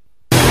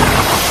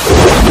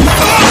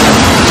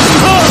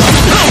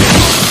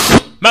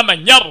 Mama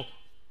nyabo.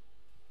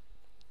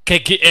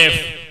 KKF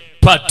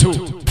Part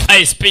 2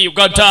 ISP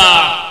Uganda.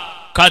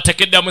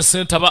 Katekedda mu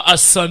senta ba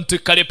Asante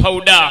Kale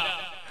Powder.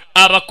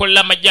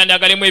 Abakola majani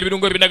agalimu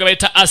ebirungo ebinaga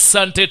bayita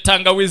Asante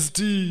Tangawizi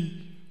tea.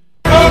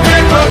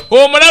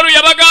 Omulalu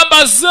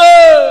yabagamba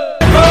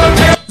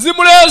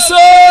zimulese.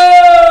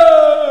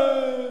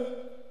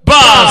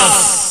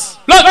 Bas.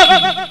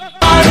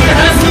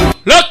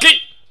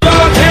 Lucky.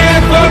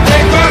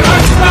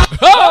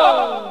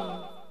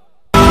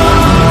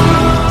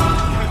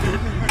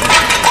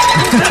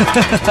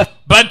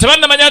 Bantu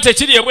bannamanya ate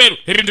ekiri ebweru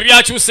ebintu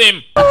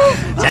byakyuseemu.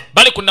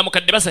 Bali kunna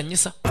mukadde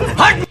basanyisa.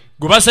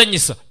 Gwe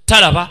basanyisa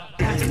talaba.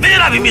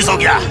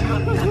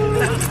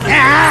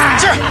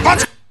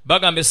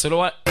 Bagamba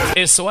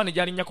esowani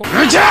gyalinnyako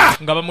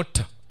nga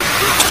bamutta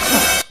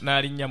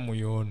n'alinnya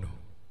muyoono.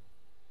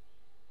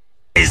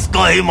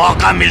 इसको ही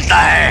मौका मिलता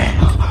है.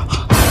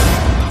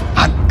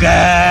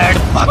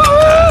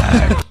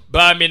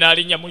 Bami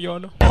n'alinnya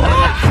muyoono.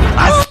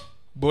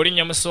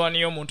 Bw'olinnya mu sowani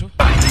y'omuntu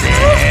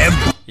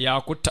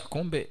yakutta,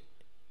 kumbe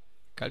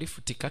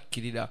kalifuti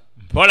kakkirira.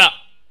 Mpola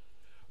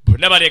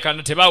bonna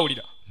baleekana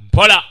tebawulira.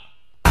 Mpola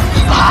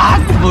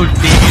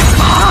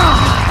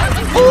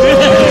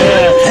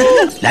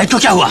light को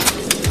क्या हुआ?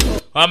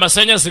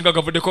 amasannyalaze nga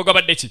gavuddeko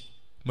gabadde ki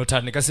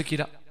mutaani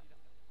gasikira.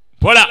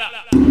 Mpola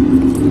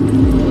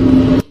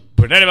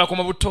bonna ne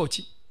bakoma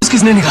butooki.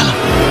 किसने निकाला?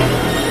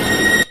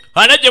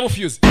 Anajja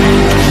bufyuzi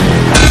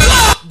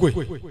gwe.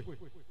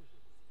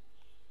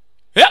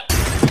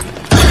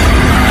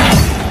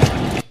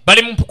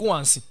 Bali mu mpuku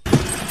wansi.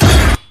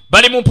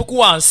 Bali mu mpuku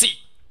wansi.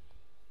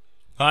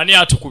 Ani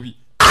atukubye?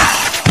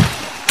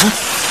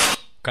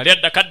 Kali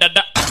adda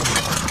kaddada.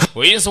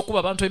 Oyinza okuba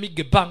abantu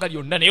emigga ebbanga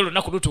lyonna naye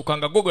olunaku lutuuka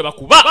nga gwe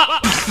bakuba.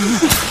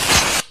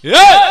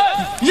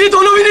 ये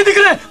दोनों भी नहीं दिख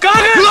रहे.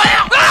 कहाँ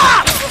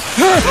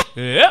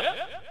गए?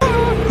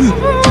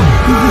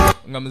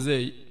 Nga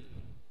muzeeyi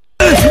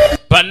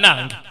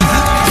bannange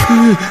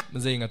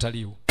muzeeyi nga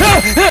taliiwo.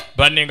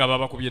 Banne nga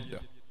babakubye dda.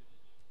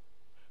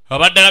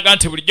 Abadde alaga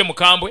nti bulijjo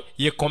mukambwe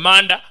ye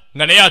komanda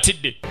nga naye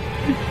atidde.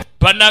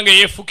 Bannange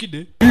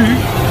yeefukidde.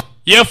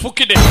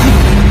 Yeefukidde.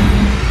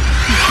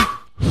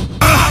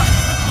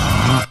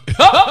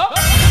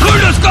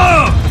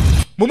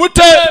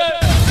 Mumute.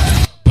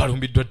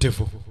 Balumbiddwa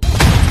devil.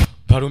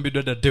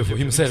 Balumbiddwa the devil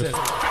himself.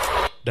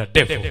 The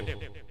devil.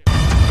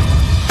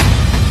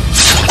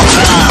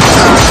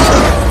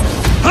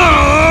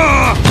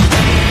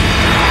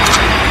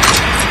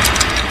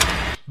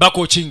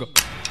 Bako chinga.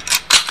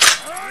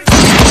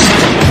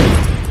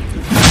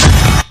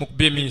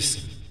 Mukubye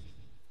misi.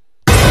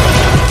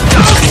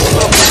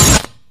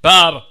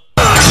 Baba.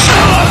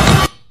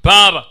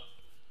 Baba.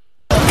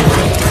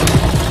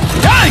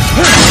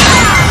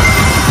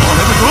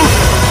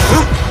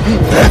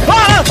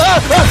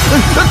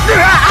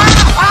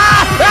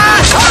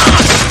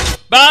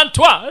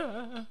 Bantwa.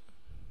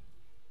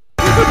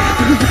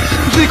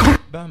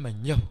 Bama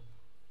nyabo.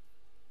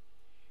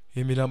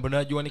 Emirambo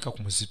nagiwanika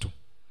ku muzito.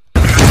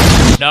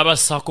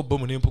 n'abasaako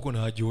bomu n'empuku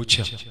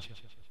n'agyokya.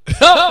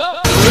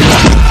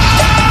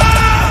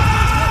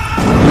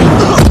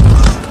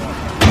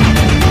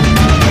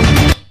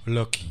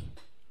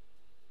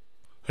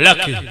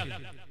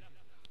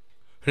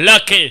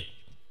 Lucky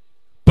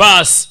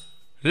pass.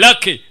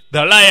 Lucky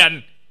the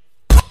lion.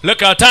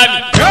 Look at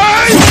time.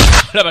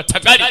 Laba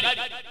tagali.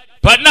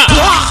 Partner.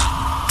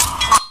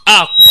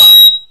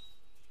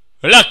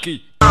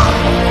 Lucky.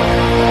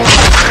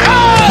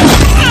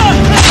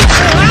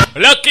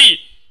 Lucky.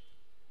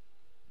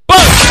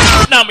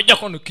 Pass. Na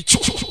mjako no kichu.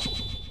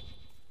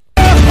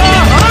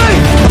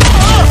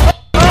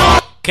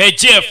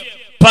 KGF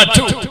part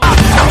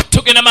 2.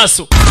 Tugena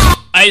maso.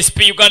 ISP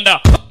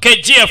Uganda.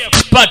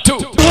 KGF part 2.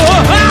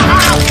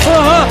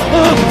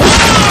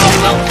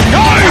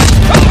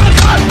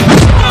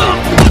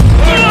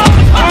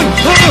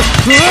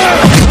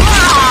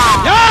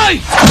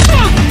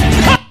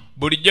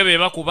 Bulijjo be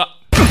bakuba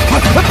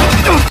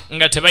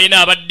nga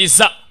tebalina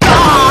abaddiza.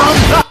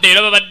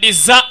 Leero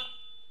babaddiza.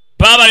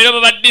 Baba leero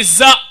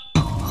babaddiza.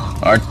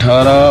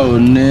 18,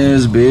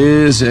 19,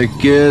 20,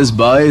 21,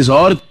 22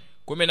 और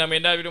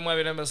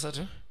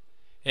 19,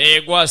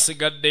 23.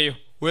 Gwasigaddeyo.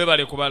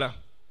 Weebale kubala.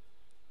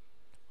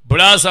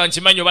 Bulaza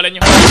nkimanyi obala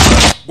nnyo.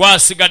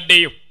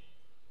 Gwasigaddeyo.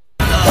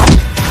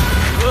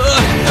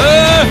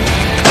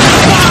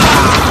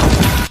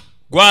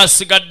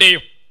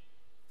 Gwasigaddeyo.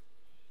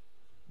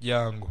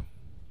 Jangu.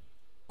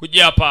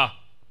 Kujja hapa.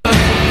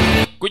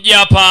 Kujja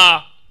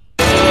hapa.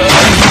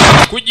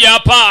 Kujja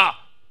hapa.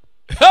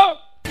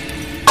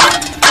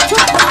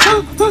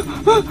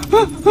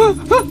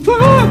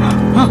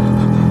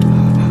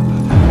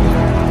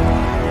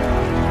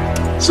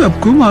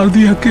 सबको मार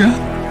दिया क्या?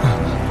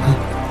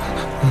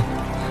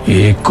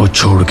 एक को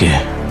छोड़ के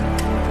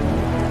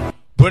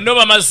Bono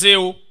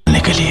bamazeewo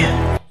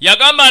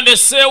yagamba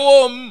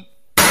ndeseewo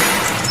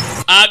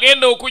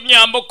agenda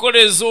okunyamba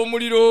okukoleza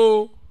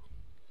omuliro.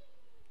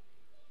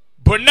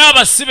 Bonna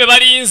abasibe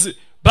balinze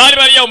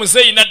bali awo.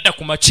 Muzeeyi nadda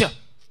ku makya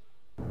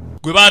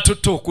gwe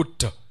baatutte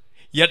okutta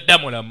yadda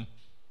mulamu.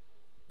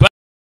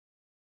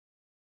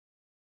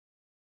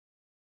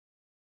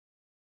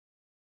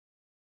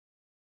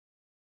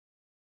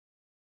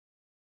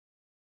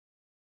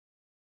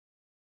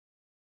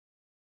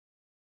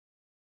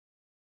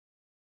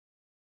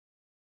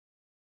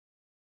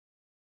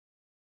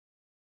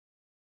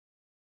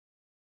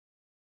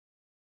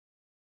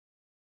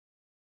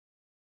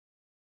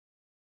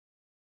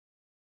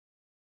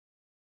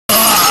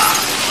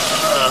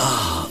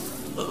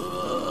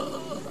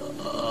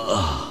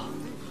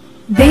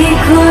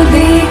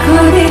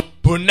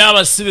 Bonna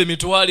abasibe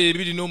emitwalo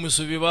 2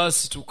 n'omusobi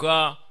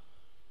baasituka.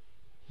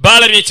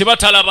 Balabye kye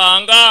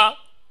batalabanga.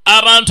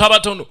 Abantu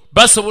abatono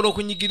basobola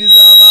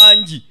okunyigiriza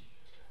abangi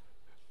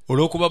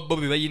olw'okuba bo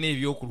be balina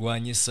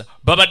ebyokulwanyisa.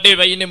 Babadde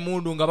balina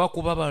emmundu nga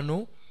bakuba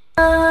bano.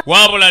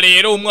 Wabula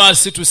leero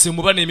omwasituse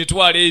muba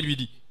n'emitwalo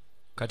 2.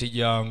 Kati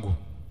jangu.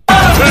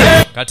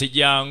 Kati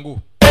jangu.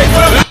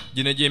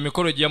 Gino gye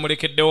emikolo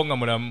gyamulekeddewo nga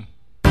mulamu.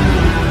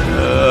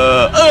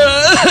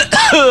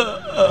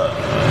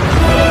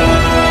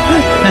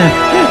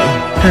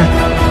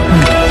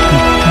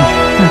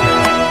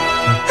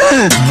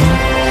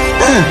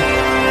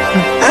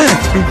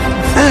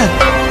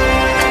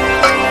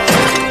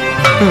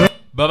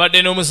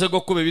 Babadde n'omusego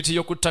okuba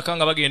ebitiyo ku ttaka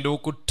nga bagenda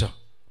okutta.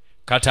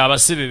 Kati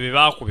abasibe be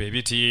baakuba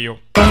ebitiyo.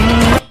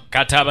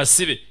 Kati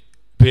abasibe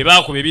be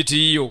baakuba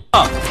ebitiyo.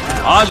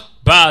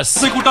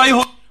 Baasi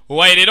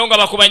wayi leero nga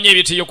bakuba nnyo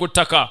ebitiyo ku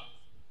ttaka.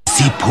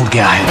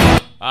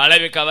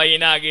 Alabika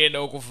balina agenda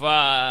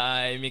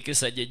okufa.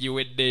 Emikisa gye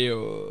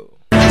giweddeyo.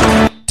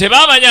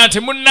 Tebamanya nti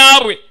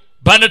munnaabwe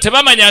bano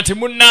tebamanya nti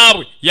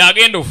munnaabwe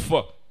yagenda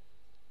okufa.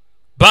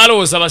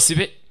 Balowooza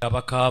basibe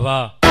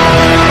abakaaba.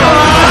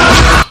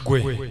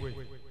 Gwe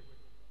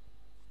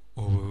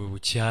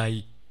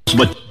obukyayi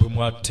bwe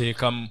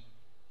mwateekamu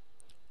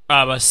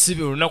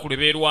abasibe olunaku lwe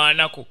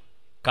beerwanako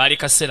kaali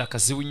kaseera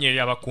kazibu nnyo eri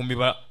abakuumi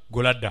ba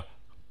Golada.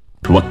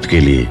 वक्त के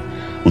लिए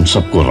उन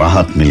सबको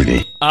राहत मिल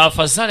गई.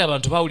 Afadhali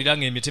abantu bawulira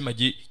ng'emitima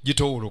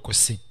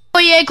gitowolokose.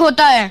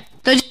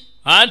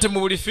 Anti mu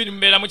buli firimu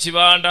mbeeramu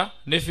kibanda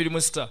ne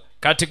firimu sita.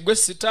 Kati gwe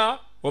sita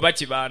oba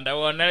kibanda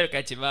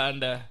wanaleka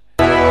kibanda.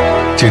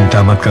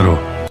 चिंता मत करो.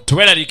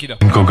 Tuweeraliikira.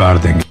 इनको गाड़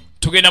देंगे.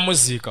 Tugenda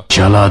muziika.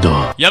 चला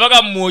दो.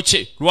 Yabaga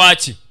mmwoke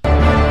lwaki?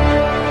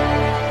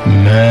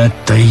 मैं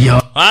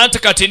तैयार. Anti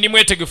kati ndi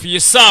mwetegefu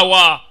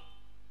yesaawa.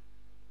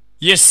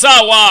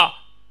 Yesaawa.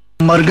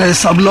 मर गए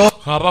सब लोग.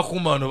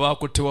 Abakumaano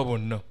baakuttewa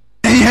bonna.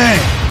 नहीं है.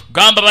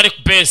 Gamba bali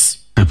ku beesi.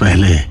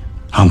 पहले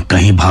हम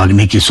कहीं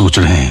भागने की सोच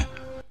रहे हैं.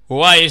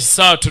 Waaye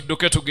saa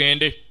tudduke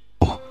tugende.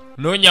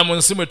 Noonya mu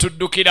nsi mwe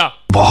tuddukira.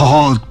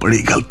 बहुत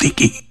बड़ी गलती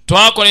की.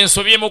 Twakola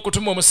ensobi emu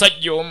okutuma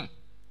omusajja omu.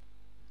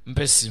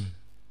 Mpe essimu.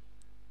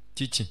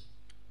 Kiki?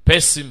 Mpe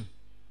essimu.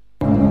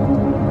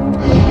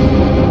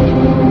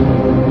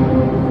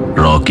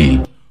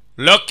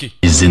 Rocky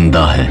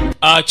जिंदा है.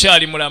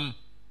 akyali mulamu.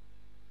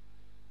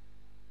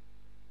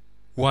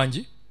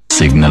 Wanji?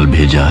 सिग्नल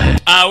भेजा है.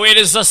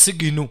 Aweereza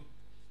sigino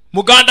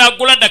muganda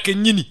agulada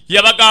kenyini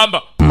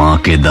yabagamba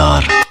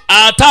माकेदार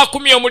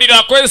atakumya omuliro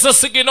akozesa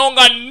sigino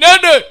nga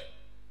nnene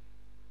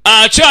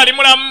akyali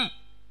mulamu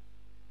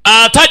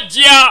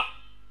atajja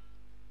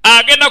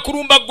agenda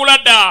kulumba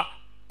gulada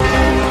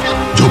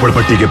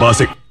झोपड़पट्टी के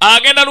पास एक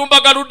agenda lumba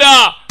galuda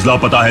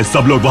लापता है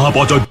सब लोग वहां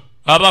पहुंचो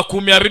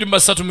abakuumi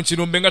 23 mu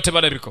kirumbe nga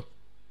tebalabika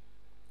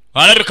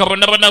alabika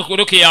bonna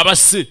banakuloke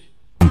abasi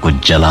उनको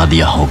जला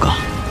दिया होगा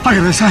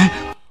अगर ऐसा है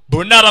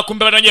bonna abakuumi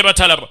bananye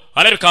batalaba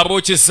alabika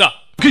abokyeza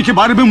के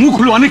बारे में मुंह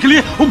खुलवाने के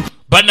लिए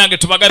bannange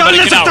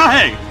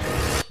tubagambye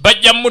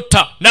bajja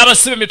mutta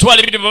n'abasibe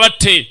emitwalo 2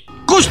 babatte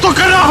कुछ तो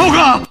करना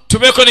होगा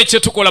tubeko ne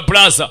kyetukola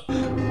blaza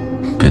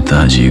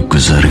पिताजी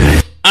गुजर गए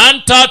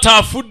antata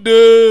afudde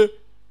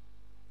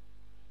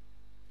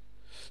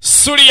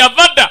suli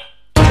yavadda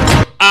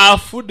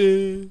afudde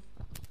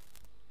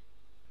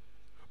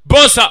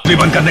bosa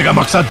बंद करने का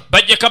मकसद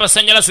bajjeko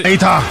abasanyalaze नहीं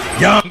था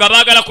यहाँ nga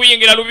baagala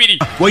kuyingira lubiri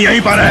वो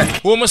यहीं पर है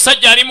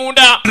omusajja ali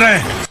munda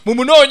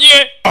mumunoonye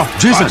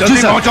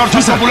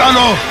बुला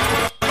लो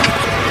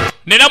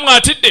nera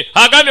mwatidde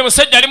agambye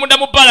musajja ali munda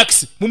mu barracks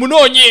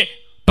mumunoonye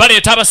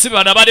baleeta abasibe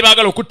bano abaali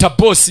baagala okutta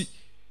boosi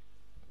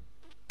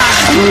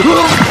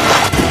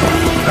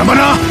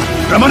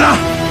Ramana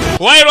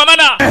wayi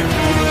Ramana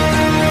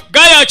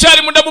gaya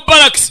akyali munda mu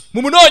barracks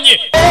mumunoonye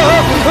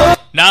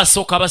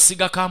n'asooka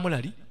abasiga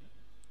kamulali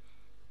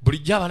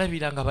bulijjo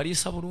abalabira nga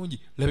baliisa bulungi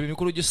laba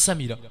emikolo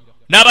gy'essamira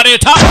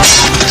n'abaleeta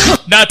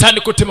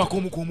n'atandika otemako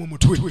omukuumu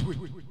omutwe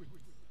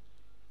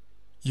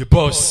ye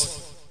boss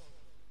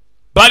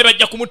baali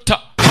bajja kumutta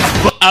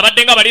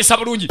abadde nga baliisa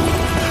bulungi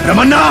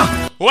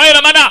wayi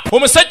Ramana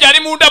omusajja ali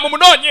munda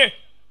mumunoonye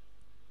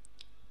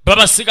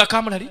babasiga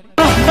kamulali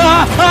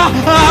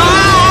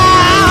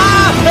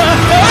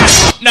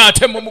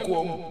n'atema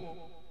omukuumu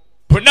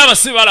bonna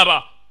abasibe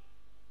balaba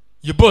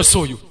ye boss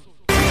oyo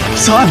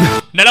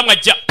nalamu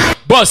ajja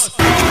boss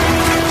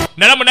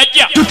nalamu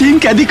najja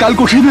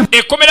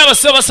ekkomera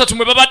abasibe basatu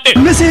mwe babadde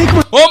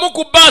omu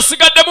ku bba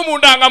asigaddemu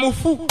munda nga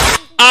mufu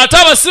ate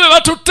abasibe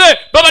batutte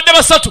babadde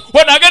basatu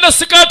ono agenda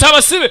sikaata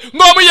abasibe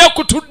ng'omu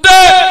yeekutudde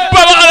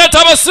baba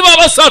aleeta abasibe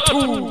abasatu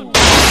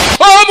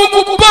omu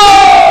ku bba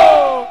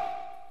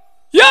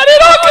yali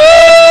Rocky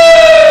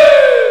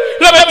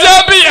laba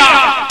ebyambiya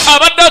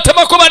abadde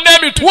atemako banne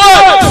emitwe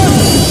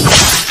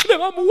ne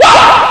bamuwa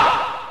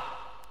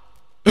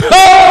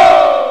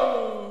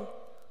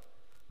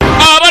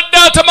abadde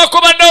atemako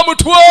banne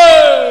omutwe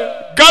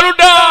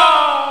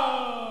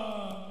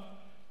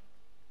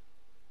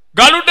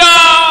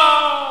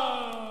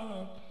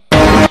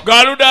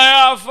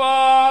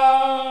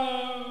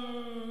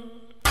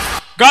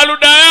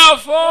galuda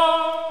yafa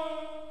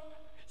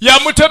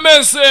yamutema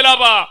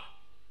enseeraba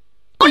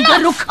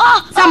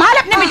संभाल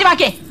अपने बिजवा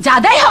के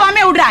ज्यादा ही हवा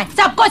में उड़ रहा है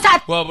सबको साथ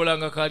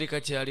wabulanga kali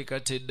kakyali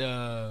katedda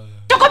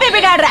को भी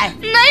बिगाड़ रहा है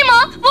नहीं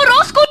माँ वो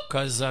रोज को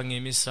kazange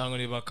emisango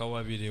ne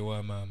bakawabire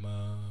wa mama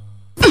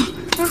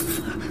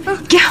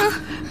क्या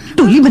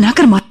टोली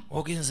बनाकर मार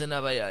ogenze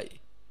n'abayayi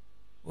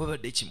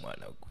wabadde ki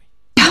mwana gwe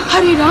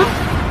हरे Ram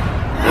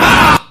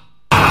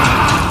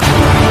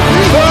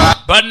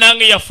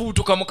bannange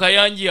yafuutuka mu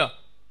kayanja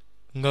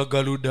nga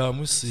galuda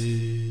muse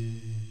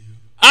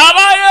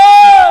abaye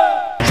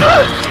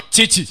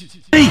chichi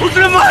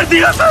उसने मार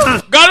दिया था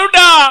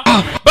galuda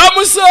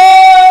bamuse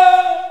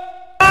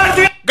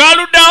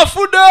galuda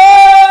afude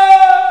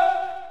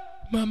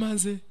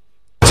mamaze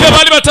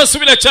kyebali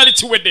batasubira kyali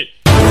kiwedde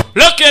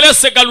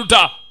lokerese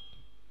galuda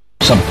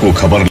सबको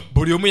खबर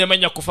buli omu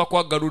yamanya kufa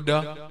kwa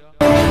galuda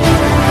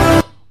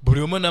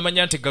buli omu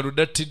namanya nti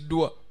galuda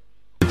tiddwa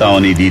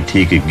चेतावनी दी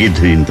थी कि गिद्ध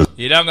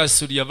era nga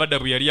suli yavadda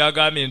bwe yali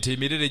agambye nti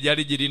emirere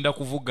gyali girinda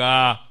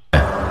kuvuga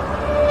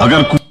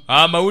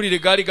amawulire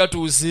gaali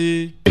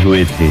gatuuse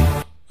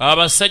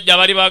abasajja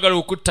bali baagala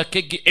okutta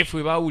KGF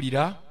we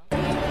baawulira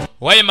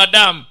waye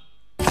madamu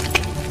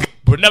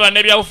bonna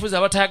bannabyabufuzi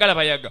abatayagala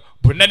bayaga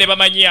bonna ne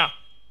bamanya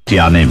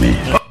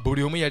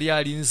buli omu yali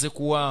alinze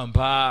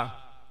kuwampa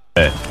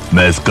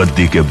मैं इस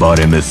गद्दी के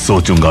बारे में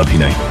सोचूंगा भी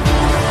नहीं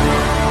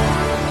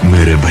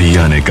मेरे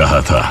भैया ने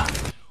कहा था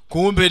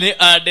kumbe ne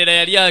Adela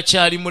yali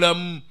akyali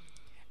mulamu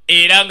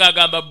era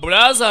ng'agamba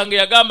bulazange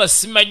yagamba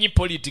simanyi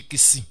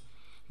politikisi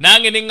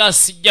nange ne nga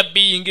sijja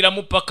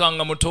biyingiramu paka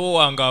nga muto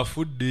wange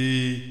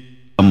afudde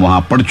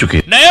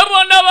naye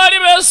bonna baali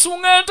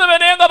beesunga entebe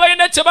naye nga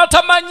balina kye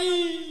batamanyi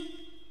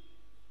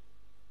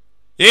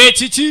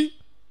ekiki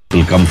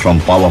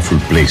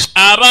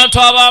abantu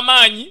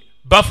ab'amaanyi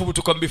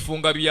bafubutuka mu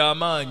bifunga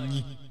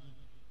by'amaanyi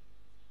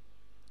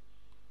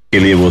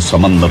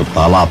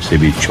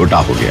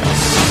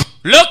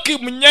Loki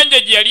mu nnyanja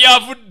gye yali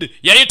avudde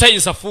yali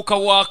tayinza fuuka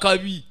wa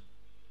kabi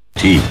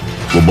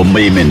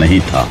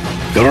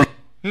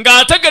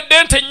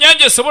ng'ategedde nti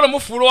ennyanja esobola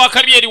mufuula wa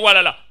kabi eri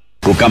walala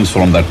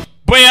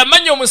bwe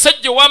yamanya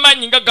omusajja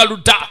ow'amaanyi nga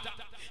galuda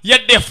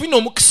yadde yafuna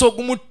omukisa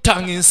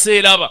ogumutta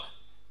ng'enseeraba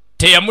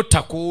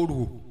teyamuttako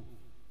olwo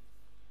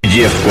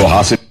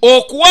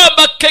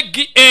okuwamba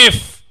KGF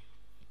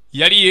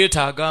yali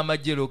yeetaaga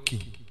amagye Loki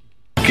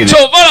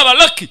kyova olaba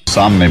Loki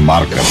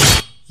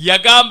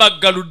yagamba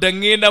galudda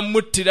ngenda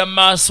muttira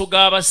maaso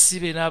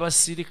g'abasibe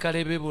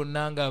n'abasirikale be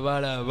bonna nga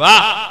balaba.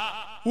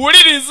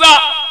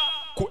 Wuliriza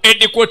ku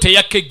headquarter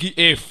ya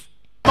KGF.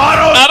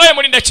 Abaye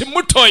mulinda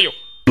kimuto oyo.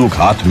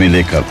 हाथ में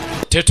लेकर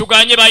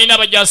tetuganye balina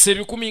abajasa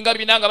ebikumi nga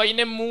bina nga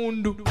balina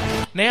emmundu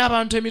naye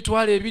abantu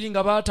emitwalo ebiri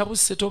nga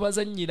baatabuse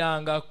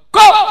tobazannyirangako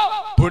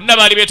bonna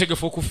baali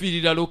beetegefu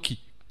okufiirira Loki.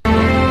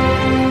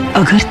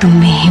 अगर तुम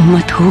में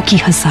हिम्मत हो कि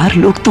 1000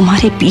 लोग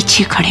तुम्हारे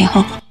पीछे खड़े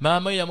हों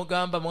maama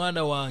yamugamba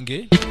mwana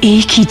wange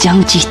एक ही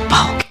जंग जीत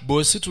पाओ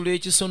bw'ositula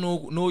ekiso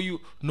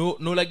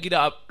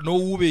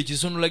n'owuuba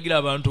ekiso n'olagira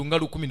abantu nga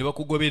 1000 ne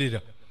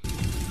bakugoberera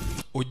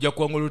ojja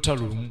kuwangula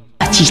olutalo lumu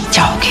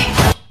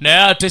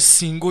naye ate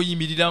singa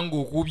oyimirira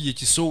ng'okuubye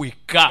ekiso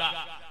wekka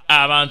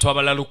abantu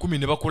abalala 10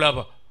 ne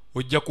bakulaba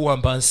ojja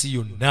kuwamba nsi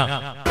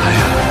yonna.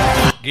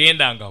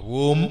 Genda nga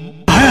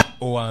bw'omu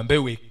owambe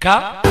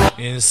wekka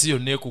ensi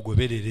yonna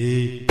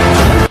ekugoberere.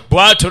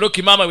 Bw'atyo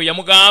Loki maama we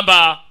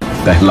yamugamba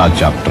पहला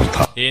चैप्टर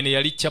था eno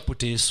yali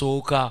chapter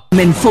esooka.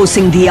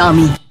 enforcing the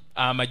army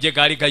amagye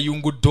gaali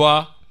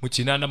gayunguddwa mu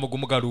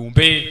 80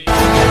 galumbe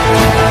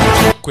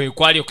kwe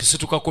kwali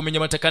okisituka kumenya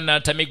mateka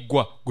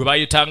n'atamiggwa gwe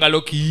bayitanga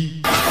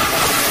Loki.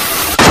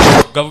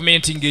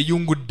 Gavumenti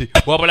ng'eyungudde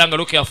wabula nga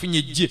Loki afunye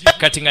ejje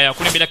kati nga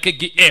yakulembera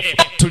KGF.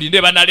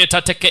 Tulinde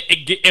banaleeta teke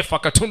KGF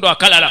akatundu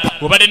akalala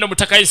webadde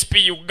n'omutaka SP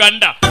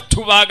Uganda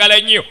tubaagala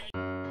nnyo.